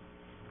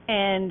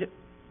and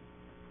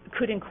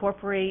could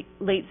incorporate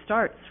late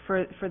starts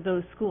for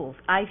those schools.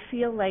 I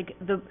feel like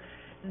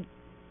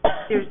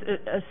there's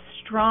a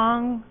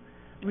strong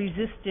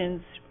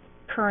resistance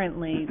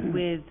currently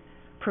with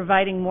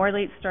providing more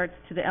late starts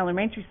to the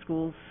elementary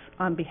schools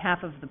on behalf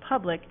of the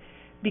public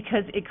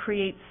because it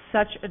creates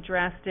such a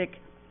drastic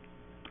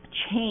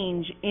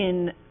change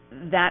in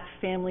that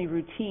family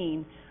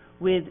routine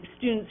with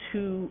students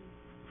who,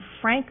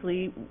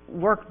 frankly,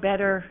 work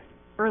better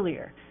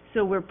earlier.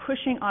 So we're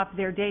pushing off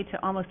their day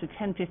to almost a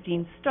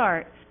 10:15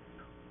 start,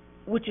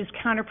 which is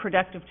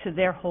counterproductive to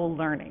their whole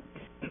learning.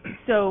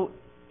 So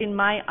in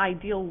my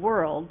ideal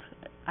world,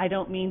 I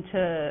don't mean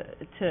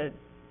to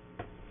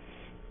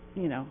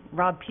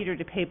rob Peter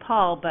to pay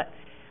Paul, but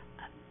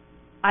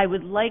I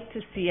would like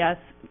to see us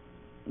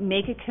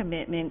make a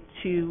commitment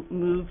to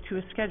move to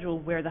a schedule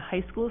where the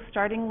high school is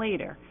starting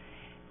later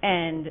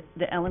and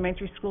the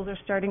elementary schools are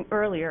starting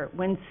earlier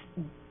when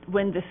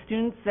the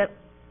students that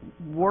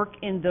work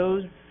in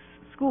those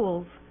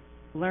schools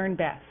learn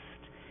best.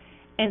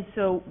 And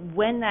so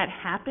when that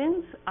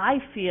happens, I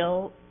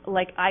feel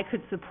like I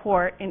could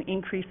support an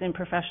increase in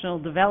professional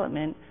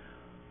development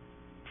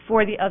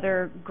for the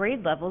other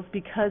grade levels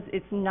because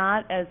it's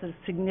not as a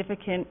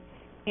significant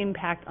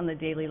impact on the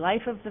daily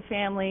life of the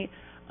family,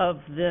 of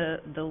the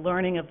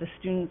learning of the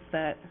students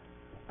that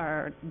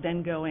are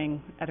then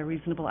going at a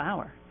reasonable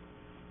hour.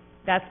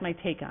 That's my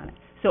take on it.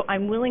 So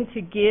I'm willing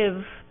to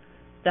give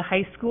the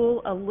high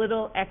school a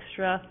little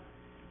extra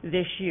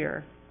this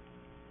year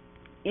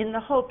in the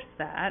hopes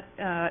that,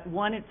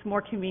 one, it's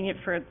more convenient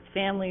for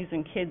families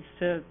and kids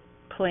to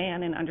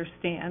plan and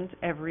understand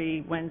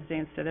every Wednesday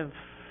instead of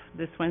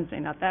this Wednesday,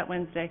 not that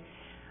Wednesday,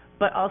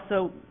 but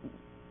also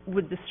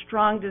with the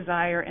strong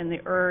desire and the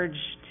urge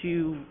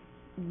to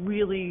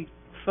really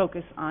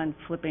focus on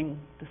flipping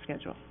the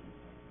schedule.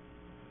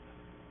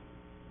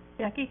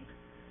 Jackie?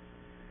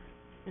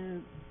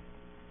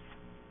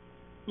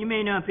 You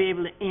may not be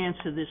able to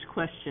answer this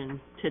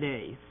question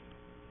today,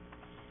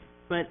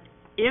 but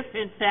if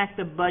in fact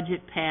the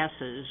budget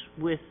passes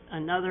with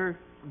another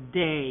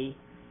day,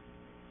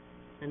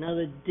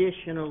 another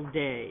additional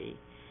day,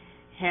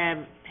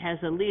 has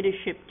a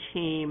leadership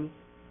team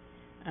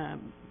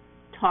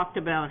talked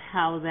about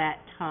how that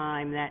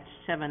time, that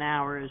 7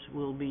 hours,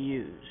 will be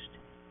used?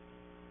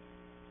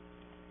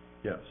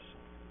 Yes.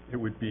 It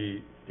would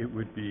be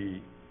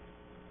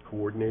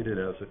coordinated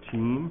as a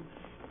team,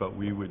 but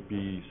we would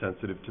be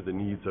sensitive to the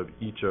needs of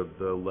each of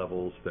the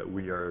levels that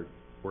we are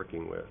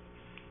working with.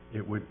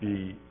 It would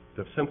be,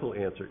 the simple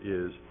answer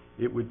is,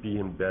 it would be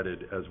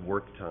embedded as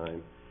work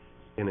time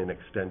in an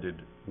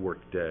extended work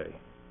day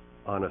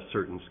on a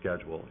certain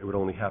schedule. It would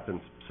only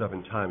happen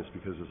 7 times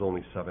because there's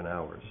only 7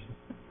 hours.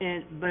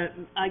 But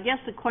I guess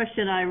the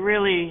question I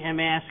really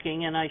am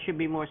asking, and I should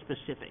be more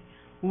specific,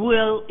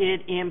 will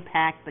it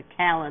impact the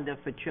calendar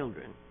for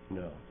children?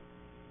 No.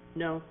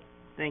 No?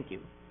 Thank you.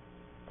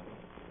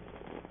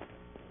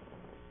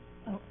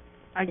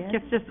 I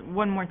guess just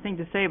one more thing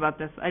to say about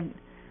this.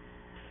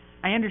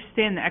 I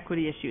understand the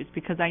equity issues,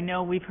 because I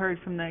know we've heard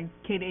from the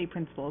K-8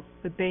 principals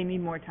that they need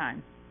more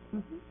time.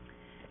 Mhm.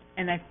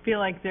 And I feel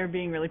like they're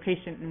being really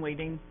patient and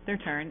waiting their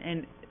turn,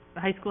 and the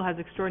high school has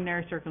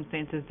extraordinary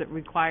circumstances that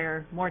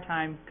require more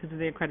time because of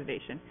the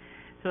accreditation.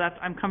 So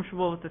I'm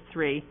comfortable with the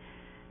 3.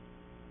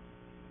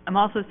 I'm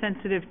also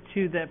sensitive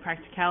to the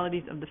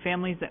practicalities of the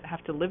families that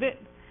have to live it,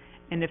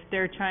 and if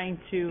they're trying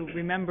to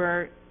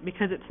remember,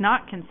 because it's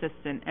not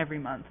consistent every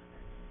month,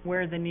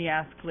 where the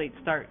NEASC late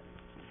start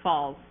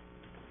falls,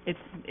 it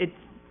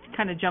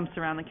kind of jumps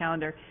around the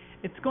calendar.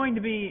 It's going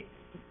to be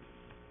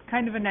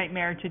kind of a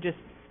nightmare to just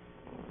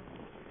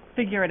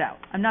figure it out.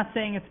 I'm not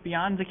saying it's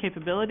beyond the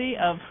capability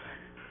of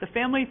the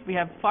families. We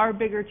have far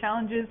bigger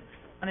challenges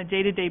on a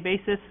day-to-day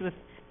basis with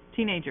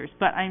teenagers,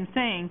 but I'm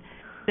saying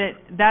that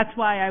that's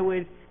why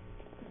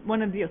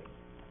one of the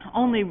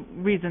only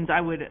reasons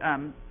I would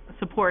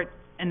support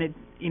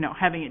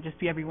having it just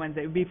be every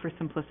Wednesday would be for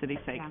simplicity's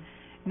sake. Yeah.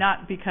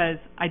 Not because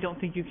I don't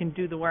think you can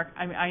do the work.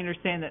 I mean, I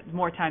understand that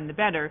more time the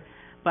better,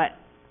 but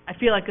I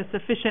feel like a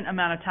sufficient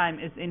amount of time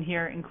is in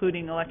here,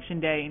 including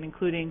election day and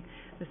including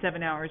the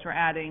 7 hours we're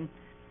adding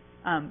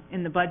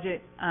in the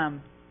budget.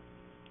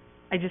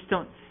 I just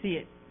don't see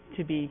it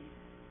to be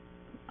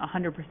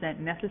 100%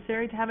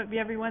 necessary to have it be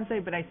every Wednesday,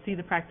 but I see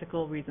the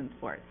practical reasons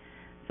for it.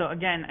 So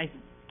again,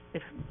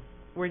 if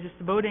we're just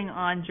voting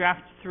on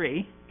draft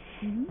 3,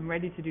 I'm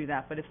ready to do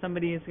that. But if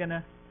somebody is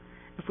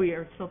if we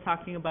are still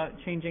talking about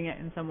changing it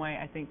in some way,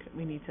 I think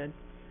we need to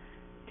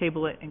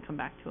table it and come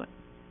back to it.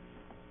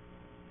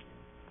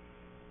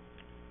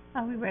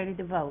 Are we ready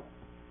to vote?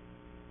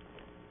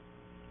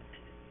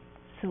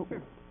 So,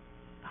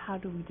 how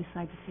do we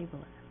decide to table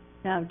it?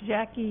 Now,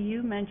 Jackie,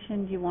 you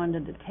mentioned you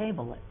wanted to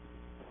table it.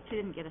 She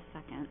didn't get a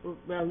second.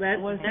 Well,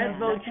 that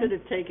vote should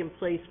have taken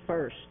place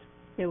first.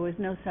 There was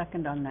no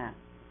second on that.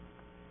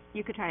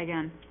 You could try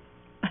again.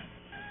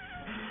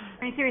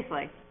 I mean,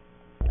 seriously.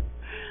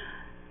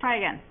 Try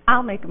again.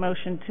 I'll make a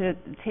motion to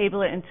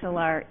table it until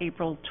our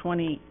April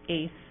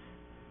 28th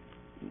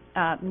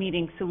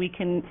meeting, so we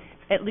can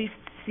at least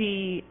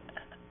see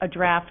a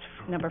draft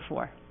number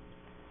 4.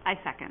 I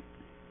second.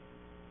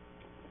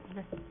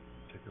 Take a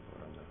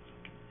vote on this.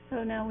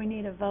 So now we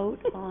need a vote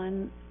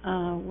on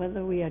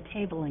whether we are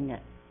tabling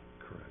it.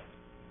 Correct.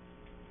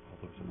 All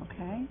those in favor?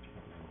 Okay.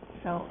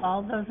 So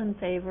all those in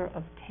favor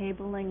of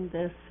tabling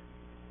this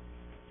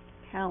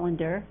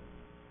calendar,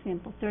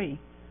 sample 3.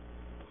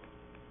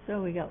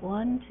 So we got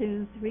 1,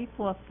 2, 3,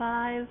 4,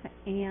 5,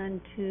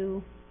 and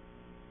 2,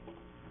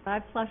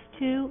 5 plus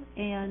 2,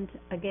 and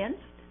against?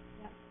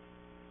 Yep.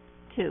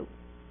 2.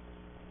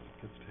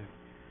 It's tabled.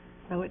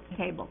 So it's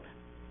tabled.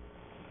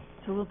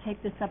 So we'll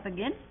take this up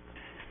again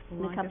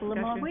in a couple of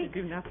more weeks.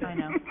 I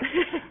know.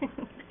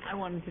 I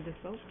wanted to just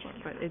vote for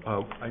it, but it's...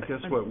 I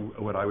guess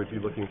what I would be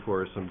looking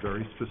for is some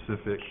very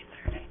specific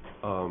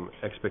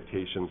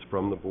expectations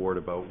from the board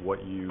about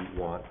what you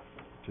want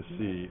to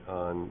see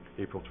on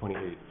April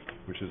 28th,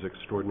 which is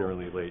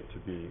extraordinarily late to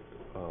be,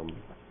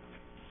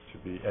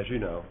 as you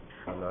know,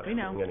 I'm not saying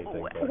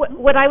anything. But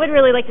What I would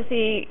really like to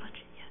see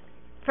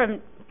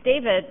from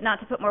David, not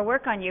to put more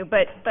work on you,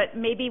 but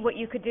maybe what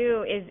you could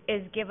do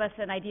is give us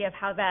an idea of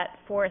how that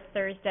fourth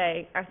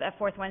Thursday, or that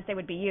fourth Wednesday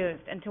would be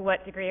used, and to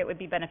what degree it would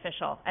be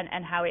beneficial,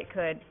 and how it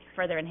could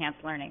further enhance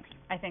learning.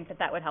 I think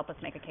that would help us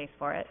make a case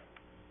for it.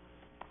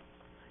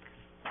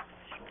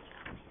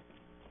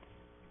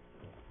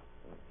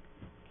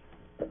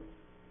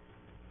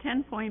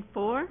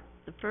 .4,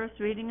 the first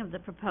reading of the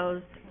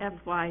proposed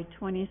FY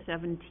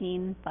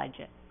 2017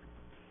 budget.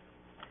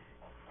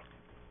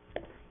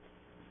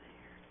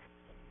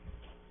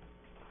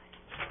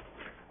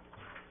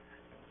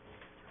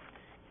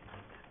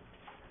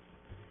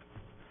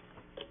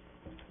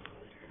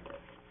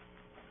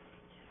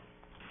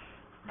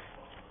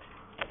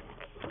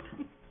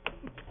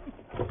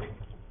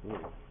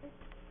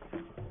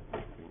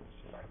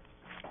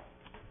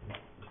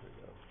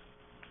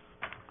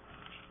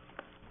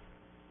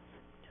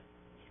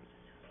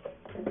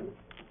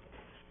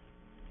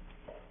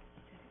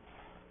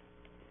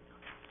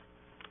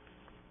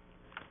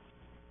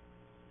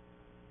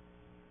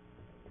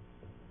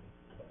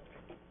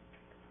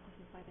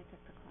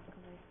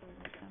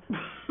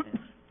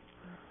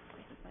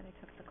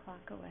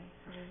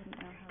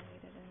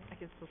 I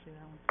can still see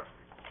that one.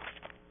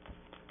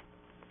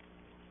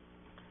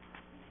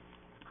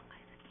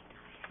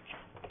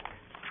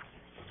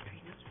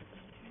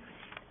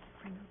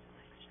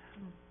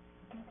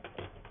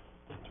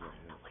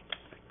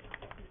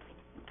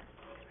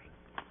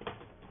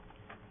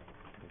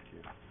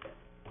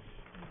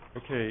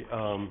 Okay,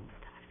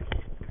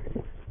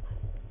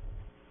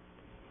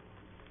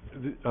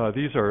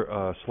 these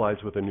are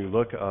slides with a new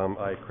look.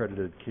 I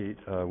credited Kate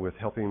with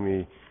helping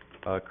me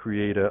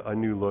create a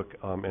new look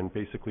and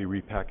basically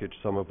repackage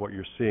some of what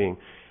you're seeing.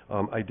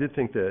 I did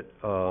think that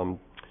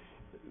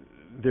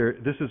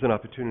this is an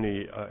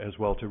opportunity as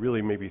well to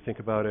really maybe think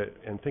about it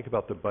and think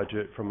about the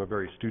budget from a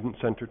very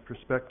student-centered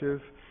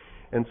perspective.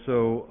 And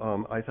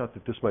so I thought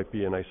that this might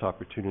be a nice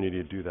opportunity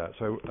to do that.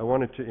 So I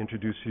wanted to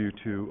introduce you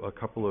to a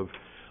couple of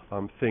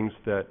things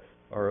that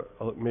are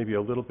maybe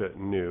a little bit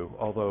new,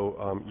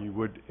 although you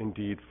would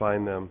indeed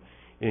find them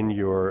in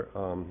your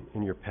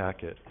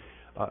packet.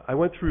 I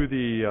went through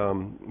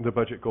the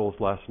budget goals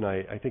last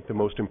night. I think the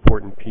most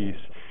important piece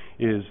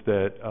is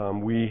that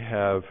we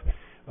have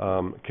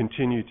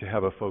continued to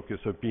have a focus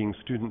of being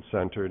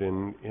student-centered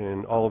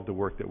in all of the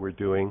work that we're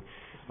doing.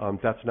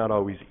 That's not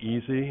always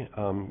easy.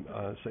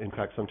 In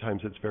fact,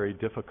 sometimes it's very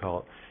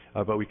difficult.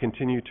 But we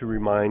continue to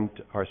remind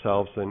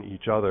ourselves and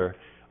each other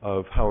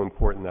of how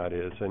important that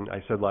is. And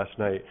I said last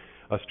night,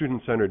 a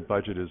student-centered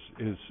budget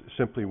is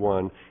simply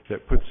one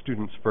that puts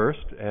students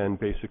first and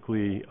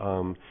basically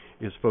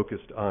is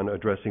focused on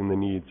addressing the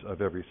needs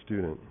of every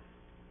student.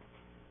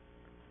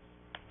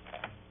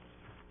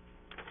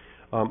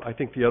 I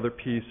think the other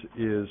piece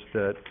is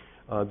that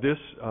this,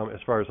 as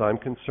far as I'm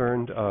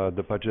concerned,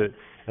 the budget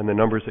and the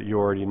numbers that you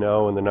already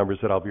know and the numbers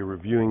that I'll be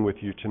reviewing with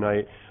you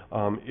tonight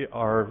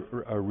are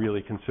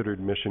really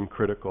considered mission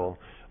critical.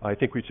 I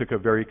think we took a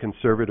very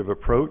conservative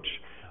approach.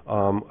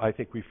 I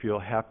think we feel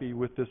happy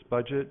with this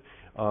budget,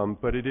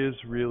 but it is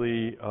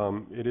really,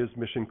 it is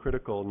mission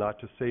critical. Not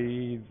to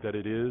say that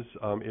it is,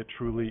 it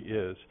truly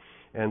is.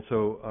 And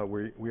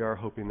so we are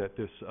hoping that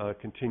this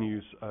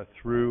continues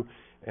through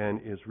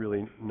and is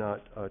really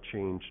not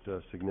changed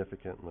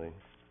significantly.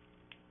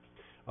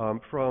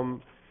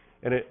 From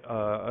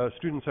a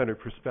student-centered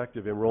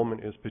perspective,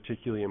 enrollment is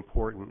particularly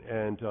important,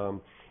 and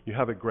you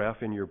have a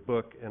graph in your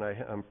book, and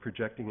I'm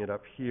projecting it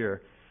up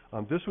here.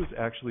 This was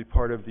actually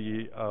part of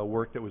the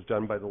work that was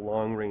done by the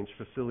long-range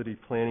facility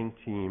planning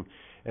team,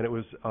 and it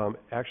was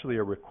actually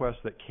a request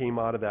that came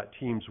out of that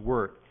team's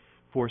work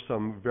for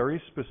some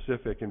very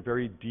specific and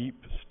very deep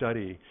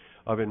study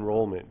of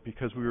enrollment,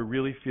 because we were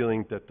really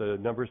feeling that the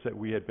numbers that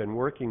we had been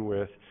working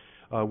with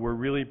were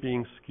really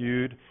being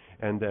skewed,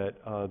 and that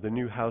the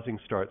new housing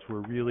starts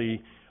were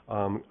really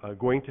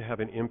going to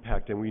have an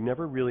impact, and we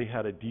never really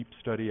had a deep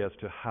study as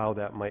to how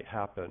that might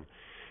happen.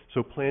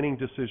 So planning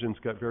decisions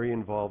got very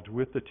involved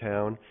with the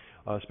town,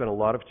 spent a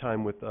lot of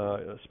time with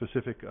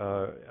specific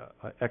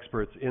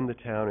experts in the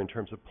town in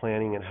terms of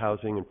planning and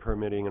housing and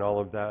permitting and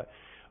all of that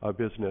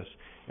business.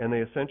 And they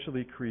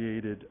essentially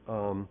created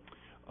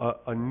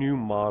a new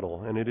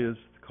model, and it is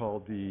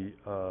called the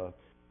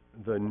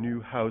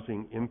new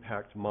housing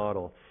impact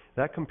model.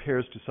 That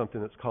compares to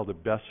something that's called a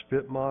best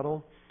fit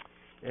model.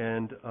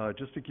 And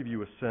just to give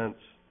you a sense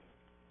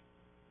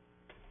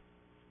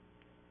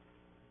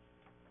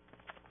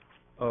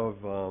of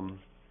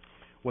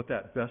what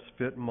that best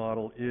fit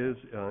model is,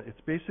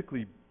 it's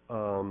basically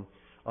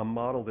a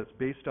model that's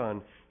based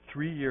on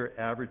 3-year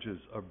averages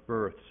of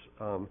births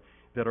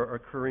that are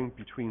occurring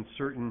between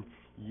certain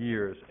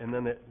years, and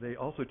then they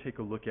also take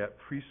a look at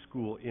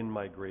preschool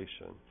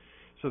in-migration.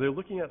 So they're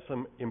looking at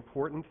some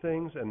important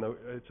things, and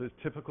it's a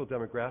typical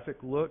demographic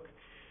look.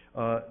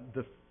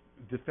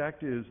 The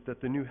fact is that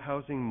the new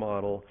housing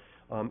model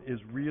is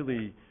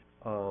really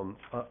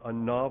a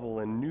novel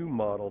and new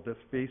model that's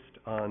based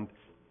on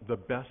the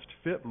best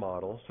fit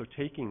model, so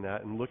taking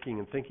that and looking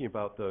and thinking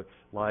about the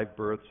live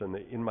births and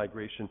the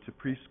in-migration to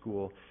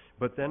preschool,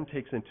 but then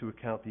takes into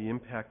account the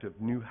impact of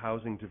new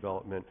housing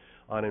development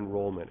on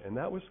enrollment. And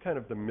that was kind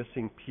of the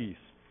missing piece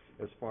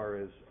as far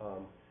as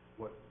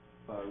what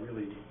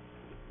really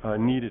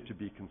needed to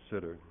be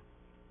considered.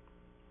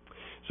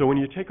 So when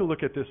you take a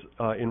look at this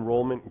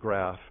enrollment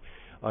graph,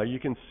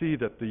 you can see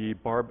that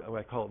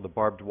I call it the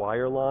barbed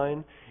wire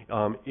line,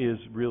 is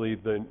really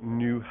the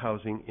new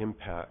housing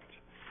impact.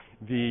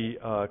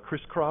 The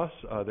crisscross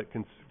that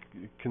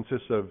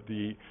consists of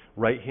the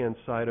right-hand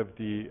side of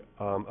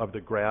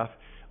the graph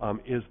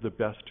is the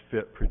best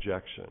fit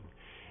projection.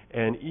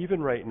 And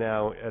even right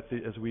now,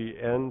 as we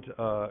end,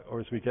 or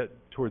as we get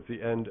towards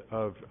the end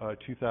of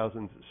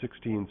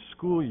 2016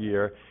 school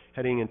year,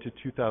 heading into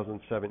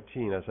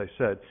 2017, as I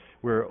said,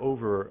 we're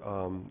over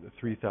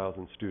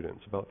 3,000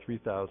 students, about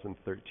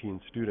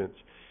 3,013 students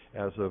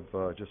as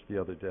of just the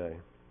other day.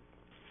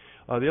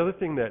 The other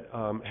thing that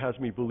has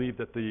me believe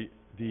that the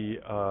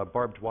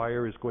barbed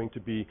wire is going to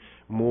be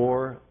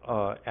more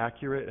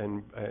accurate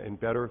and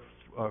better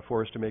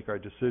for us to make our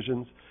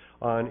decisions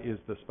on is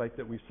the spike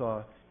that we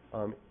saw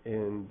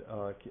in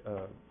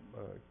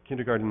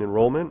kindergarten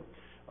enrollment,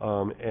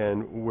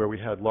 and where we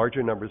had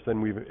larger numbers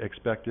than we've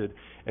expected.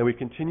 And we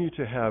continue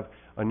to have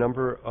a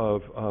number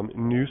of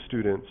new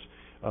students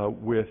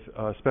with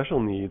special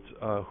needs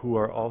who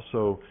are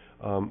also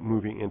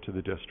moving into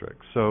the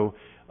district. So,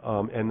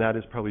 and that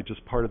is probably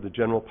just part of the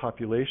general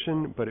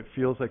population, but it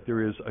feels like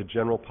there is a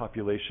general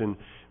population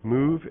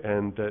move,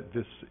 and that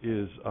this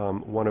is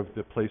one of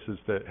the places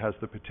that has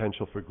the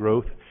potential for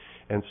growth,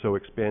 and so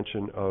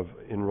expansion of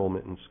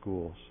enrollment in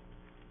schools.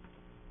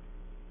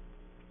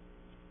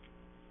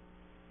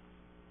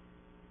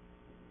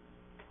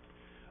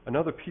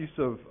 Another piece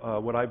of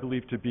what I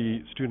believe to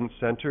be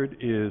student-centered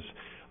is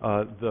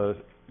the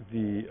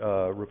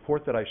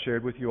report that I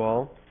shared with you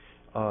all,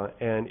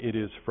 and it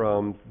is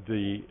from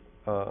the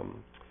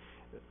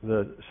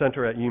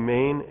Center at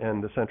Maine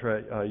and the Center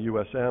at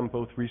USM,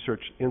 both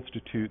research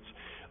institutes,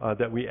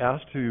 that we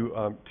asked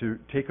to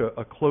take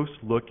a close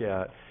look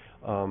at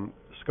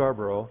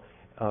Scarborough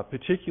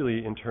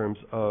particularly in terms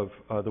of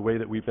the way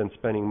that we've been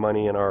spending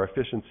money and our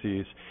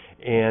efficiencies,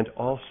 and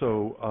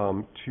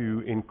also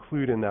to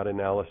include in that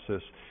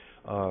analysis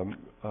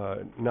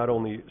not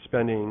only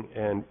spending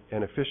and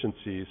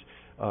efficiencies,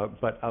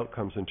 but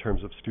outcomes in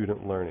terms of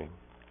student learning.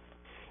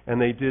 And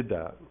they did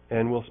that.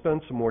 And we'll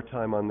spend some more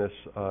time on this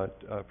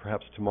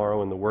perhaps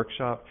tomorrow in the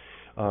workshop.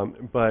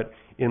 But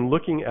in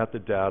looking at the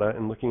data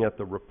and looking at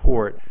the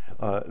report,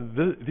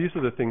 these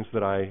are the things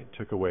that I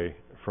took away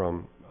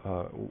from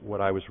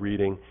what I was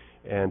reading,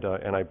 and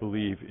I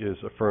believe is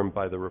affirmed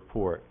by the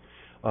report.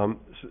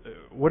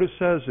 What it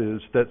says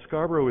is that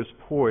Scarborough is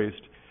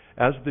poised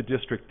as the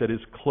district that is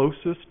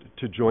closest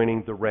to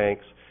joining the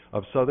ranks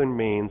of Southern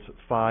Maine's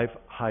 5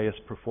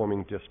 highest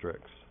performing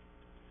districts.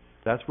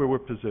 That's where we're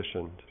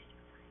positioned.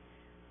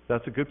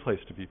 That's a good place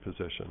to be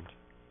positioned.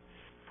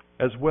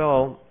 As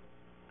well,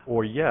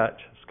 or yet,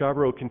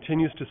 Scarborough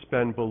continues to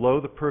spend below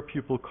the per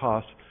pupil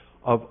costs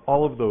of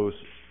all of those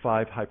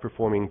 5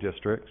 high-performing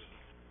districts,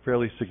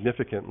 fairly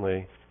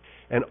significantly,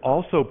 and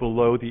also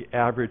below the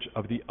average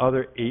of the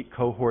other 8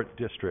 cohort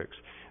districts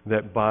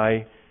that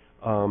by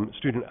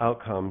student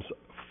outcomes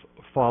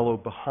follow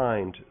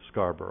behind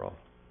Scarborough.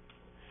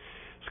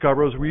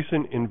 Scarborough's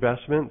recent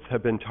investments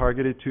have been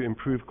targeted to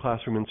improve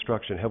classroom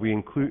instruction. Have we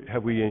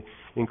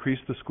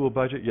increased the school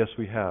budget? Yes,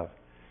 we have.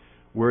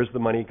 Where has the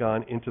money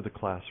gone? Into the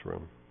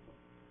classroom.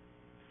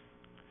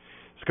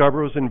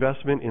 Scarborough's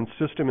investment in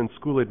system and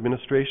school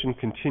administration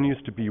continues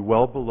to be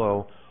well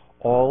below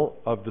all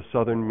of the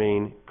Southern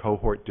Maine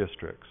cohort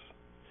districts.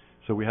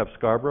 So we have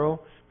Scarborough,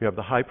 we have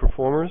the high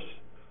performers,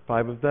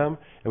 5 of them,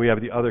 and we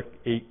have the other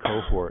 8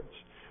 cohorts.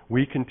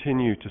 We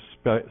continue to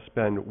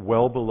spend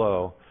well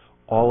below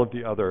all of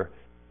the other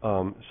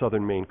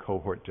Southern Maine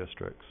cohort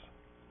districts.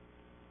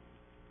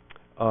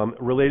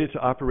 Related to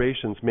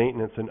operations,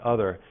 maintenance, and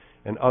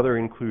other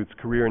includes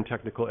career and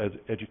technical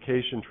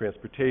education,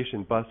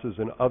 transportation, buses,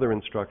 and other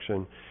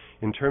instruction.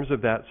 In terms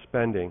of that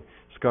spending,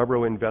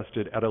 Scarborough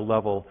invested at a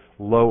level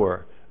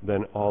lower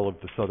than all of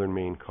the Southern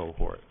Maine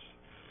cohorts.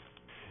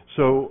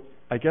 So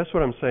I guess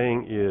what I'm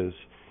saying is,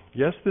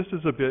 yes, this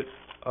is a bit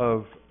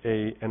of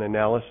an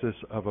analysis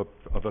of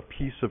a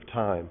piece of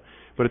time,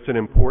 but it's an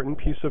important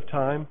piece of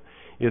time.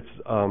 It's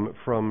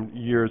from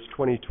years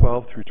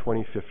 2012 through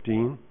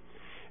 2015,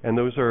 and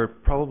those are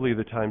probably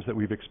the times that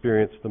we've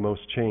experienced the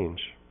most change.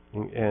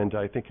 And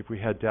I think if we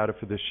had data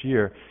for this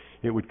year,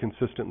 it would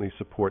consistently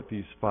support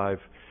these 5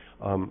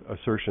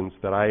 assertions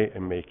that I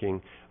am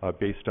making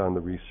based on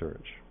the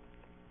research.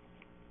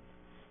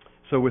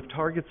 So with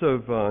targets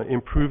of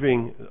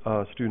improving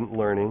student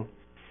learning,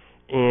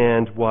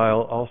 and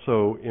while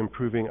also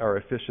improving our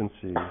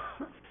efficiencies,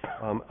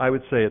 I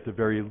would say at the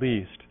very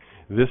least,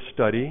 this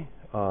study,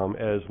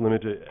 as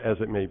limited as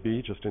it may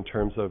be, just in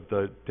terms of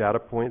the data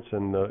points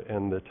and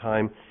the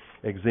time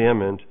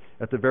examined,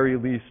 at the very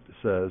least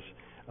says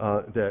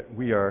that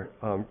we are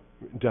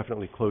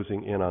definitely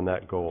closing in on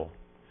that goal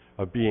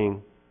of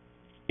being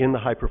in the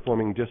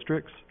high-performing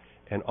districts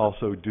and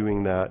also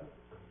doing that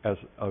as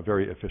a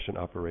very efficient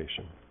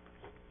operation.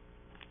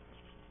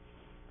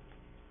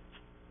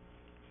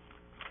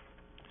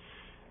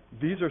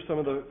 These are some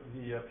of the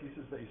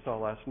pieces that you saw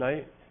last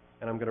night,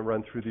 and I'm going to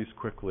run through these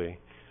quickly.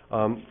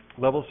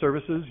 Level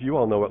services, you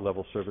all know what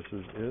level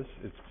services is.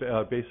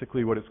 It's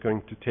basically what it's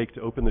going to take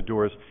to open the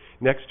doors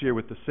next year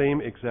with the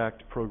same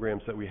exact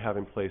programs that we have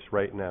in place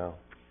right now,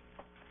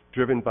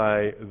 driven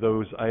by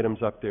those items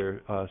up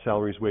there,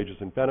 salaries, wages,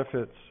 and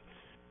benefits,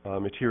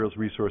 materials,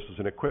 resources,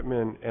 and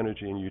equipment,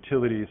 energy and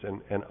utilities,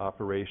 and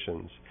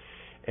operations.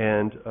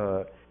 And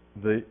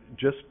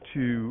just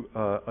to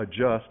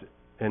adjust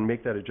and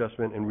make that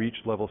adjustment and reach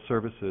level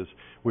services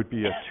would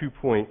be a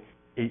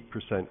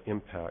 2.8%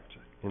 impact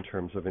in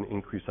terms of an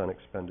increase on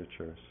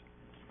expenditures.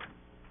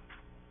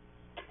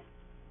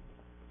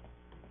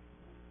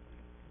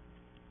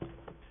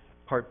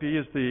 Part B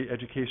is the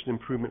Education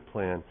Improvement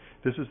Plan.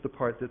 This is the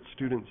part that's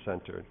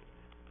student-centered,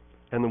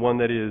 and the one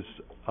that is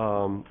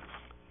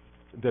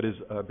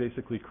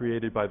basically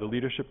created by the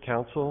Leadership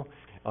Council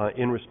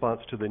in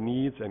response to the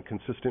needs and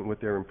consistent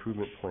with their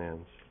improvement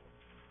plans.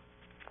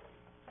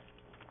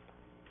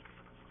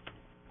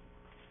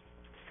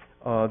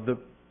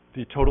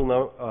 The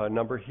total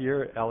number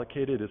here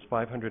allocated is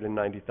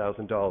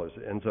 $590,000.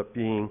 It ends up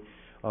being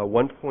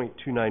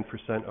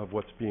 1.29% of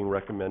what's being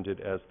recommended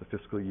as the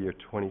fiscal year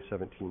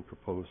 2017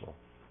 proposal.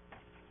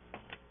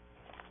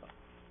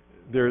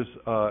 There's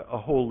a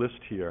whole list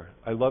here.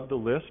 I love the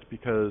list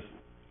because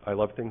I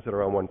love things that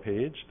are on one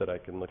page that I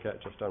can look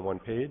at just on one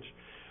page,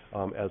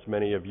 as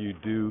many of you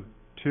do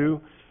too.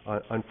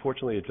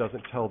 Unfortunately, it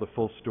doesn't tell the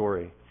full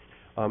story.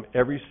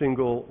 Every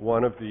single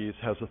one of these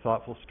has a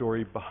thoughtful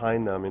story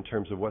behind them in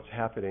terms of what's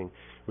happening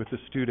with the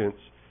students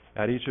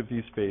at each of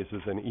these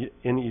phases and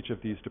in each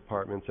of these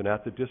departments and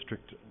at the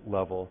district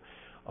level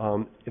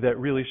that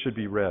really should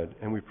be read,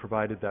 and we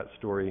provided that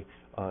story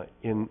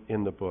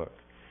in the book.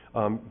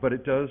 But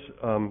it does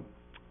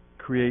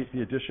create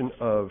the addition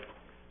of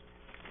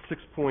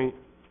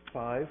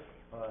 6.5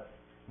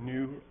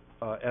 new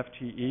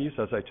FTEs,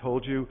 as I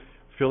told you,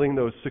 filling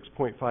those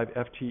 6.5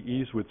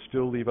 FTEs would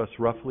still leave us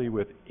roughly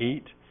with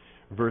 8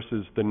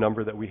 versus the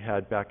number that we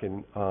had back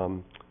in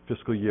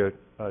fiscal year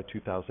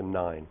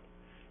 2009.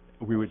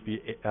 We would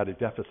be at a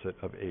deficit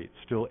of 8,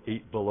 still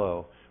 8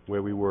 below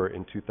where we were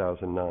in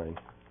 2009.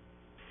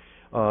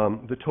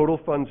 The total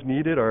funds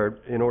needed are,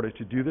 in order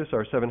to do this,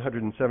 are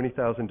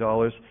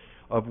 $770,000,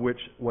 of which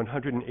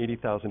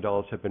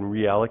 $180,000 have been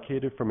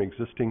reallocated from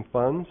existing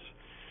funds,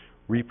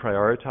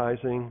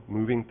 reprioritizing,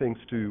 moving things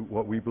to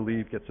what we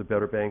believe gets a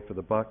better bang for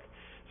the buck.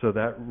 So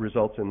that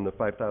results in the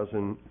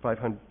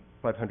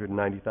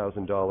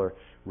 $590,000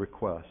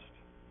 request.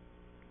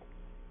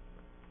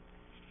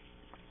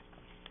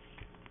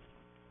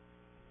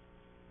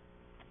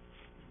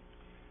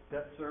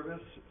 Debt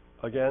service,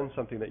 again,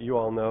 something that you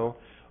all know,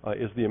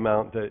 is the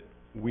amount that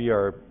we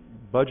are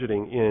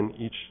budgeting in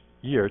each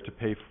year to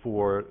pay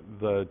for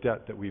the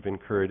debt that we've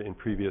incurred in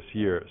previous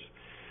years.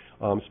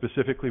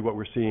 Specifically, what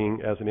we're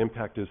seeing as an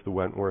impact is the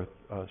Wentworth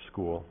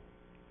School.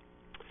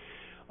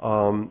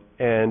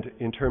 And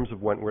in terms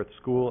of Wentworth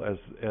School, as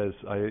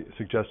I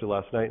suggested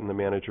last night and the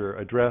manager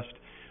addressed,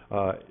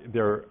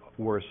 there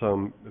were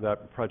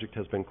that project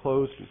has been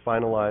closed,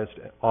 finalized,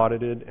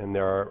 audited, and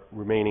there are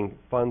remaining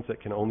funds that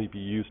can only be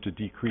used to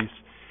decrease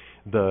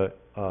that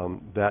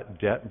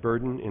debt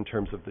burden in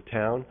terms of the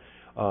town.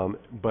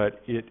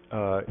 But it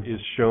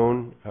is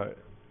shown,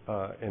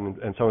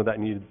 and some of that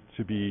needs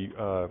to be,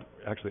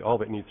 actually all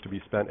of it needs to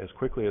be spent as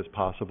quickly as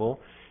possible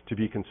to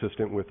be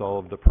consistent with all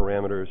of the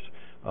parameters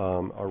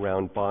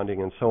around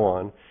bonding and so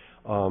on.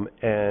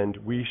 And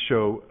we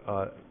show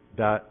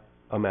that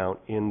amount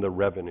in the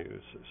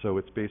revenues. So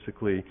it's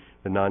basically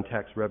the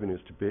non-tax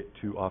revenues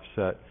to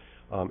offset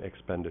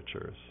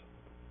expenditures.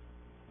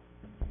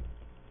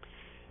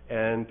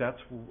 And that's,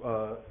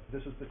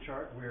 this is the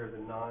chart where the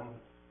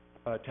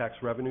non-tax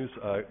revenues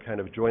kind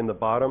of join the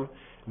bottom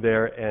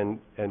there and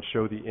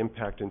show the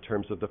impact in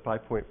terms of the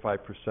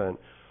 5.5%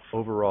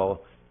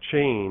 overall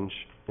change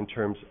in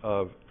terms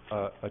of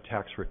a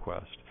tax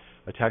request.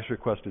 A tax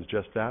request is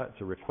just that,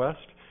 it's a request.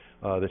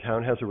 The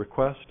town has a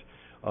request.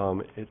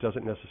 It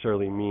doesn't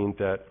necessarily mean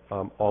that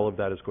all of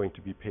that is going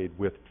to be paid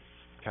with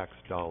tax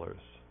dollars.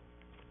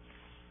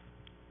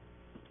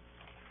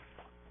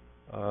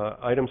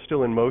 Items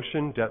still in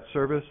motion. Debt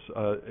service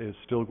is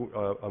still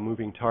a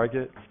moving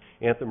target.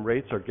 Anthem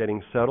rates are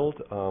getting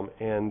settled,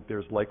 and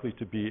there's likely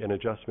to be an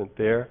adjustment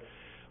there.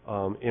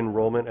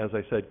 Enrollment, as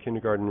I said,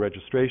 kindergarten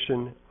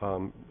registration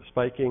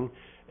spiking,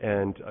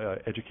 and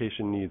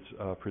education needs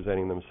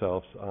presenting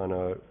themselves on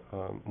a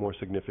more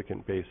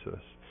significant basis.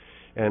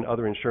 And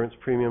other insurance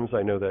premiums,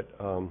 I know that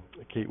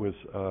Kate was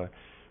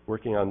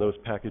working on those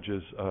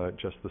packages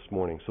just this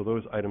morning. So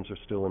those items are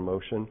still in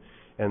motion,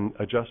 and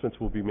adjustments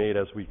will be made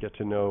as we get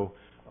to know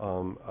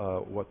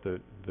what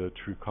the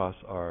true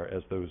costs are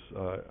as those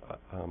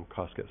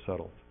costs get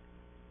settled.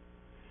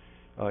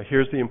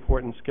 Here's the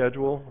important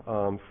schedule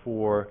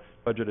for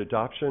budget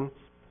adoption.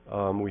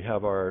 We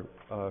have our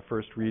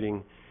first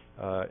reading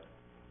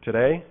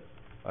today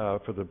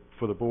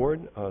for the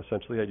board.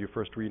 Essentially had your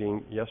first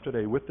reading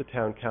yesterday with the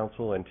town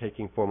council and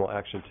taking formal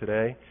action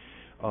today.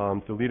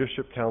 The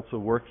leadership council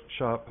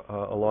workshop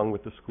along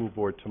with the school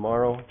board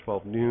tomorrow,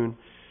 12 noon.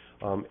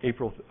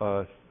 April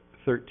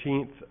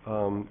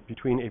 13th,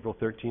 between April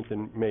 13th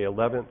and May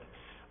 11th,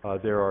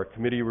 there are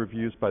committee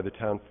reviews by the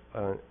town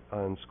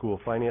and school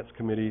finance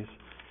committees,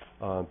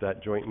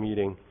 that joint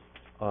meeting,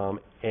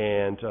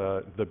 and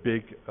the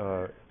big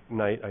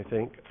night, I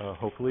think,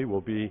 hopefully,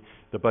 will be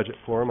the budget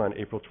forum on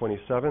April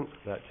 27th,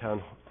 that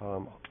town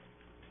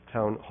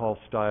hall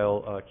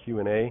style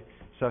Q&A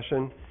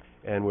session,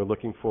 and we're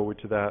looking forward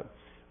to that.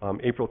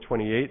 April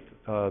 28th,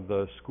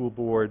 the school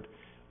board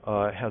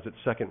has its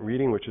second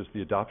reading, which is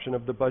the adoption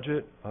of the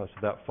budget, so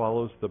that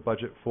follows the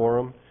budget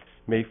forum.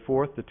 May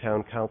 4th, the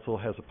town council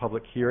has a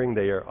public hearing.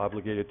 They are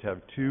obligated to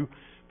have 2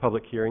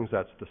 public hearings.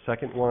 That's the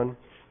second one.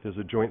 There's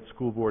a joint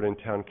school board and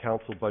town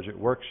council budget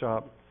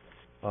workshop,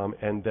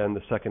 and then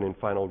the second and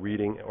final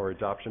reading or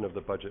adoption of the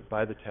budget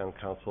by the town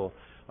council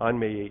on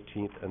May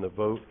 18th, and the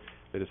vote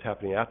that is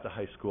happening at the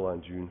high school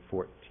on June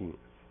 14th.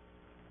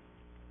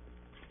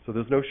 So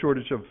there's no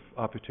shortage of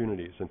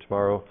opportunities, and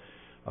tomorrow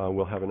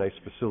we'll have a nice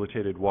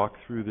facilitated walk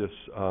through this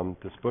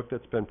book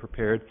that's been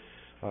prepared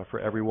for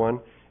everyone,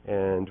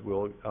 and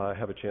we'll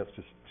have a chance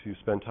to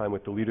spend time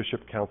with the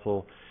leadership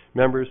council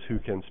members who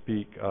can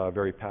speak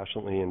very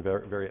passionately and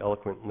very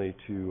eloquently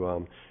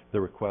to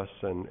the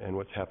requests and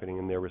what's happening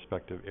in their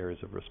respective areas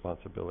of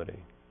responsibility.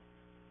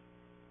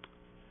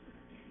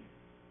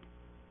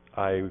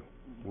 I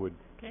would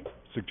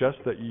suggest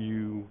that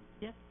you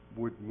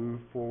would move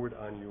forward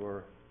on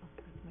your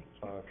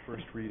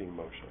first reading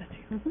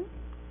motion.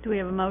 Do we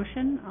have a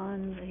motion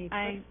on the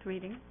first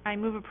reading? I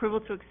move approval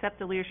to accept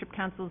the Leadership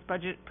Council's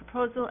budget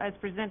proposal as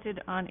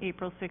presented on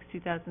April 6,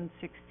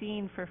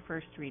 2016 for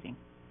first reading.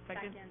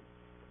 Second.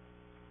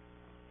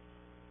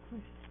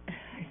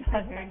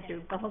 I heard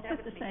you both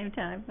at the same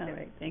time. All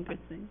right, thank you.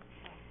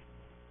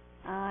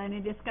 Any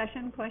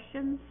discussion,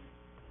 questions?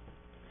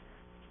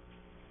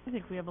 I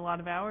think we have a lot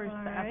of hours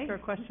All to right. ask our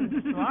questions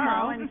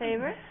tomorrow. All in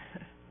favor?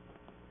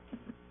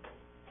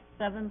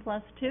 7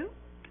 plus 2?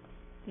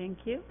 Thank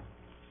you.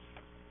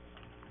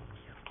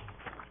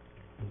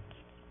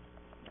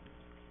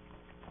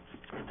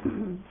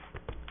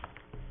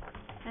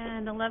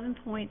 And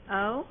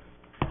 11.0,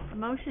 a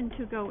motion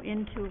to go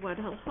into what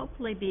will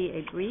hopefully be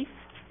a brief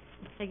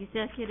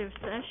executive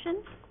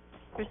session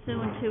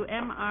pursuant to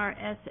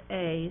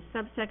MRSA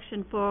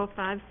subsection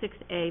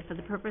 4056A for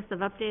the purpose of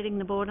updating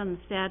the board on the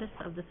status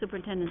of the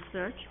superintendent's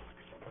search,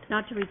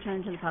 not to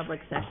return to the public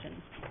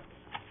session.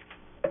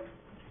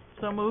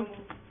 So moved.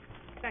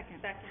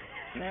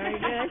 Very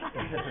good.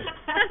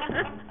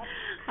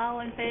 All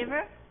in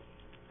favor?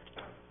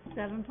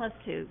 7 plus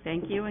 2.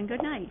 Thank you and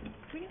good night.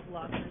 Can we get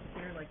lockers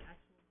here, like